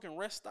going no fucking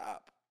rest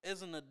stop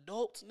as an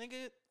adult,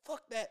 nigga.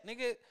 Fuck that,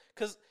 nigga.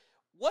 Cause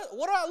what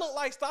do I look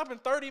like stopping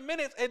 30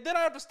 minutes and then I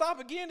have to stop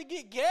again to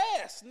get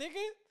gas, nigga?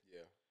 Yeah.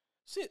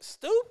 Shit,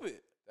 stupid.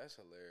 That's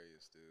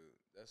hilarious, dude.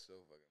 That's so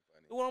fucking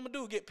funny. What I'm gonna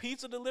do? Get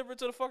pizza delivered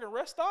to the fucking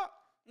rest stop?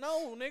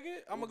 No, nigga.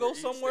 I'm gonna go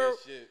somewhere.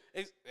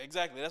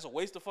 Exactly. That's a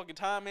waste of fucking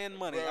time and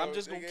money. Bro, I'm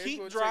just gonna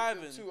keep take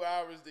driving. 2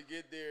 hours to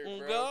get there, Oh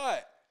bro.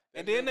 God.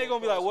 And then they're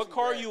gonna be like, "What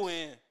car you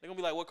in?" They're gonna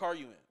be like, "What car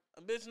you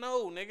in?" Bitch,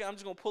 no, nigga. I'm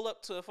just gonna pull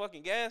up to a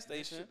fucking gas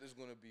station. This shit is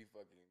gonna be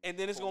fucking. And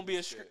then it's gonna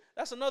be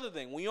That's another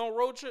thing. When you on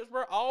road trips,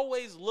 bro,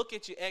 always look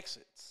at your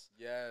exits.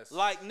 Yes.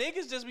 Like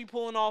niggas just be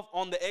pulling off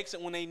on the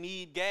exit when they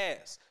need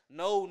gas.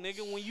 No,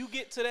 nigga, when you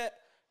get to that,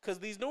 cause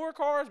these newer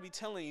cars be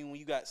telling you when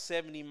you got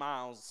 70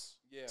 miles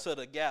to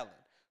the gallon.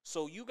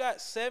 So you got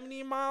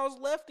 70 miles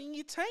left in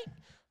your tank.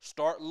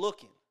 Start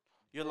looking.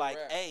 You're like,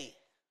 hey.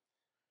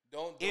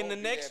 Don't in the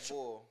next that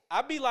bull.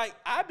 I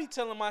be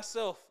telling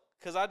myself,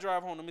 cause I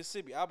drive home to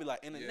Mississippi, I'll be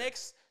like, in the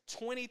next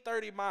 20,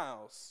 30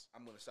 miles,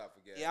 I'm gonna stop for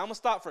gas. Yeah, I'm gonna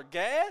stop for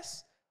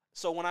gas.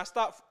 So when I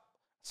stop,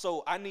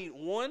 I need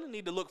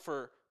to look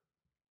for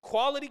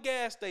quality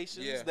gas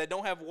stations that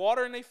don't have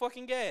water in their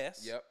fucking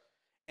gas. Yep.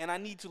 And I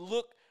need to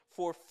look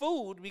for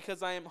food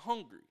because I am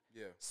hungry.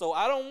 Yeah. So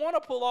I don't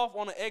want to pull off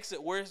on an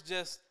exit where it's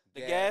just the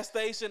gas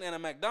station and a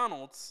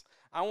McDonald's.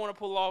 I want to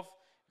pull off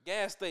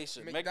gas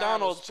station,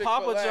 McDonald's,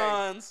 Papa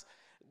John's,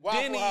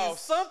 Denny's, House.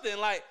 something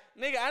like,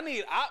 nigga, I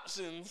need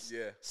options.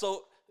 Yeah.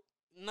 So,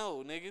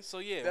 no, nigga. So,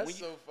 yeah. That's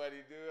so funny,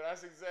 dude.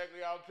 That's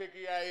exactly how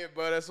picky I am,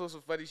 bro. That's some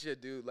funny shit,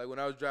 dude. Like, when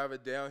I was driving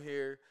down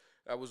here,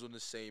 I was on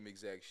the same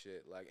exact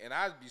shit. Like, and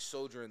I'd be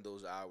soldiering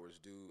those hours,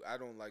 dude. I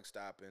don't like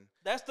stopping.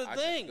 That's the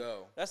thing. Just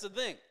go. That's the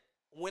thing.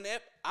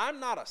 I'm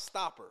not a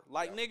stopper.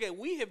 Like, nigga,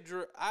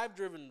 I've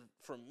driven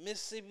from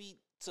Mississippi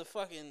to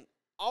fucking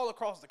all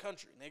across the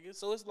country, nigga.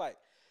 So it's like,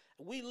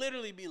 we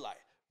literally be like,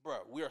 bro,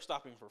 we are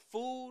stopping for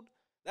food.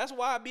 That's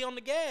why I be on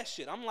the gas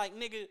shit. I'm like,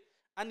 nigga,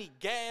 I need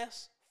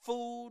gas,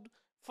 food,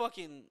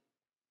 fucking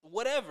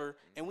whatever,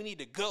 and we need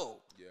to go.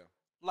 Yeah.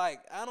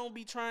 Like, I don't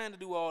be trying to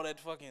do all that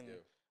fucking,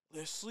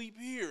 let's sleep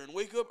here and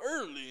wake up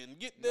early and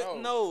get that.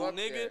 No,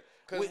 nigga.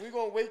 Because we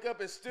going to wake up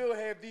and still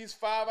have these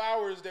 5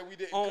 hours that we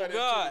didn't cut into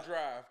the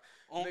drive.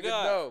 Nigga,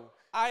 no.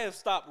 I have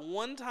stopped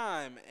one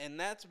time, and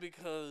that's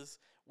because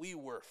it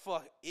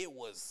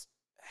was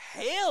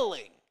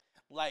hailing.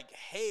 Like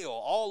hell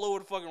all over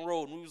the fucking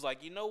road. And we was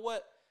like, you know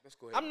what? Let's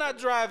go ahead. I'm not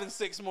driving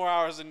 6 more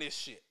hours in this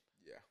shit.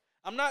 Yeah.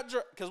 I'm not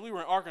because we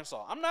were in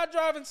Arkansas. I'm not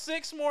driving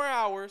 6 more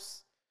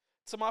hours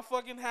to my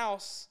fucking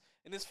house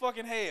in this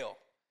fucking hail.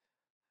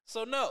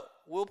 So no,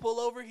 we'll pull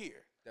over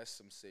here. That's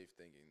some safe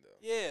thinking though.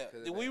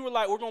 Yeah. We were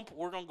like, we're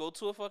gonna go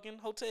to a fucking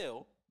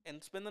hotel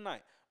and spend the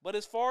night. But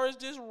as far as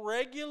just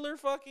regular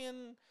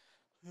fucking,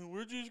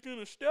 we're just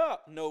gonna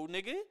stop. No,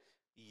 nigga.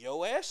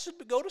 Your ass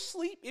should go to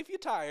sleep if you're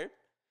tired.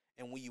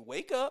 And when you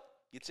wake up,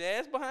 get your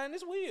ass behind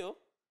this wheel.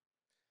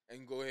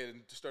 And go ahead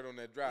and start on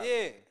that drive.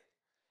 Yeah.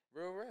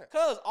 Real rap.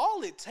 Because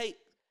all it takes,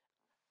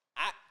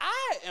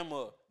 I am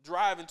a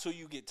drive until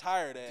you get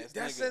tired ass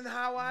That's nigga.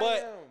 how I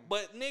am.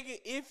 But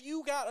nigga, if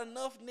you got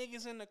enough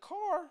niggas in the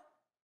car,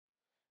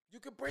 you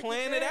can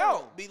plan it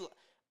out.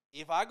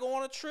 If I go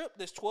on a trip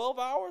that's 12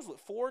 hours with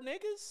 4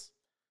 niggas,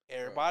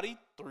 everybody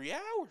 3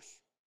 hours.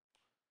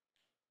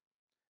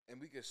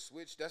 And we can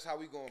switch. That's how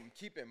we going to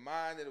keep in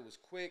mind that it was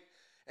quick.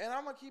 And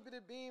I'm going to keep it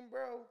a beam,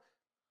 bro.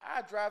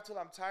 I drive till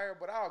I'm tired,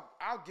 but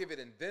I'll give it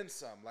and then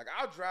some. Like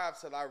I'll drive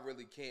till I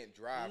really can't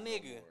drive no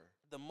more.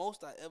 The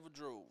most I ever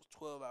drove was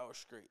 12 hours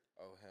straight.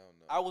 Oh hell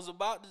no! I was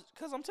about to,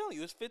 cause I'm telling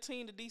you, it's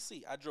 15 to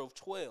DC. I drove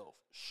 12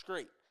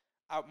 straight.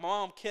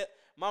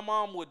 My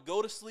mom would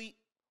go to sleep,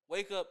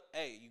 wake up.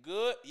 Hey, you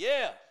good?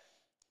 Yeah,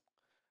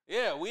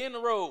 we in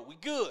the road. We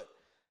good.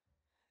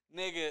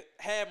 Nigga,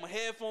 had my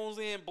headphones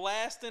in,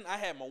 blasting. I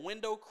had my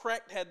window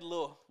cracked, had a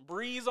little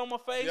breeze on my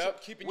face.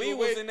 Yep, keeping we you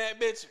was awake. in that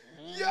bitch.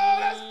 Yo,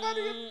 that's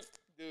funny.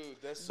 Dude,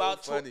 that's so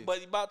funny.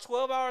 But about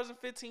 12 hours and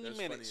 15 That's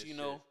minutes, funny as you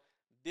know. shit.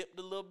 Dipped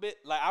a little bit.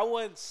 Like, I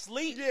wasn't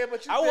asleep. Yeah,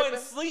 but you I dipping. wasn't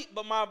asleep,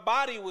 but my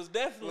body was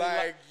definitely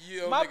Like,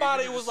 yo, my nigga,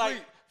 body you need was to like,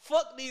 sleep.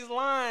 fuck these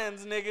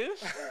lines, nigga.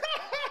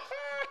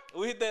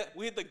 we hit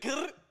the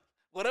grr,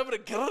 whatever the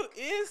grr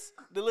is,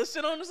 the little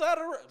shit on the side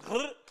of the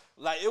road.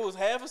 Like, it was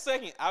half a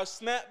second. I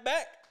snapped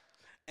back,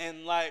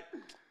 and like,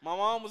 my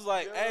mom was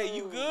like, hey,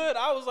 you good?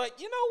 I was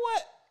like, you know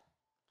what?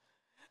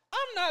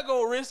 I'm not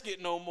gonna risk it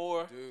no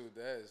more. Dude,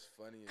 that is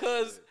funny.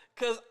 Cause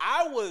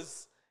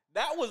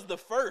that was the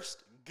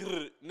first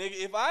grr, nigga.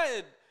 If I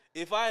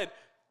had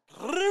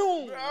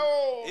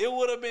No. it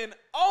would have been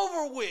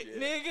over with,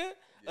 Yeah. nigga.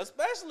 Yeah.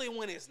 Especially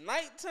when it's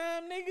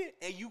nighttime, nigga.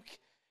 And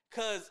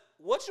cause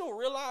what you'll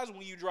realize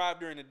when you drive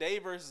during the day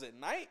versus at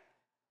night,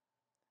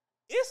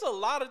 it's a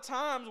lot of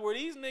times where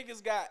these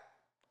niggas got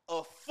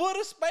a foot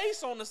of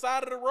space on the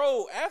side of the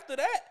road. After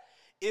that,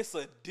 it's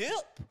a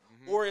dip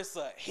or it's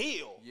a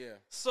hill. Yeah.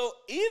 So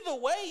either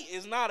way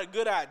is not a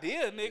good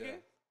idea, nigga.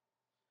 Yeah.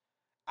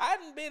 I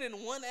done been in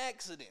one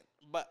accident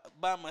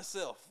by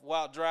myself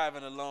while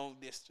driving a long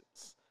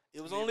distance.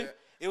 It was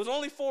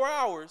only 4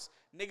 hours.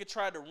 Nigga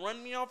tried to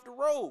run me off the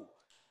road.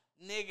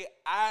 Nigga,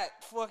 I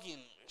fucking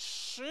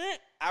shit.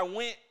 I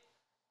went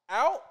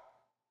out,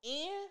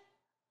 in,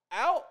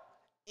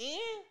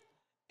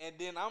 and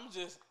then I'm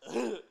just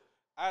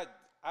I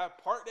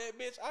parked that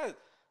bitch. I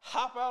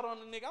hop out on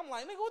the nigga. I'm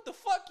like, nigga, what the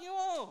fuck you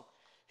on?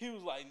 He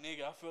was like,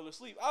 nigga, I fell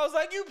asleep. I was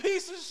like, you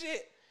piece of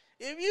shit.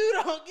 If you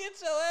don't get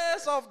your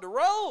ass off the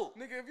road.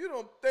 Nigga, if you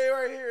don't stay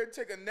right here and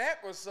take a nap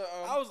or something.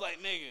 I was like,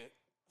 nigga,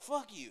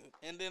 fuck you.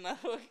 And then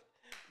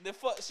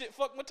shit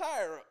fucked my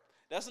tire up.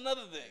 That's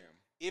another thing.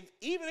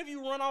 Even if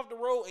you run off the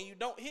road and you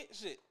don't hit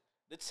shit,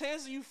 the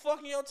chances of you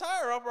fucking your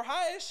tire up are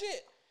high as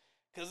shit.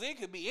 Cause it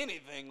could be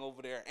anything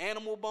over there.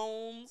 Animal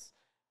bones,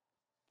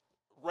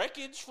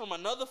 wreckage from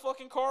another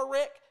fucking car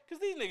wreck. Cause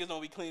these niggas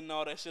don't be cleaning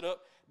all that shit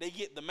up. They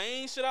get the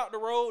main shit out the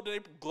road, then they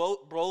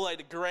blow like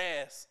the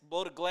grass,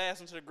 blow the glass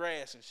into the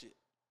grass and shit.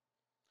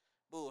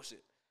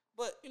 Bullshit.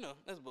 But you know,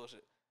 that's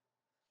bullshit.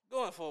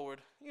 Going forward,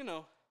 you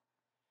know,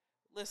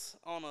 let's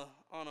on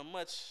a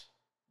much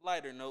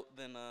lighter note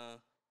than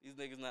these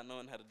niggas not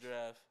knowing how to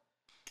drive.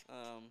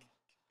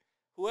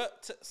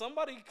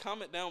 Somebody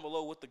comment down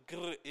below what the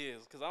grr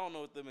is, cause I don't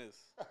know what them is.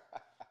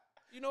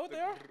 You know what they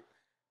are?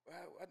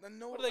 I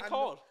know, what are they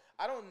called?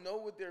 I don't know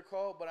what they're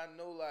called, but I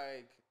know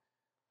like.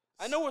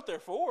 I know what they're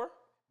for.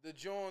 The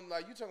joint,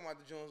 like you talking about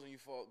the joints when you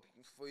fall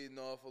fading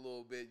off a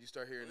little bit, you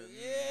start hearing it.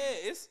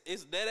 Yeah,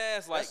 it's dead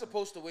ass like. That's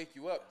supposed to wake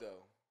you up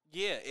though.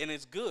 Yeah, and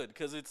it's good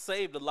because it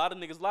saved a lot of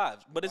niggas'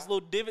 lives. But it's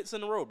little divots in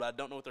the road, but I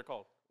don't know what they're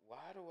called.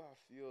 Why do I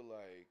feel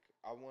like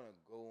I want to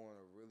go on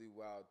a really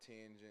wild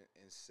tangent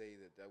and say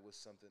that was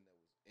something that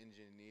was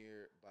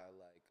engineered by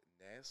like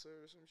NASA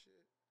or some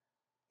shit?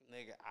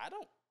 Nigga, I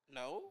don't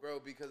know.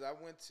 Bro, because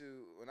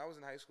when I was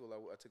in high school,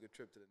 I took a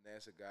trip to the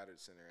NASA Goddard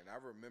Center, and I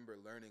remember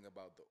learning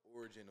about the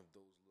origin of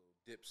those little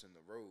dips in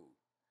the road.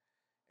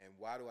 And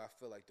why do I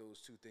feel like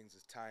those two things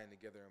is tying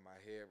together in my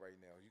head right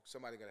now?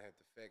 Somebody got to have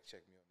to fact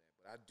check me on that.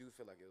 But I do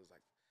feel like it was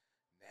like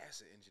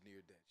NASA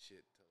engineered that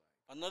shit to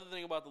like. Another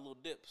thing about the little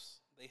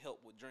dips, they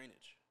help with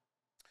drainage.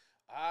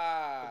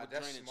 That's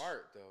drainage.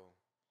 smart though.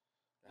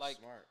 That's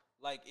smart.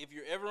 Like if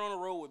you're ever on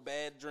a road with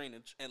bad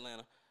drainage,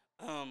 Atlanta,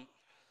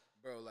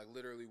 bro, like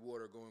literally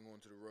water going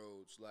onto the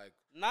roads, like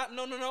not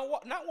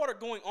water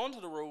going onto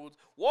the roads,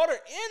 water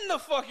in the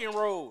fucking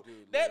road.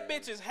 Dude, that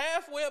bitch is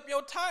halfway up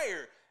your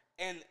tire,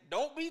 and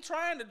don't be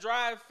trying to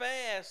drive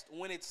fast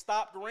when it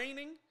stopped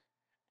raining,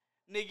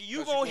 nigga.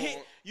 You gonna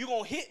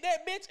hit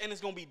that bitch, and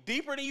it's gonna be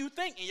deeper than you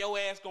think, and your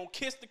ass gonna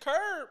kiss the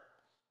curb.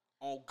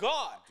 Oh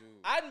God, dude.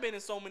 I done been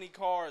in so many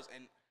cars,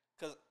 and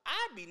cause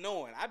I be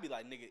knowing, I be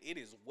like, nigga, it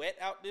is wet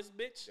out this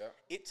bitch. Yep.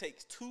 It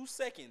takes 2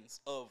 seconds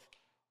of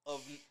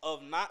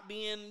not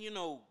being,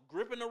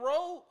 gripping the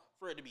road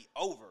for it to be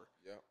over.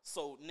 Yeah.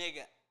 So,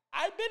 nigga,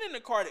 I've been in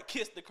the car that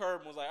kissed the curb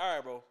and was like, all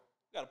right, bro,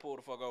 gotta pull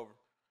the fuck over.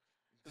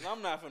 Cause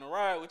I'm not finna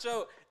ride with you.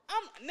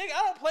 Nigga,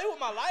 I don't play with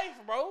my life,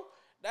 bro.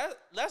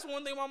 That's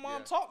one thing my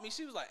mom taught me.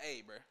 She was like,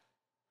 hey, bro,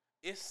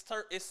 it's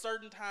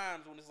certain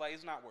times when it's like,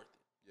 it's not worth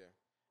it.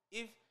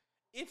 Yeah.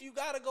 If you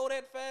gotta go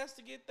that fast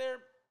to get there,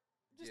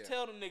 just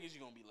tell them niggas you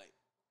gonna be late.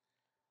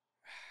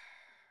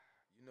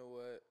 You know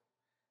what?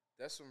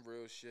 That's some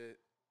real shit.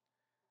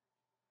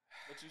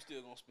 But you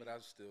still gonna speak. But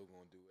I'm still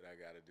gonna do what I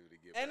gotta do to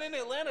get. And in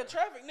Atlanta,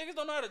 traffic niggas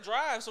don't know how to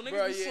drive, so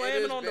niggas be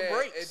slamming on the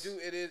brakes.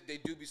 They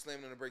do be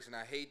slamming on the brakes, and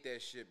I hate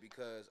that shit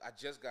because I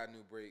just got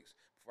new brakes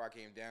before I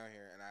came down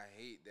here, and I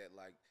hate that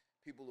like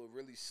people will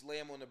really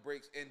slam on the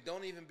brakes and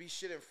don't even be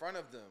shit in front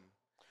of them.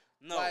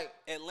 No, like,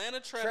 Atlanta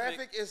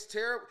traffic is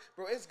terrible,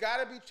 bro. It's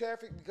gotta be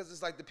traffic because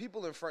it's like the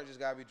people in front just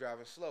gotta be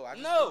driving slow. I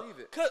just believe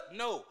it.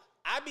 No,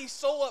 I be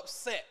so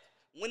upset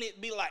when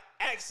it be like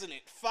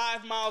accident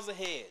 5 miles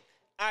ahead.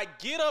 I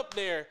get up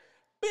there,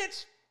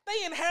 bitch.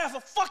 They in half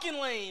a fucking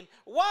lane.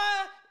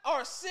 Why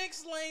are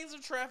 6 lanes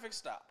of traffic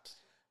stopped?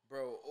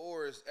 Bro,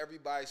 or is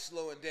everybody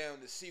slowing down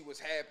to see what's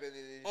happening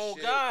and oh,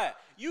 shit? God.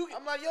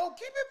 I'm like, yo,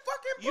 keep it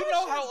fucking pushing. You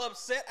know how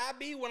upset I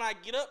be when I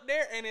get up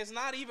there and it's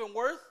not even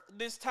worth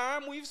this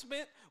time we've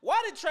spent? Why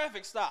did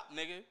traffic stop,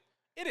 nigga?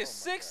 It is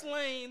 6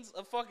 lanes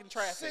of fucking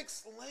traffic.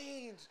 6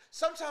 lanes.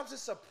 Sometimes it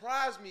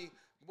surprised me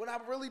when I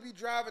really be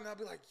driving. I'll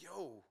be like,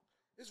 yo,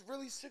 there's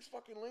really 6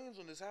 fucking lanes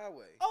on this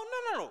highway.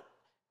 Oh, no.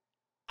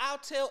 I'll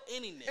tell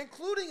any nigga.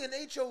 Including an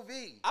HOV.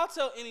 I'll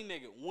tell any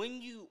nigga,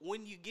 when you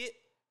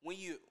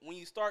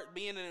start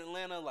being in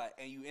Atlanta, like,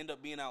 and you end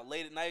up being out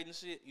late at night and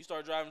shit, you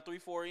start driving 3,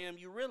 4 a.m.,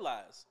 you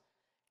realize,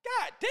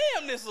 God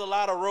damn, this is a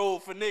lot of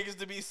road for niggas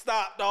to be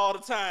stopped all the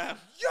time.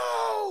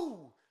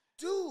 Yo!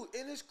 Dude,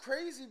 and it's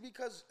crazy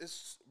because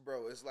it's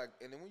like,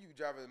 and then when you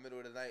drive in the middle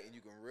of the night and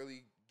you can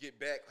really get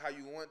back how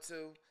you want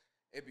to,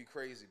 it'd be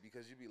crazy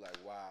because you'd be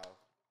like, wow,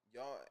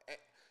 y'all,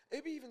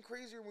 it'd be even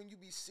crazier when you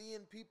be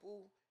seeing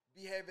people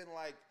be having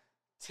like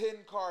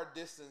 10 car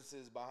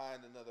distances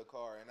behind another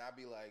car, and I'd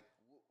be like,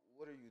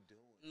 what are you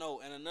doing? No,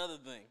 and another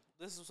thing,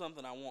 this is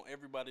something I want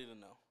everybody to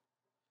know.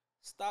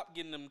 Stop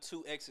getting them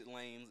 2 exit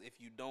lanes if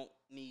you don't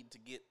need to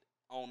get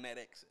on that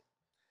exit.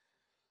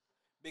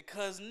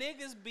 Because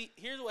niggas be,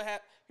 here's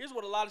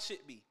what a lot of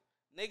shit be.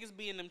 Niggas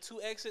be in them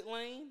 2 exit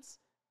lanes,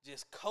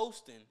 just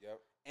coasting. Yep.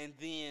 And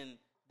then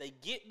they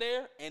get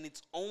there and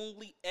it's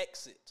only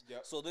exit.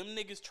 Yep. So them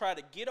niggas try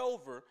to get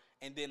over,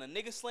 and then a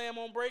nigga slam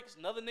on brakes,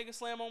 another nigga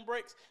slam on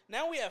brakes.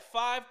 Now we have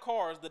 5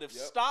 cars that have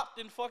stopped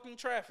in fucking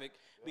traffic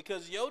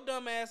because your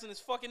dumb ass in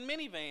his fucking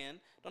minivan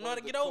don't know how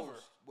to get over.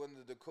 One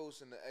of the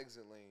coast in the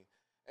exit lane.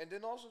 And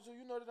then also, too,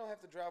 you know they don't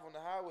have to drive on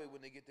the highway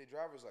when they get their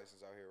driver's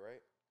license out here,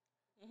 right?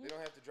 Mm-hmm. They don't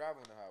have to drive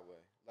on the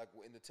highway, like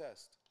in the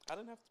test. I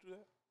didn't have to do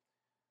that.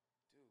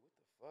 Dude, what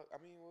the fuck? I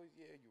mean, well,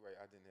 yeah, you're right.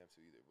 I didn't have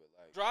to either, but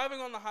like...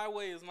 Driving on the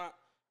highway is not...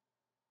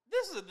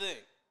 This is the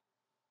thing.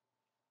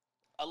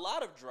 A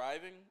lot of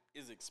driving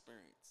is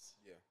experience.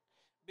 Yeah.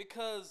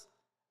 Because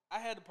I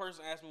had the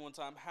person ask me one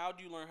time, how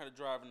do you learn how to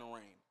drive in the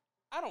rain?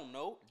 I don't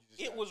know.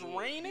 It was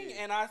raining,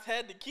 and I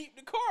had to keep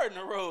the car in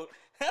the road.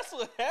 That's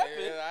what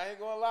happened. Yeah, I ain't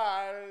gonna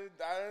lie.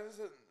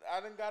 I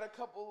done got a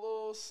couple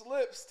little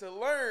slips to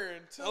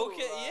learn, too.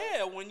 Okay,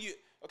 yeah. When you...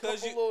 A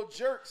couple little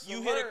jerks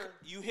you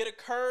hit a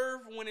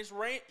curve when it's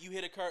rain. You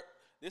hit a curve.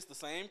 It's the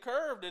same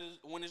curve that is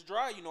when it's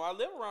dry. You know, I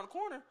live around the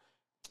corner.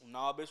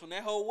 Nah, bitch, when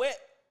that hole wet,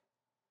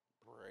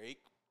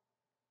 brake,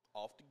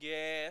 off the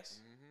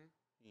gas.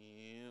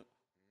 Mm-hmm. Yep.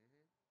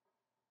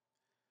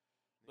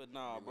 But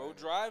nah, bro,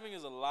 driving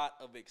is a lot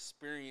of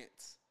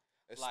experience.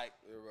 Like,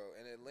 bro,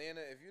 in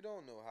Atlanta, if you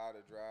don't know how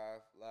to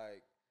drive,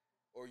 like,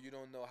 or you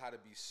don't know how to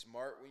be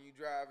smart when you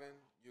driving,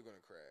 you're gonna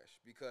crash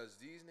because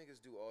these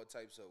niggas do all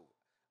types of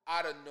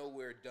out of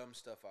nowhere dumb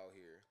stuff out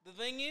here. The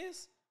thing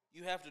is,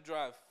 you have to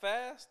drive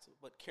fast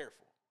but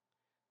careful.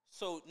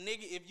 So,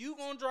 nigga, if you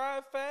gonna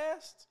drive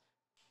fast,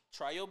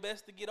 try your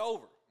best to get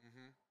over.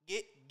 Mm-hmm.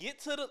 Get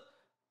to the.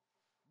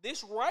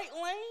 This right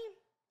lane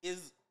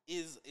is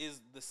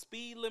the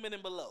speed limit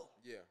and below.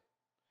 Yeah.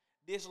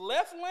 This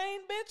left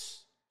lane,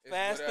 bitch, it's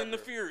Fast and the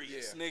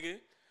Furious, nigga.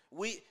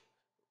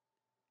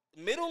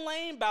 Middle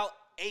lane about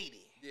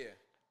 80. Yeah.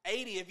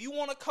 80. If you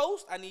want to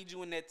coast, I need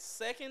you in that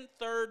second,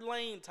 third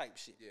lane type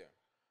shit. Yeah.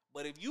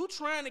 But if you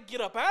trying to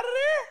get up out of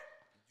there,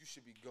 you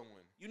should be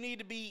going. You need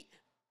to be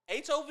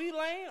HOV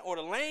lane or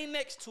the lane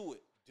next to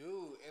it.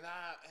 Dude, and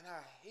I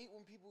hate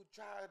when people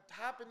try to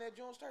hop in that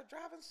joint and start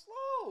driving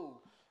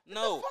slow.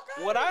 No,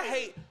 what I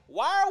hate,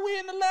 why are we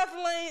in the left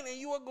lane and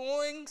you are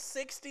going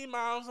 60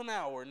 miles an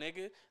hour,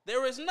 nigga?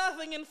 There is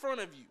nothing in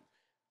front of you.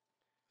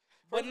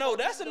 But no,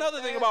 that's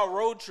another thing about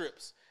road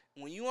trips.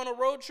 When you on a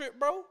road trip,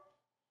 bro,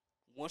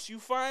 once you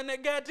find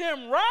that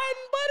goddamn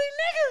riding buddy,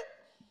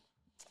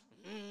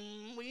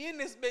 nigga, we in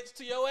this bitch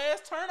till your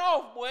ass turn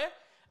off, boy.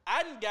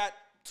 I done got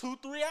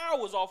 2-3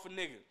 hours off a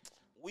nigga.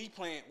 We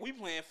playing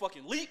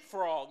fucking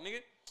leapfrog, nigga,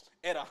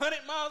 at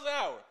 100 miles an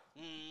hour.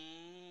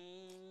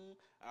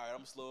 All right, I'm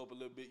gonna slow up a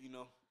little bit, you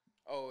know.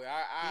 Oh,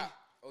 yeah.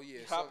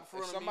 So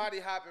if somebody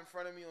hop in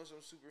front of me on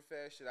some super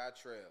fast shit, I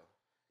trail.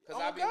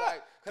 Cause I be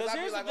like,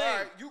 all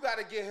right, you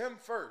gotta get him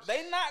first.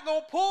 They not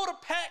gonna pull the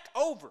pack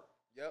over.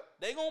 Yep.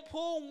 They gonna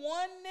pull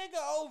one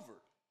nigga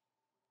over.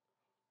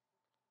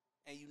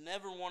 And you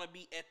never want to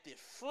be at the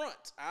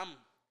front. I'm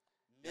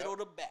middle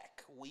to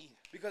back.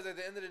 Because at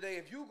the end of the day,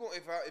 if you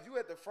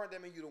at the front,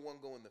 that means you the one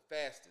going the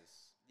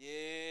fastest.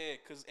 Yeah,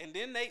 and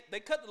then they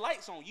cut the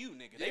lights on you,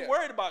 nigga. They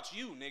worried about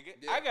you, nigga.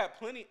 Yeah. I got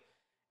plenty.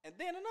 And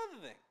then another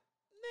thing,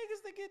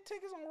 niggas that get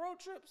tickets on road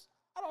trips,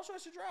 I don't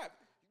trust you driving.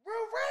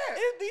 Real rap.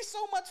 It'd be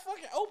so much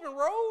fucking open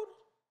road.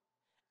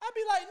 I'd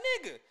be like,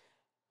 nigga.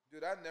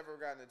 Dude, I've never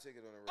gotten a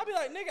ticket on a road. I'd be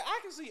like, nigga, I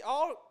can see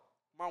all.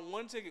 My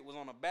one ticket was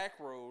on a back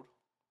road.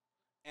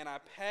 and I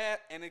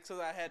passed, and it's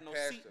because I had no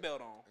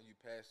seatbelt on. And you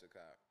passed the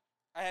cop.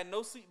 I had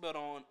no seatbelt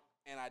on,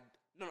 and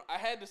I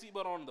had the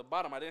seatbelt on the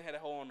bottom. I didn't have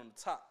it on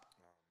the top,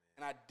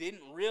 and I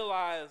didn't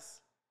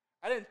realize.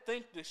 I didn't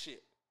think this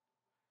shit.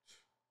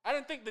 I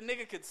didn't think the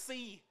nigga could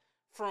see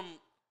from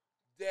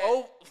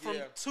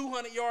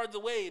 200 yards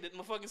away that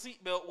my fucking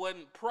seatbelt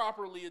wasn't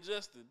properly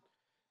adjusted.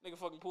 Nigga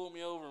fucking pulled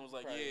me over and was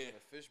like, "Yeah, a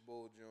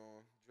fishbowl,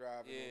 John,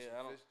 driving."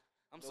 Yeah,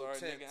 I'm sorry,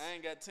 nigga. I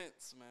ain't got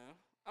tents, man.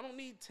 I don't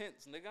need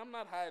tents, nigga. I'm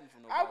not hiding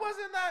from nobody.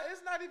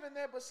 It's not even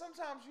that, but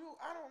sometimes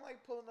I don't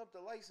like pulling up the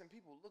lights and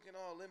people looking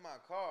all in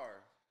my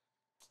car.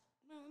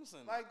 Man, listen.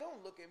 Like,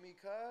 don't look at me,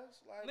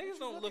 cuz. Like, niggas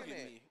don't look at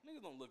me.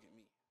 Niggas don't look at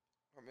me.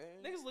 Oh, man.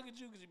 Niggas look at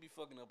you because you be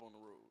fucking up on the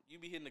road. You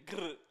be hitting the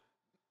good.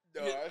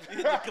 No,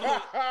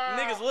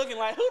 niggas looking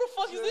like, who the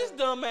fuck is this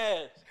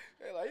dumbass?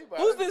 Hey, like,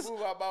 who's this?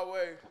 Move out my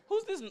way.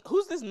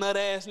 Who's this nut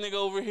ass nigga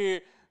over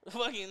here?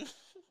 Fucking.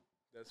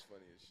 That's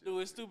funny as shit.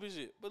 Doing stupid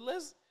shit. But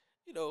let's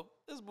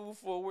move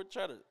forward.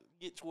 Try to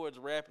get towards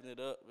wrapping it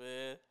up,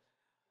 man.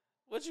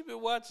 What you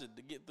been watching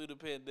to get through the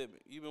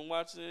pandemic? You been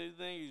watching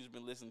anything? You just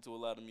been listening to a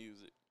lot of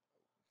music?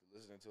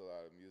 Listening to a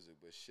lot of music,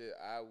 but shit,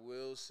 I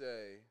will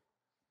say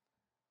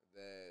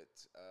that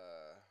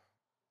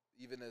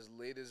even as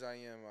late as I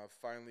am, I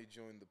finally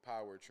joined the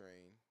Power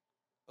Train.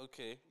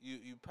 Okay, you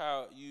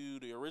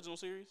the original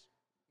series?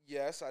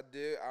 Yes, I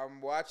did. I'm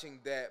watching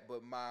that,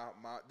 but my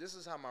this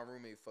is how my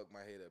roommate fucked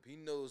my head up. He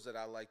knows that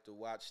I like to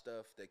watch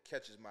stuff that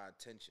catches my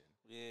attention.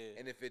 Yeah.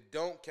 And if it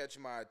don't catch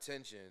my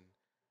attention,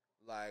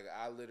 like,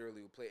 I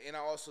literally will play. And I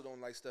also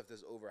don't like stuff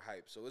that's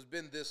overhyped. So it's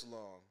been this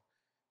long.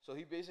 So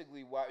he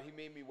basically he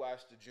made me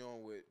watch the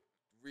joint with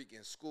Reek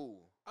in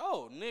school.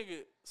 Oh,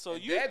 nigga. So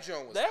and that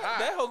joint was hot.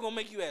 That hoe gonna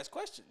make you ask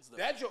questions, though.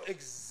 That joint,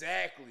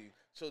 exactly.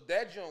 So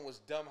that joint was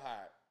dumb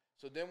hot.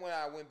 So then when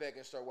I went back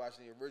and started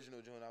watching the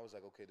original joint, I was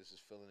like, okay, this is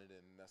filling it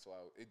in. And that's why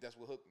that's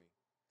what hooked me.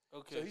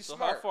 Okay. So he's so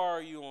smart. How far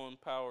are you on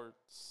Power?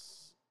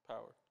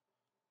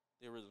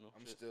 The original.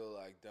 I'm still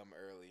like dumb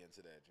early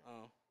into that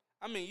joint.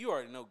 I mean, you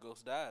already know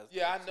Ghost dies.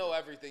 Yeah, I know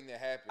everything that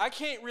happened. I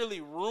can't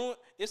really ruin.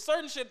 It's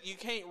certain shit you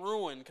can't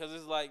ruin because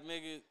it's like,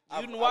 nigga,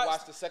 I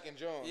watched the second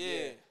joint.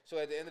 Yeah. So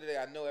at the end of the day,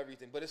 I know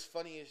everything. But it's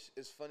funny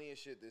as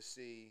shit to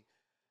see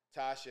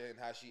Tasha and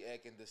how she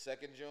acted in the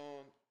second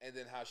joint, and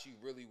then how she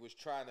really was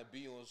trying to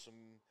be on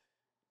some,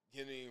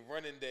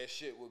 running that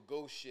shit with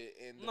Ghost shit.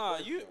 And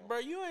bro,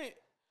 you ain't.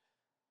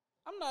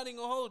 I'm not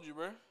even gonna hold you,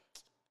 bro.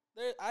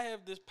 I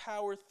have this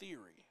power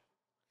theory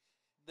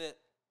that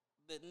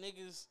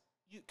niggas.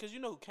 Because you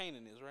know who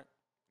Kanan is, right?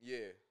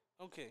 Yeah.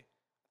 Okay.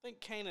 I think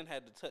Kanan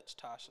had to touch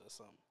Tasha or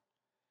something.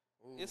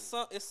 Ooh.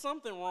 It's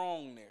something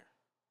wrong there.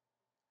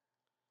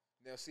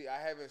 Now, see,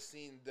 I haven't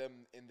seen them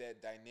in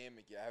that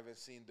dynamic yet. I haven't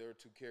seen their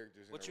two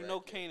characters. But you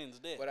know Kanan's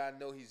dead. But I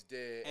know he's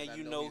dead, and I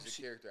know he's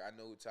a character. I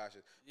know who Tasha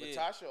is. But yeah.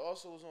 Tasha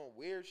also was on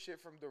weird shit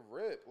from the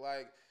rip.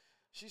 Like,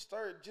 she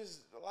started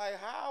just like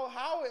how,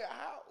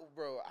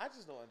 bro. I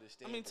just don't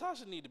understand. I mean,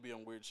 Tasha need to be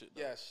on weird shit,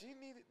 though. Yeah, she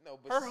needed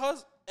but her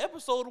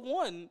episode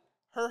 1.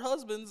 Her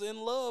husband's in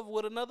love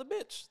with another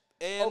bitch.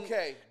 And,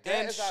 okay,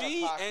 and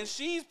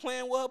she's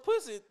playing with her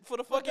pussy for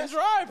the fucking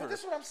driver. But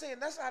that's what I'm saying.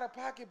 That's out of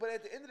pocket. But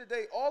at the end of the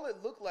day, all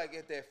it looked like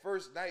at that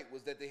first night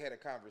was that they had a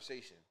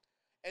conversation,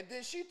 and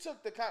then she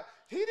took the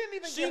he didn't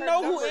even. She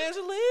know who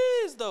Angela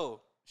is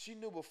though. She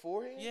knew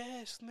beforehand.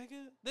 Yes,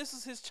 nigga. This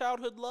is his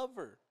childhood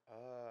lover.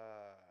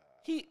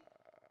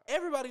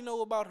 Everybody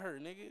know about her,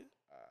 nigga.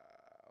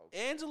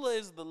 Okay. Angela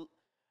is the.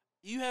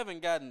 You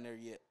haven't gotten there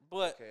yet,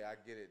 but okay, I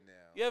get it now.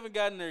 You haven't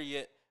gotten there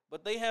yet,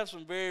 but they have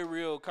some very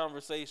real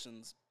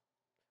conversations.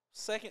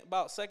 Second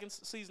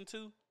season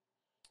 2.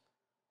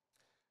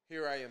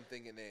 Here I am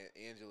thinking that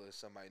Angela is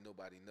somebody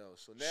nobody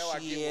knows. So now I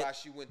get why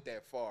she went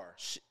that far.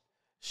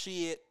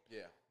 Shit.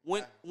 Yeah.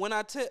 When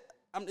I tell,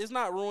 it's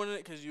not ruining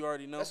it because you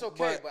already know. That's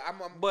okay, but I'm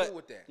cool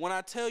with that. When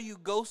I tell you,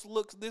 Ghost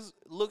looks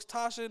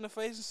Tasha in the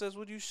face and says,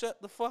 "Would you shut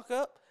the fuck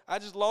up? I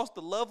just lost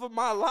the love of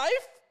my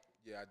life."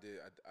 Yeah, I did.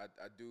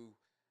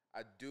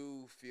 I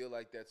do feel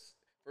like that's.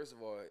 First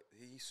of all,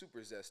 he's super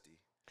zesty.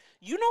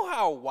 You know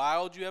how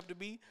wild you have to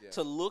be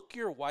to look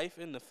your wife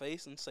in the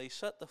face and say,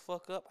 "Shut the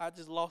fuck up! I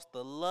just lost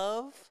the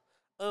love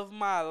of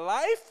my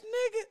life,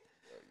 nigga."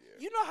 Yeah.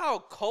 You know how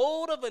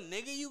cold of a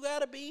nigga you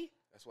gotta be.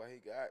 That's why he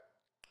got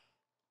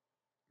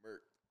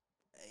murked.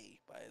 Hey,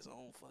 by his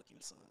own fucking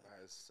son.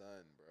 By his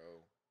son,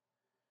 bro.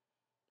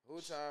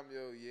 Whole time,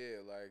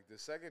 like the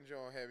second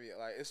joint had me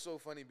like it's so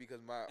funny because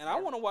I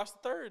want to watch the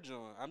third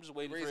joint. I'm just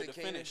waiting for it to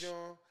finish.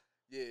 Joint,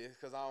 yeah,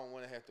 because I don't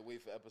want to have to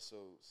wait for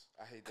episodes.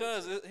 I hate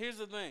that. Because here's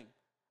the thing.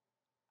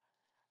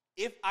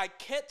 If I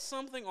catch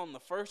something on the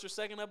first or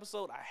second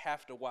episode, I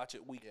have to watch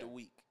it week to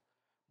week.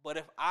 But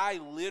if I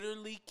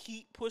literally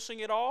keep pushing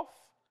it off,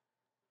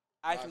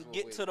 I can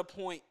get to the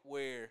point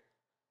where,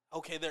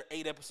 okay, they're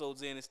 8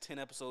 episodes in, it's 10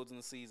 episodes in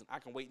the season. I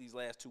can wait these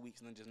last 2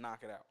 weeks and then just knock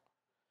it out.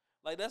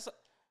 Like that's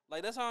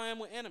how I am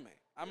with anime.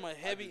 I'm a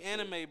heavy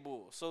anime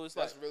bull. So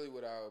that's really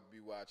what I'll be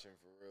watching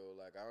for real.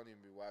 Like I don't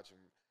even be watching.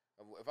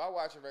 If I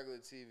watching regular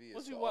TV,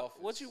 it's The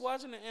Office. What you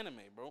watching the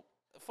anime, bro?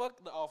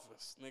 Fuck The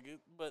Office, nigga.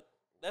 But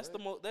That's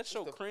What? that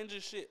show the- cringe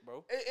as shit,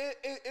 bro.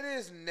 It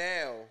is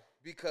now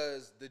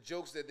because the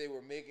jokes that they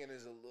were making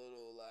is a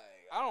little like.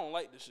 I don't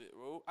like this shit,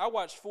 bro. I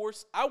watched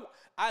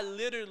I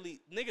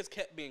literally niggas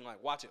kept being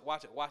like, watch it.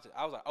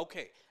 I was like,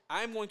 okay,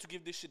 I'm going to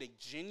give this shit a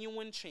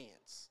genuine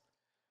chance,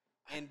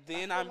 and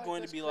then feel I'm like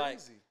going to that's be like,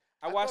 crazy.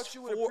 I I watched thought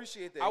you would four.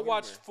 appreciate that I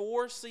watched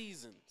humor. 4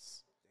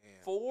 seasons. Damn.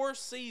 4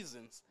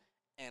 seasons,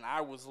 and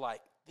I was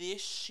like,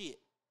 this shit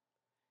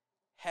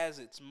has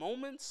its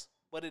moments,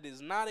 but it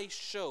is not a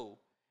show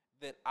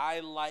that I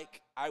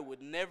like. I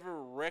would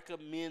never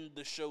recommend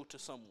the show to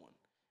someone.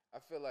 I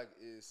feel like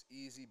it's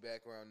easy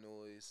background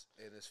noise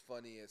and it's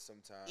funny at some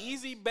times.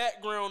 Easy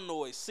background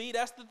noise. See,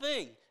 that's the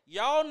thing.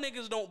 Y'all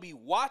niggas don't be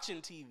watching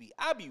TV.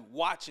 I be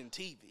watching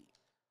TV.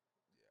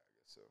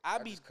 So I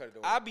just cut it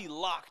on. I be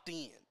locked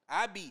in.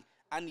 I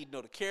need to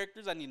know the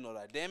characters. I need to know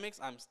the dynamics.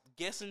 I'm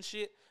guessing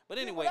shit. But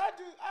anyway,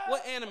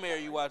 what anime are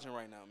you watching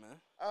right now,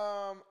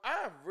 man?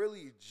 I've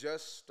really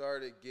just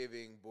started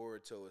giving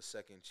Boruto a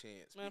second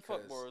chance. Man,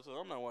 fuck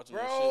Boruto. I'm not watching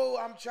that shit. Bro,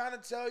 I'm trying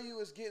to tell you,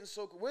 it's getting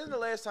so. When's the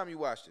last time you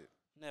watched it,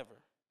 Never.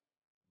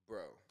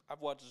 bro? I've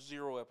watched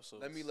 0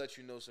 episodes. Let me let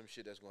you know some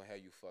shit that's gonna have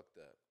you fucked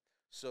up.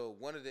 So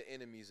one of the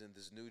enemies in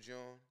this new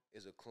John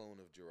is a clone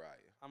of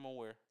Jiraiya. I'm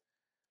aware.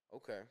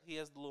 Okay. He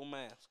has the little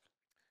mask.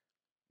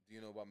 Do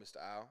you know about Mr.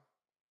 Owl?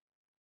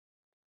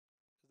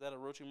 Is that a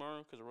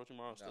Orochimaru? Because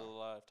Orochimaru's still No.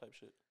 alive type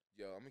shit.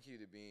 Yo, I'm gonna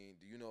keep it being.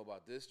 Do you know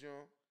about this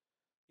John?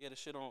 Yeah, the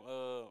shit on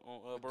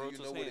Do Boruto's you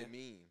know hand. what it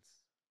means?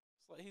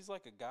 It's like he's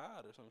like a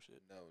god or some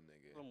shit. No,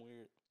 nigga. Some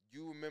weird.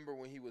 You remember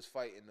when he was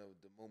fighting the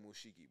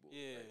Momoshiki boy?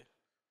 Yeah.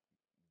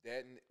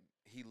 Right?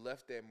 He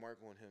left that mark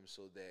on him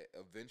so that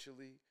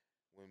eventually,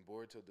 when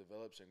Boruto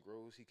develops and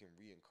grows, he can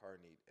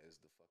reincarnate as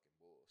the fucking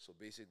bull. So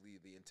basically,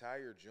 the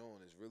entire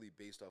Joan is really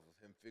based off of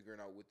him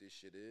figuring out what this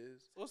shit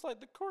is. So it's like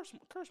the curse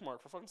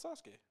mark for fucking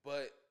Sasuke.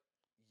 But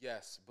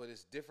yes, but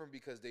it's different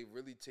because they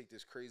really take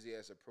this crazy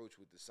ass approach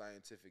with the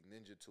scientific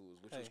ninja tools,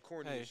 which was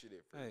corny as shit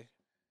at first. Hey,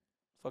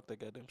 fuck that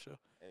goddamn show.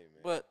 Hey,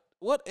 man. But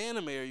what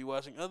anime are you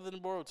watching other than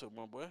Boruto,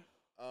 my boy?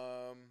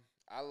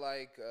 I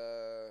like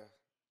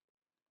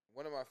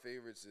one of my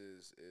favorites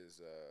is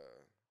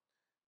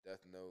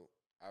Death Note.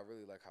 I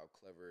really like how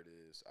clever it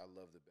is. I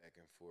love the back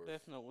and forth.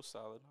 Death Note was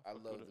solid. I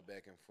love the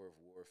back and forth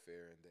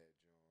warfare in that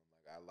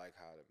joint. Like I like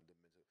how the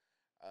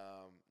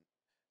mental.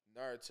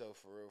 Naruto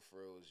for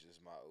real is just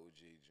my OG.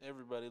 Joint.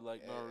 Everybody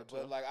like Naruto,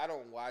 but like I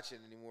don't watch it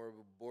anymore.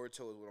 But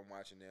Boruto is what I'm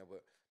watching now.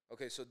 But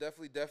okay, so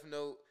definitely Death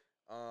Note.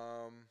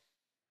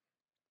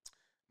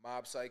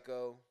 Mob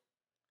Psycho.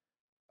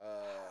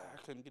 I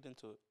couldn't get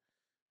into it.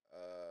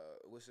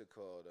 What's it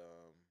called?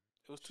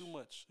 It was too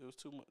much.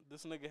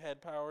 This nigga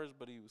had powers,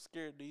 but he was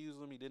scared to use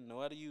them. He didn't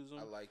know how to use them.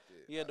 I liked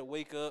it. He had to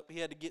wake up. He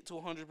had to get to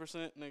 100%.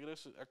 Nigga, that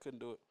shit, I couldn't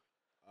do it.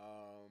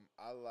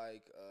 I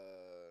like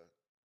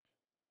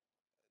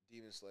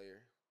Demon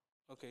Slayer.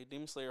 Okay,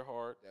 Demon Slayer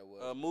hard. That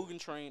was Mugen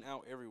Train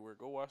out everywhere.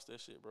 Go watch that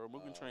shit, bro.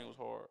 Mugen Train was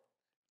hard.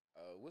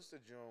 What's the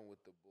joint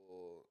with the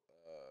bull?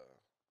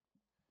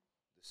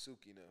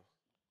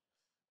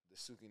 The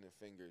Sukina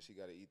fingers. He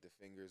got to eat the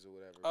fingers or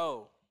whatever.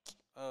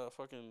 Oh,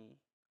 fucking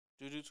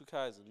Jujutsu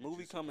Kaisen.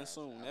 Movie Jujutsu coming Kaisen.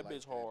 soon. I That like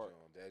bitch hard.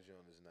 That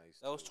joint is nice.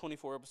 That was too.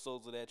 24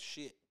 episodes of that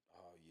shit.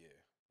 Oh yeah,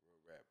 real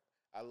rap.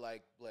 I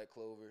like Black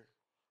Clover.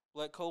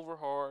 Black Clover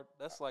hard.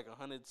 That's like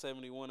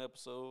 171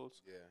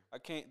 episodes. Yeah. I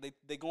can't.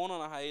 They going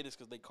on a hiatus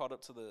because they caught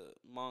up to the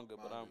manga.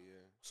 But as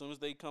soon as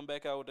they come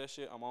back out with that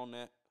shit, I'm on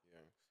that.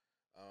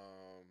 Yeah.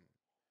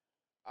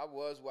 I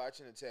was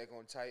watching Attack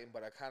on Titan,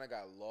 but I kind of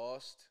got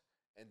lost,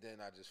 and then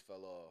I just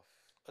fell off.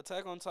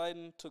 Attack on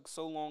Titan took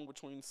so long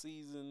between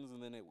seasons,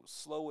 and then it was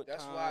slow at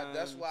That's times.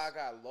 That's why I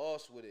got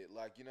lost with it.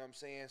 Like, you know what I'm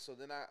saying? So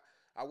then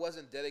I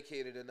wasn't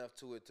dedicated enough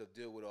to it to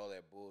deal with all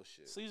that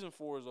bullshit. Season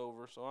 4 is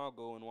over, so I'll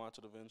go and watch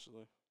it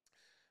eventually.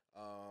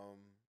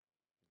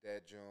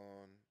 That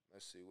John.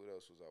 Let's see, what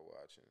else was I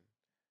watching?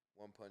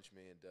 One Punch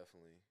Man,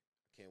 definitely.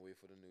 Can't wait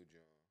for the new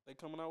John. They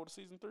coming out with a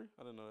season 3?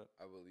 I didn't know that.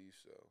 I believe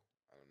so.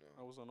 I don't know.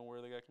 I was unaware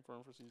they got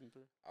confirmed for season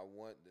 3. I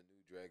want the new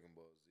Dragon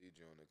Ball Z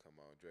John to come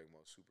out. Dragon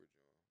Ball Super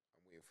John.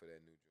 I'm waiting for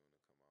that new John to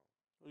come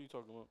out. What are you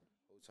talking about?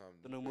 Whole time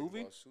The new Dragon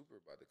movie? Ball Super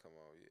about to come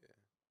out.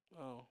 Yeah.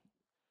 Oh,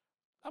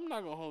 I'm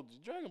not gonna hold you.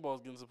 Dragon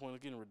Ball's getting to the point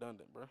of getting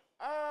redundant, bro.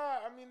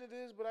 I mean it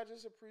is, but I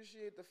just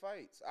appreciate the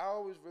fights. I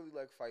always really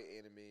like fight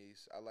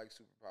animes. I like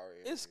superpower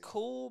animes. It's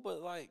cool,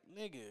 but like,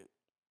 nigga,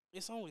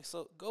 it's only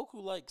so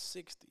Goku like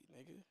 60,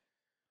 nigga.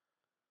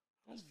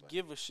 I That's don't funny.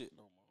 give a shit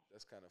no more.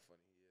 That's kind of funny.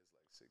 He is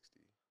like 60.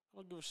 I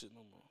don't give a shit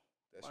no more.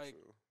 That's Like-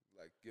 true.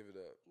 Like, give it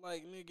up.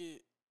 Like,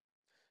 nigga,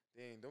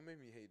 Dang, don't make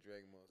me hate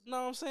Dragon Ball Z.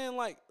 no, I'm saying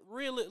like,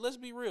 really. Let's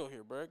be real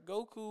here, bro.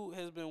 Goku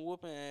has been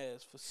whooping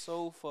ass for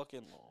so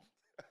fucking long.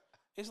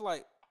 It's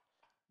like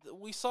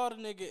we saw the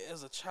nigga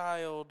as a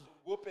child.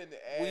 Whooping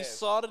the ass. We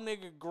saw the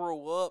nigga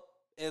grow up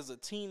as a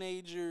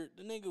teenager.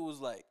 The nigga was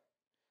like,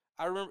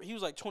 I remember he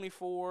was like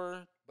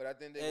 24 But I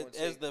think they're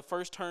as the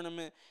first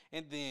tournament,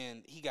 and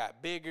then he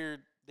got bigger.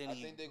 Then I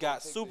he think they're gonna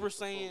got take Super this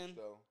approach, Saiyan.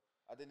 though.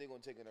 I think they're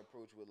gonna take an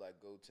approach with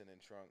like Goten and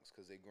Trunks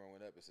because they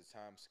growing up. It's a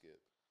time skip.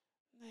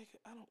 Nigga,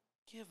 I don't.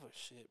 give a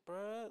shit,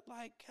 bruh.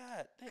 Like,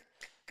 God,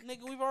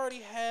 nigga, we've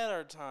already had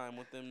our time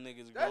with them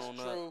niggas That's growing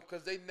true, up.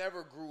 because they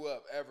never grew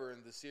up ever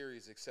in the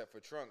series except for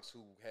Trunks,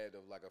 who had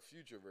like a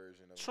future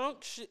version of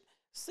Trunk shit.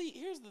 See,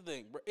 here's the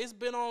thing, bro. It's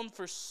been on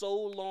for so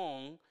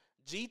long.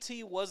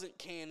 GT wasn't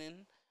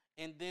canon,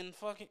 and then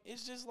fucking,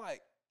 it's just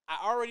like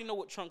I already know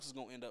what Trunks is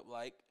gonna end up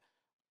like.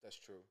 That's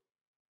true.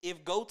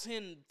 If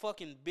Goten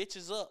fucking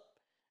bitches up,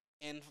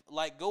 and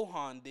like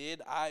Gohan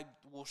did, I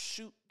will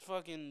shoot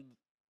fucking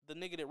the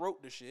nigga that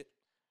wrote the shit.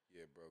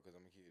 Yeah, bro, because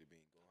I'm gonna keep it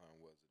being Gohan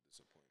was a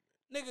disappointment.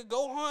 Nigga,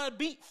 Gohan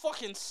beat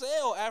fucking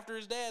Cell after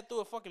his dad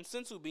threw a fucking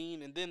sensu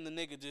bean, and then the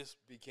nigga just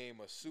became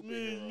a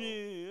superhero.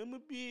 Yeah, I'm a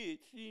bitch.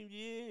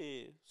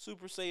 Yeah,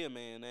 Super Saiyan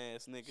man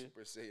ass nigga.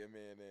 Super Saiyan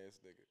man ass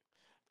nigga.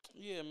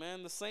 Yeah,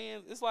 man, the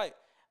Saiyans. It's like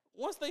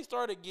once they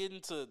started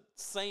getting to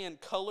Saiyan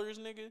colors,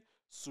 nigga.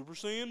 Super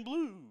Saiyan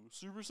blue,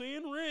 Super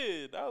Saiyan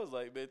red. I was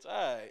like, bitch,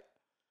 all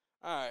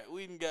right,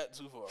 we didn't got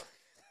too far.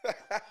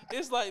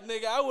 It's like,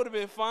 nigga, I would have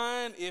been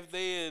fine if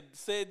they had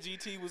said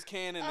GT was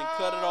canon and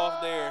cut it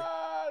off there.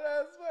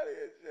 That's funny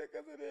as shit,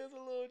 because it is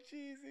a little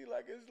cheesy.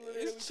 Like,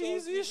 it's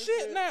cheesy as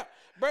shit now.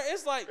 Bro,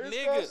 it's like, it's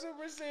nigga.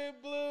 Super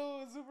Saiyan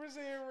blue, Super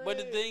Saiyan red. But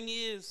the thing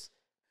is,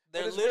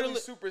 they're literally really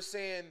Super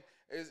Saiyan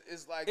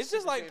is like. It's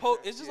just like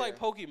like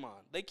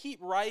Pokemon. They keep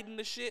writing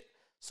the shit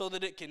so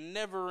that it can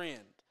never end.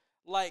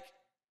 Like,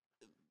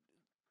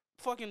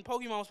 fucking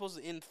Pokemon was supposed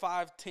to end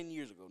 5-10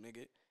 years ago,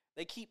 nigga.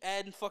 They keep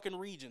adding fucking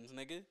regions,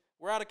 nigga.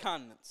 We're out of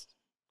continents.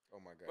 Oh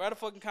my god. We're out of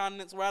fucking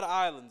continents. We're out of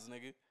islands,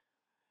 nigga.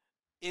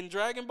 In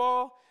Dragon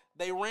Ball,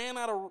 they ran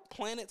out of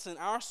planets in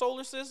our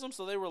solar system,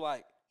 so they were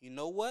like, you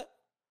know what?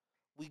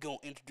 We gonna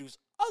introduce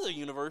other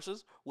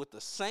universes with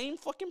the same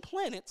fucking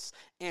planets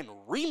and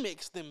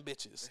remix them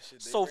bitches.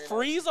 So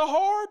Frieza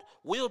hard,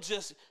 we'll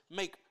just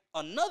make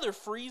another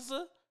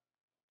Frieza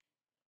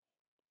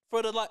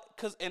for the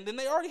and then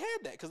they already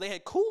had that because they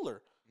had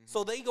Cooler.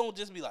 So they gonna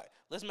just be like,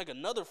 let's make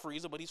another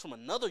Frieza, but he's from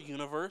another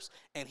universe,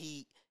 and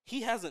he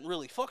hasn't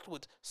really fucked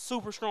with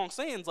super strong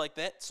Saiyans like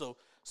that. So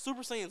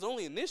Super Saiyan's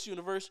only in this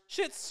universe.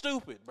 Shit's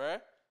stupid,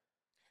 bruh.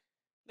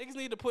 Niggas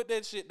need to put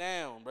that shit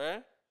down,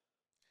 bruh.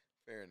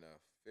 Fair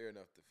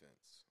enough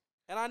defense.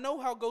 And I know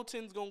how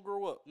Goten's gonna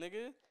grow up,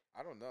 nigga.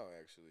 I don't know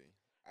actually.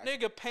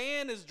 Nigga,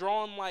 Pan is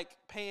drawn like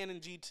Pan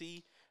and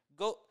GT.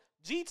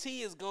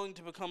 GT is going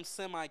to become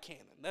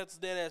semi-canon. That's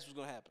dead ass what's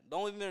gonna happen. The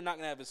only thing they're not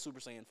gonna have is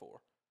Super Saiyan 4.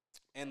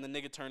 And the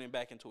nigga turning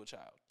back into a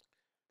child.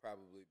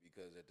 Probably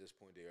because at this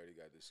point they already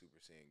got the Super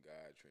Saiyan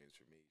God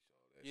transformation.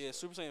 All that yeah,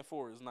 stuff. Super Saiyan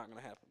 4 is not going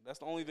to happen. That's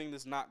the only thing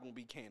that's not going to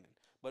be canon.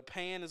 But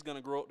Pan is going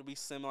to grow up to be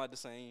semi the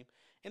same.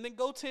 And then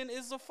Goten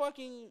is a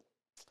fucking...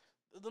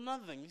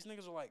 Another thing, these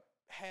niggas are like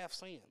half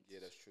Saiyans. Yeah,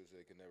 that's true, so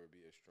they can never be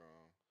as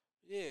strong.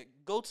 Yeah,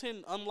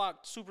 Goten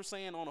unlocked Super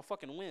Saiyan on a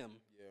fucking whim.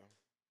 Yeah.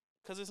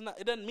 Because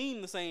it doesn't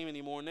mean the same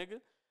anymore, nigga.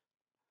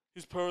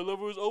 His power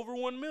level is over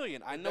 1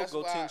 million. I know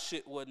Goten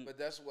shit wasn't. But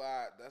that's why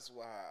I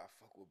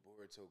fuck with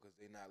Boruto, because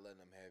they not letting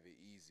them have it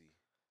easy.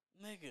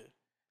 Nigga.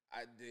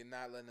 They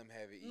not letting them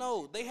have it easy.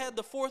 No, they had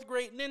the 4th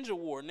Great Ninja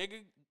War,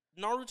 nigga.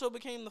 Naruto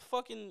became the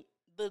fucking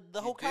the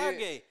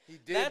Hokage. He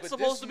did. That's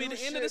supposed to be the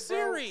end of the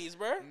series,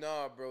 bro.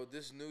 Nah, bro.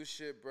 This new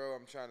shit, bro,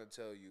 I'm trying to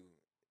tell you.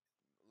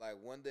 Like,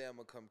 one day I'm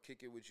gonna come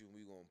kick it with you and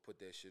we gonna put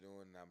that shit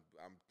on, and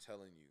I'm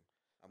telling you.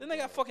 Then they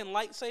got fucking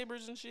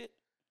lightsabers and shit.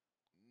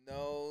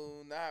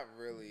 No, not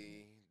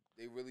really.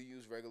 They really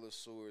use regular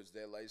swords.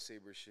 That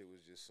lightsaber shit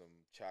was just some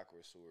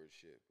chakra sword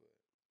shit,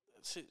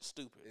 but shit's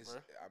stupid, bro.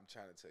 I'm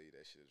trying to tell you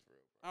that shit is real,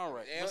 bro. All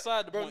right,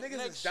 beside the point,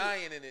 niggas is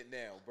dying in it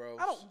now, bro.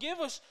 I don't give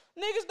a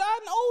niggas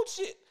died in old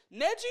shit.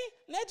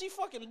 Neji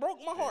fucking broke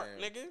my heart,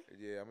 nigga.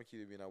 Yeah, I'm gonna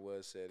keep it being I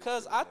was sad.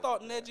 Cause I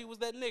thought Neji was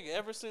that nigga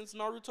ever since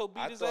Naruto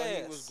beat his ass. I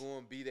thought he was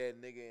gonna be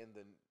that nigga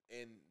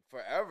in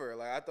forever.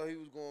 Like, I thought he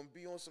was gonna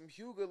be on some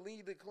Hyuga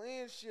lead the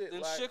clan shit.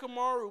 Then like,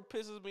 Shikamaru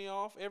pisses me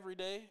off every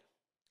day.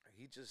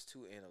 He just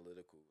too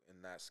analytical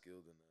and not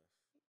skilled enough.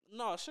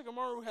 No,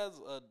 Shikamaru has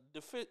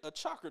a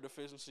chakra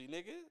deficiency,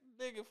 nigga.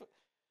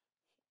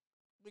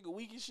 Nigga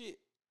weak as shit.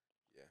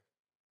 Yeah.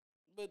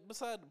 But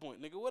beside the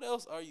point, nigga, what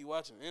else are you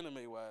watching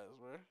anime wise,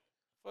 bro?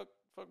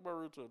 Fuck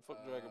Boruto,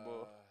 fuck Dragon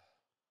Ball.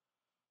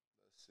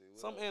 Let's see.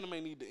 Some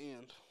anime need to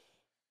end.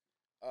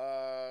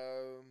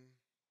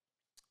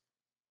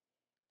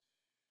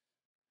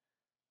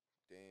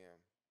 Damn.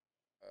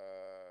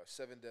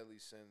 7 Deadly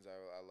Sins.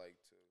 I like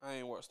to.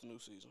 I ain't watched the new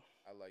season.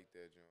 I like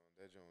that joint.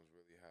 That joint was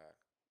really hot.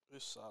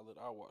 It's solid.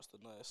 I watched the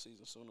last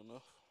season soon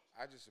enough.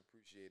 I just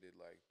appreciated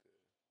like the,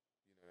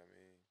 you know what I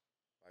mean,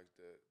 like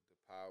the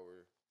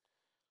power.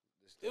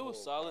 It was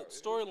solid.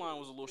 Storyline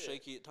was a little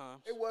shaky at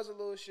times. It was a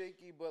little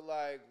shaky, but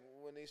like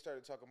when they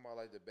started talking about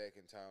like the back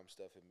in time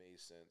stuff, it made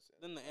sense.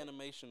 Then the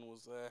animation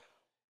was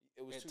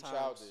it was too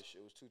childish.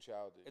 It was too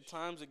childish. At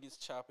times it gets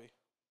choppy.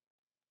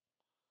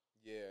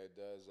 Yeah, it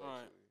does actually. All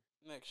right.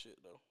 Next shit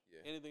though.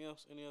 Yeah. Anything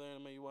else? Any other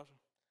anime you watching?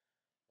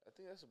 I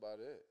think that's about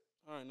it.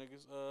 All right,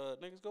 niggas.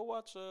 Niggas, go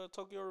watch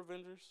Tokyo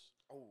Revengers.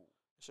 Oh,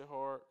 shit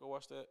hard. Go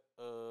watch that.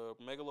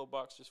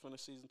 Megalobox just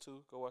finished season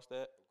 2. Go watch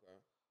that.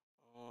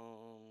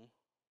 Okay.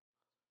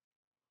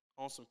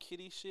 on some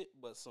kitty shit,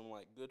 but some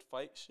like good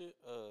fight shit.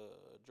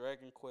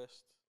 Dragon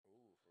Quest.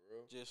 Ooh, for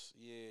real?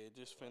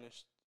 Just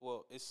finished.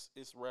 Well,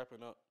 it's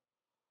wrapping up.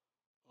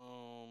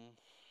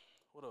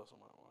 What else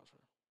am I watching?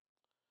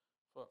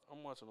 Fuck,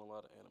 I'm watching a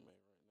lot of anime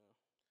right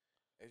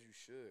now. As you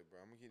should, bro.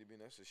 I'm gonna keep it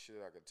being that's the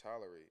shit I could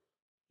tolerate.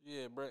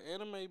 Yeah, bro,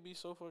 anime be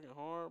so fucking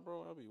hard,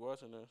 bro. I be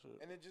watching that shit.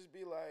 And it just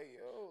be like,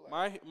 yo,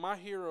 like, My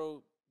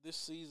hero this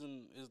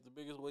season is the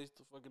biggest waste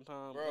of fucking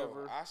time bro,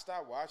 ever. I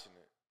stopped watching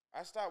it.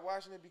 I stopped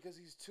watching it because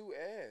he's too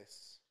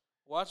ass.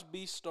 Watch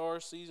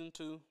Beastars season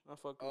 2. I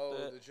fuck with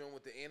that. Oh, the joint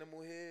with the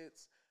animal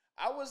heads.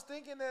 I was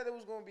thinking that it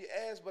was gonna be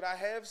ass, but I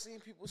have seen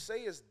people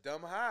say it's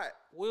dumb hot.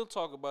 We'll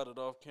talk about it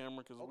off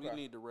camera because we Okay.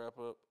 need to wrap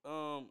up.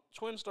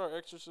 Twin Star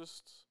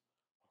Exorcists,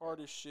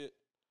 hard as shit.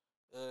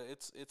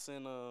 It's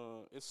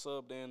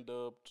subbed and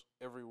dubbed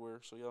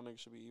everywhere, so y'all niggas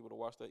should be able to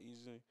watch that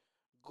easily.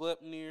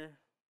 Glepnir,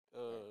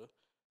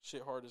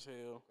 shit hard as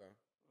hell. Okay.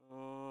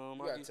 You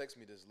gotta text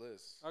me this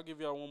list. I'll give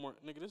y'all one more.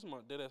 Nigga, this is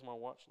my dead ass my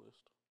watch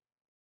list Oh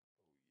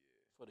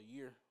for the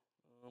year.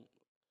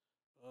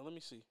 Let me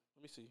see.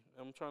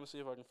 I'm trying to see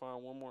if I can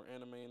find one more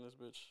anime in this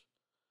bitch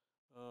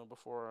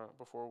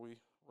before we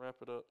wrap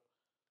it up.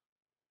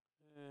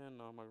 And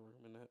no, I'm not gonna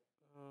recommend that.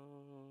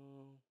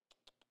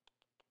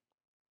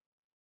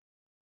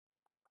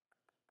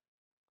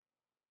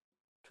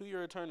 To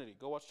Your Eternity.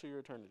 Go watch To Your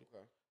Eternity.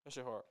 Okay. That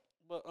shit hard.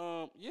 But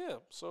yeah.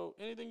 So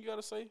anything you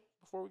gotta say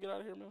before we get out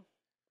of here, man?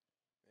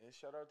 Man,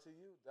 shout out to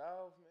you,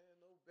 Dov, man.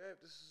 No bad.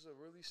 This is a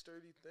really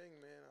sturdy thing,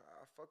 man.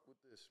 I fuck with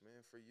this,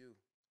 man, for you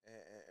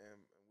and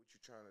what you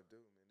trying to do,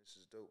 man. This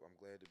is dope. I'm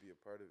glad to be a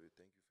part of it.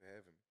 Thank you for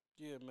having me.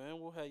 Yeah,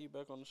 man. We'll have you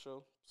back on the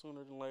show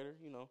sooner than later.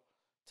 You know,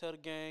 tell the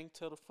gang,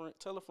 tell a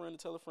friend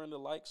to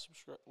like,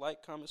 subscribe,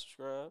 comment,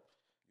 subscribe.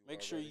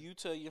 Make sure you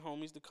tell your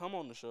homies to come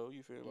on the show.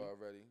 You feel me? You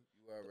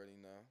already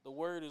know. The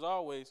word is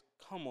always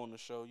come on the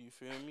show. You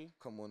feel me?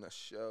 Come on the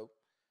show.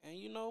 And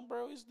you know,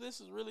 bro,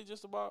 this is really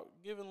just about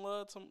giving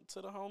love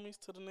to the homies,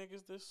 to the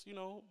niggas. This, you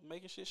know,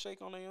 making shit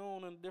shake on their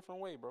own in a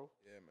different way, bro.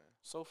 Yeah, man.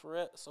 So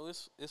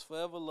it's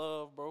forever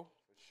love, bro.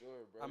 For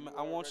sure, bro.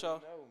 I want y'all.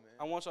 Know, man.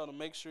 I want y'all to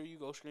make sure you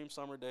go stream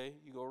Summer Day.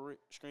 You go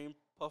stream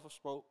Puff of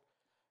Smoke.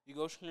 You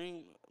go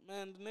stream.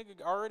 Man, the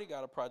nigga already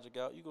got a project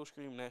out. You go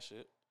stream that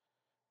shit.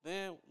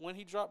 Then when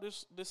he dropped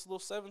this little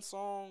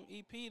 7-song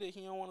EP that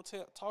he don't want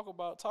to talk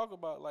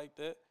about like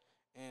that,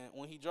 and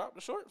when he dropped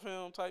the short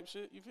film type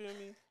shit, you feel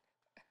me?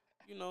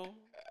 You know,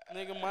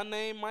 nigga, my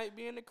name might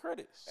be in the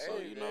credits. So,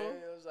 hey, you man, know.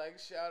 It was like,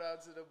 shout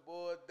out to the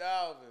boy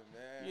Dalvin,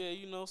 man. Yeah,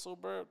 you know, so,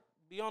 bro,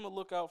 be on the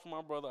lookout for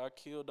my brother,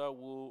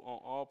 Akil.Woo, on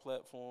all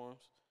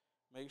platforms.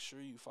 Make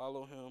sure you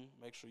follow him.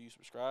 Make sure you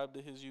subscribe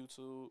to his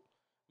YouTube.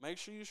 Make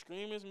sure you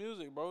stream his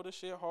music, bro. This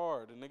shit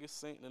hard. The nigga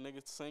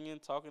singing,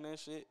 talking that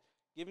shit,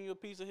 giving you a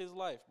piece of his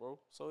life, bro.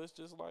 So, it's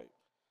just like,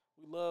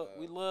 we love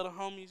the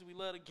homies. We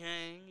love the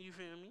gang. You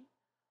feel me?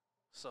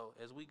 So,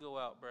 as we go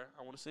out, bro,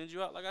 I want to send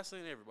you out like I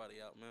send everybody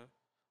out, man,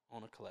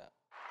 on a clap.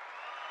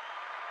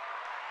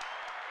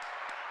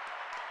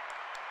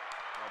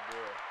 My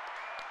boy.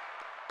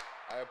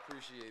 I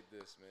appreciate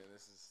this, man.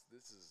 This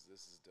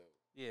is dope.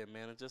 Yeah,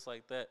 man, and just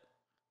like that,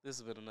 this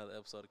has been another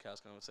episode of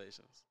Couch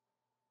Conversations.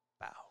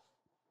 Bow.